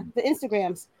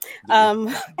Instagrams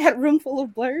at Roomful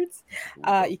of Blurs.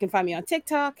 You can find me on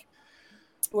TikTok,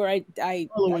 where I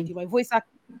do my voice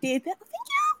acting. Thank you.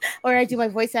 Or I do my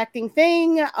voice acting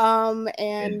thing.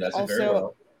 And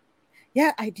also,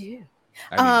 yeah, I do.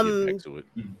 I need to get back to it.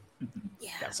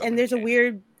 Yeah, and there's a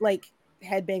weird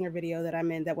headbanger video that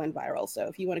I'm in that went viral. So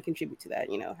if you want to contribute to that,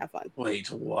 have fun. Wait,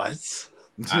 what?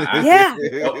 Yeah.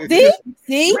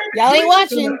 See, y'all ain't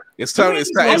watching. It's time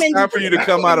for you to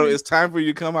come out of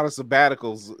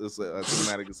sabbaticals. It's a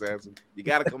cinematic assassin. You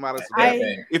got to come out of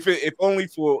sabbatical. If only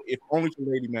for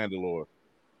Lady Mandalore.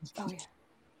 Oh yeah.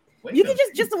 You can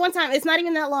just the one time. It's not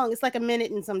even that long. It's like a minute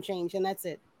and some change, and that's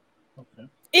it. Okay.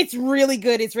 It's really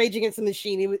good. It's Rage Against the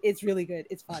Machine. It's really good.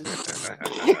 It's fun.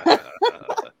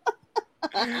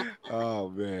 Oh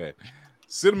man,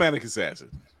 cinematic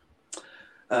assassin.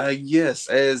 Yes,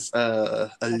 as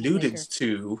alluded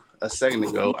to a second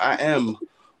ago, I am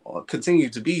continue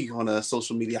to be on a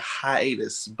social media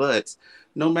hiatus, but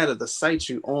no matter the site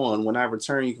you're on, when I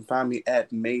return, you can find me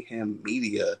at Mayhem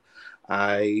Media.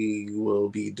 I will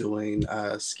be doing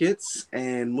skits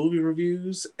and movie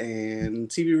reviews and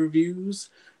TV reviews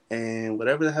and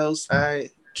whatever the hell I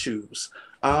choose.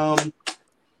 I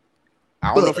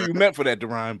don't know if you meant for that to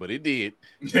rhyme, but it did.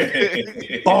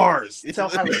 Bars. Tell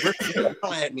how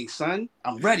at me, son.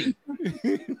 I'm ready.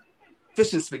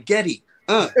 Fish and spaghetti.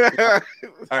 All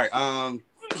right.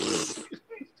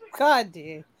 God,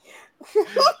 dude.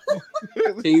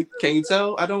 Can you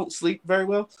tell I don't sleep very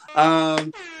well?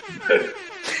 Okay.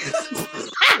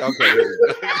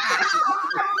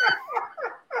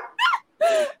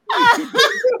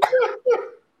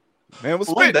 Man, was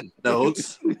on that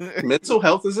note, mental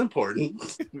health is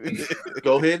important.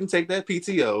 Go ahead and take that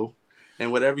PTO,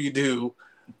 and whatever you do,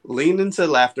 lean into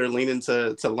laughter, lean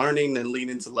into learning, and lean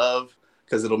into love,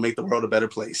 because it'll make the world a better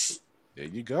place. There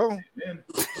you go.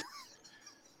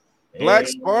 Black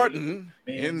Spartan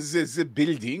in the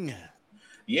building.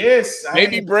 Yes.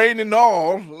 Baby brain and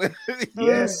all.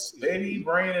 Yes, baby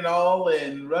brain and all,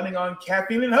 and running on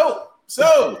caffeine and hope.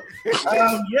 So,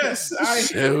 yes.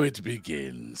 So it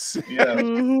begins. Yeah,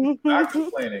 not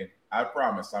complaining. I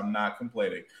promise I'm not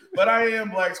complaining. But I am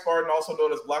Black Spartan, also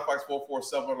known as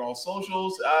BlackBox447 on all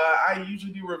socials. I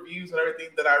usually do reviews on everything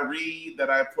that I read, that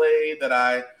I play, that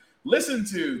I listen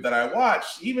to, that I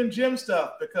watch, even gym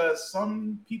stuff, because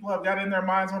some people have got in their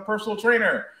minds I'm a personal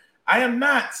trainer. I am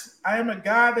not. I am a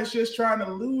guy that's just trying to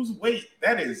lose weight.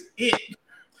 That is it.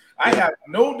 I have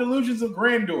no delusions of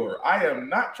grandeur. I am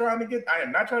not trying to be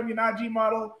an IG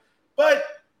model, but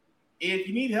if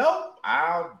you need help,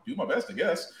 I'll do my best, I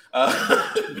guess.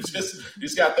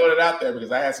 Just got to throw it out there,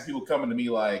 because I had some people coming to me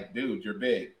like, dude, you're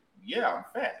big. Yeah, I'm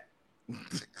fat.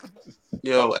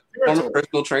 Yo, I'm a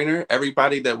personal trainer.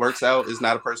 Everybody that works out is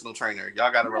not a personal trainer.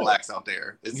 Y'all got to relax out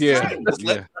there. Just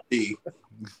let it be.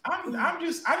 I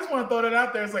just want to throw that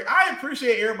out there. It's like, I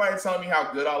appreciate everybody telling me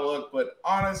how good I look, but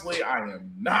honestly, I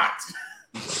am not.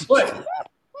 But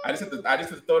I just have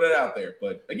to throw that out there.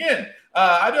 But again,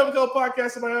 I do have a couple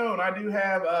podcasts of my own. I do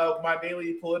have my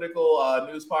daily political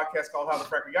news podcast called How the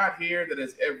Frack We Got Here, that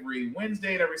is every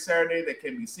Wednesday and every Saturday, that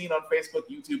can be seen on Facebook,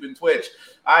 YouTube, and Twitch.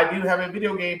 I do have a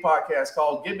video game podcast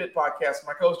called Give It Podcast with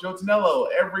my coach Joe Tonello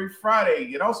every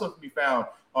Friday. It also can be found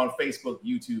on Facebook,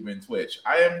 YouTube, and Twitch.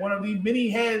 I am one of the many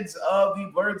heads of the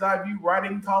Blurred's Eye View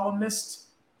writing columnist.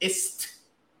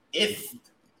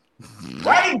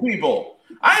 Writing people.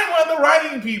 I am one of the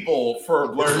writing people for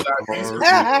Blurred's Eye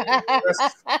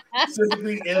View.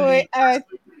 Specifically in Wait, I'm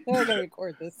gonna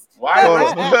record this. Why?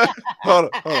 Hold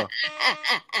on.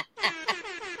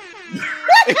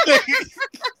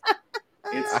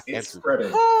 It's spreading.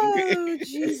 Oh,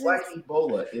 it's like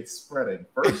Ebola. It's spreading.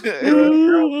 First,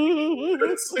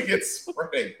 it's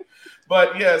spreading.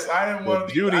 But yes, I am one of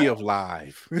the beauty of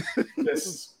live.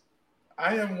 Yes,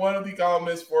 I am one of the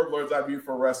columnists for Blurred's Eye View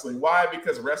for wrestling. Why?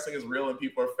 Because wrestling is real and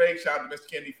people are fake. Shout out to Mr.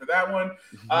 Kennedy for that one.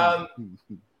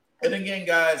 And again,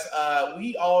 guys,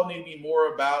 we all need to be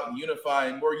more about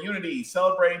unifying, more unity,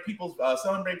 celebrating people's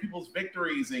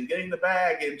victories and getting the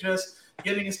bag and just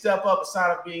getting a step up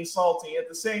aside of being salty. At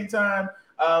the same time,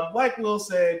 like Will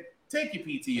said, take your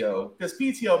PTO, because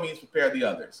PTO means prepare the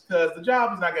others, because the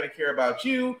job is not going to care about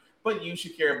you, but you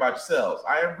should care about yourselves.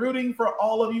 I am rooting for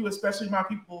all of you, especially my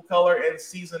people of color and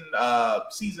seasoned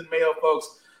male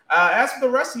folks. As for the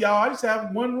rest of y'all, I just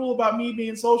have one rule about me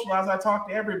being social as I talk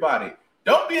to everybody.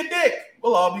 Don't be a dick.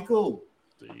 We'll all be cool.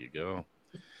 There you go.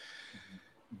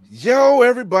 Yo,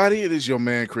 everybody, it is your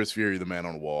man, Chris Fury, the man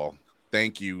on the wall.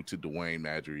 Thank you to Dwayne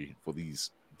Madry for this,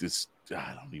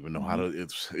 I don't even know how to,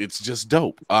 it's just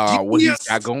dope. What he's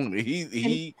got going,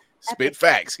 he spit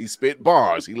facts, he spit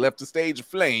bars, he left the stage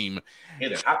aflame.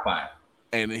 Hit a hot fire.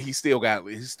 And his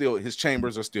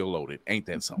chambers are still loaded. Ain't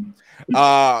that something?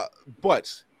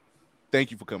 But thank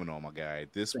you for coming on, my guy.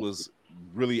 This was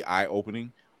really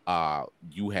eye-opening.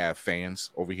 You have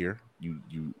fans over here.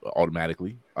 You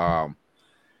automatically.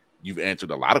 You've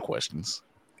answered a lot of questions,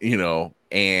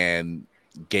 and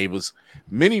gave us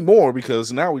many more,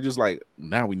 because now we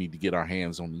need to get our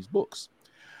hands on these books.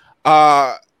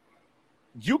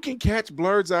 You can catch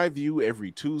Blurred's Eye View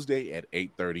every Tuesday at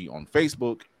 8:30 on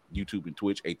Facebook, YouTube, and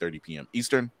Twitch, 8:30 p.m.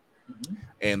 Eastern.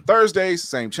 And Thursdays,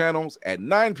 same channels at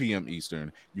 9 p.m.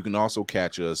 Eastern. You can also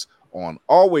catch us on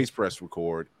Always Press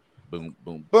Record. Boom,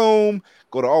 boom, boom.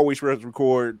 Go to Always Press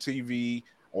Record TV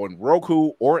on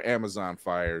Roku or Amazon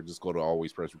Fire. Just go to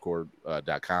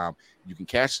alwayspressrecord.com. You can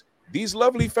catch these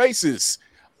lovely faces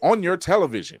on your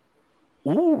television.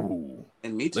 Ooh.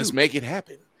 And me too. Let's make it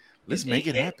happen. Let's make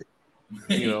it happen.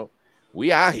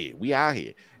 We out here.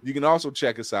 You can also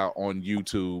check us out on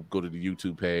YouTube. Go to the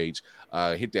YouTube page.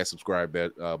 Hit that subscribe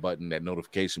button, that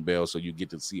notification bell, so you get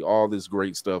to see all this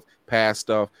great stuff, past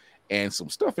stuff, and some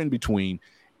stuff in between.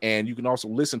 And you can also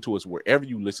listen to us wherever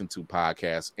you listen to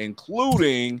podcasts,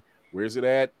 including, where's it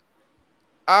at?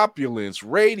 Opulence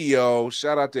Radio.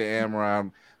 Shout out to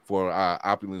Amram for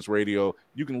Opulence Radio.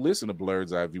 You can listen to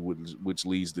Blurred's Eye View, which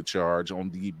leads the charge on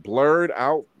the Blurred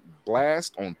Out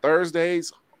Blast on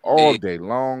Thursdays all day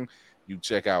long. You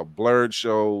check out Blurred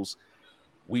shows.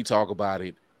 We talk about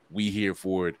it. We here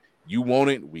for it. You want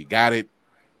it. We got it.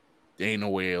 There ain't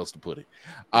nowhere else to put it.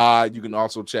 You can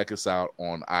also check us out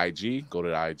on IG. Go to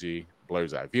the IG,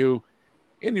 Blurred's Eye View,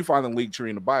 and you find the link tree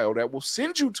in the bio that will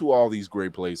send you to all these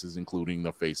great places, including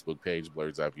the Facebook page,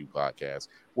 Blurred's Eye View Podcast,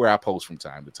 where I post from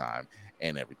time to time,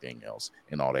 and everything else,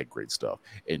 and all that great stuff,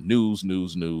 and news,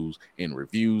 and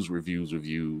reviews,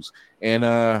 and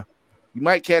you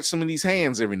might catch some of these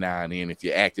hands every now and then if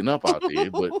you're acting up out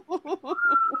there, but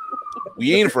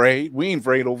we ain't afraid. We ain't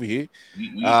afraid over here.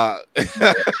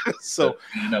 So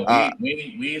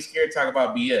we ain't scared to talk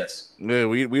about BS. Yeah,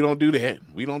 we don't do that.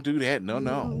 We don't do that.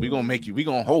 No. We gonna make you. We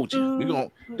gonna hold you.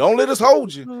 Don't let us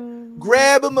hold you.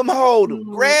 Grab him and hold him.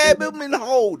 Grab him and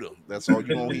hold him. That's all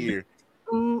you gonna hear.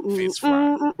 Fitz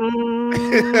Fry.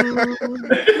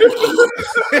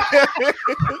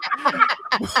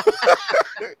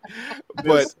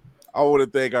 But I want to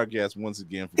thank our guests once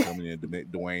again for coming in,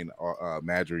 Dwayne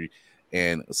Madry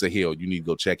and Sahil. You need to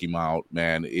go check him out,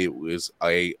 man. It was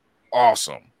a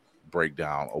awesome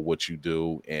breakdown of what you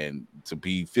do, and to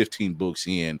be 15 books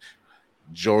in,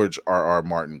 George R.R.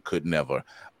 Martin could never.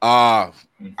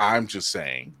 I'm just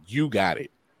saying, you got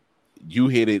it. You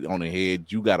hit it on the head.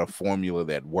 You got a formula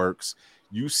that works.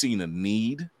 You've seen a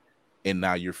need, and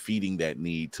now you're feeding that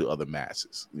need to other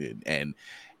masses. And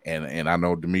I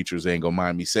know Demetrius ain't gonna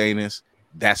mind me saying this.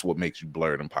 That's what makes you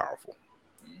blurred and powerful.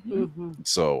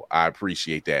 So I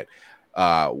appreciate that.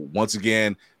 Once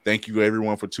again, thank you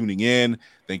everyone for tuning in.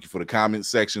 Thank you for the comment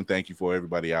section. Thank you for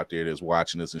everybody out there that's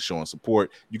watching us and showing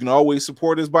support. You can always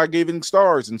support us by giving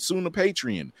stars, and soon the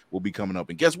Patreon will be coming up.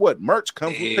 And guess what? Merch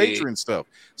comes with Patreon stuff.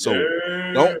 So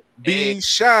don't be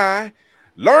shy.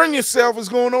 Learn Yourself is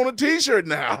going on a t-shirt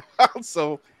now.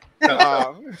 So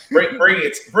bring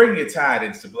your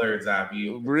tidings to Blurred's Eye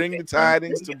View. Bring the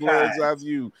tidings to Blurred's Eye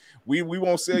View. We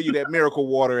won't sell you that miracle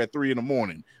water at 3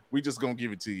 a.m. We just gonna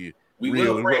give it to you. We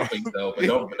will break things though, but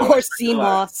don't or sea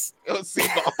moss. No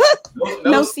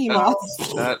sea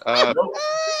moss.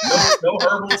 No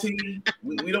herbal tea.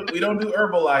 We don't do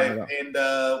Herbalife,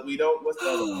 and we don't. What's the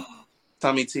other one?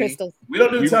 Tummy tea. Crystals. We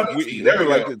don't do tummy tea. There we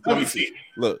like go. The tummy tea.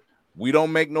 Look, we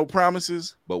don't make no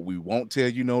promises, but we won't tell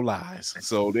you no lies.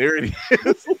 So there it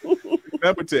is.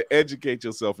 Remember to educate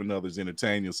yourself and others,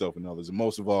 entertain yourself and others, and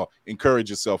most of all, encourage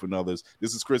yourself and others.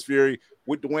 This is Chris Fury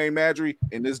with Dwayne Madry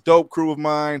and this dope crew of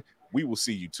mine. We will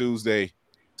see you Tuesday.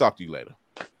 Talk to you later.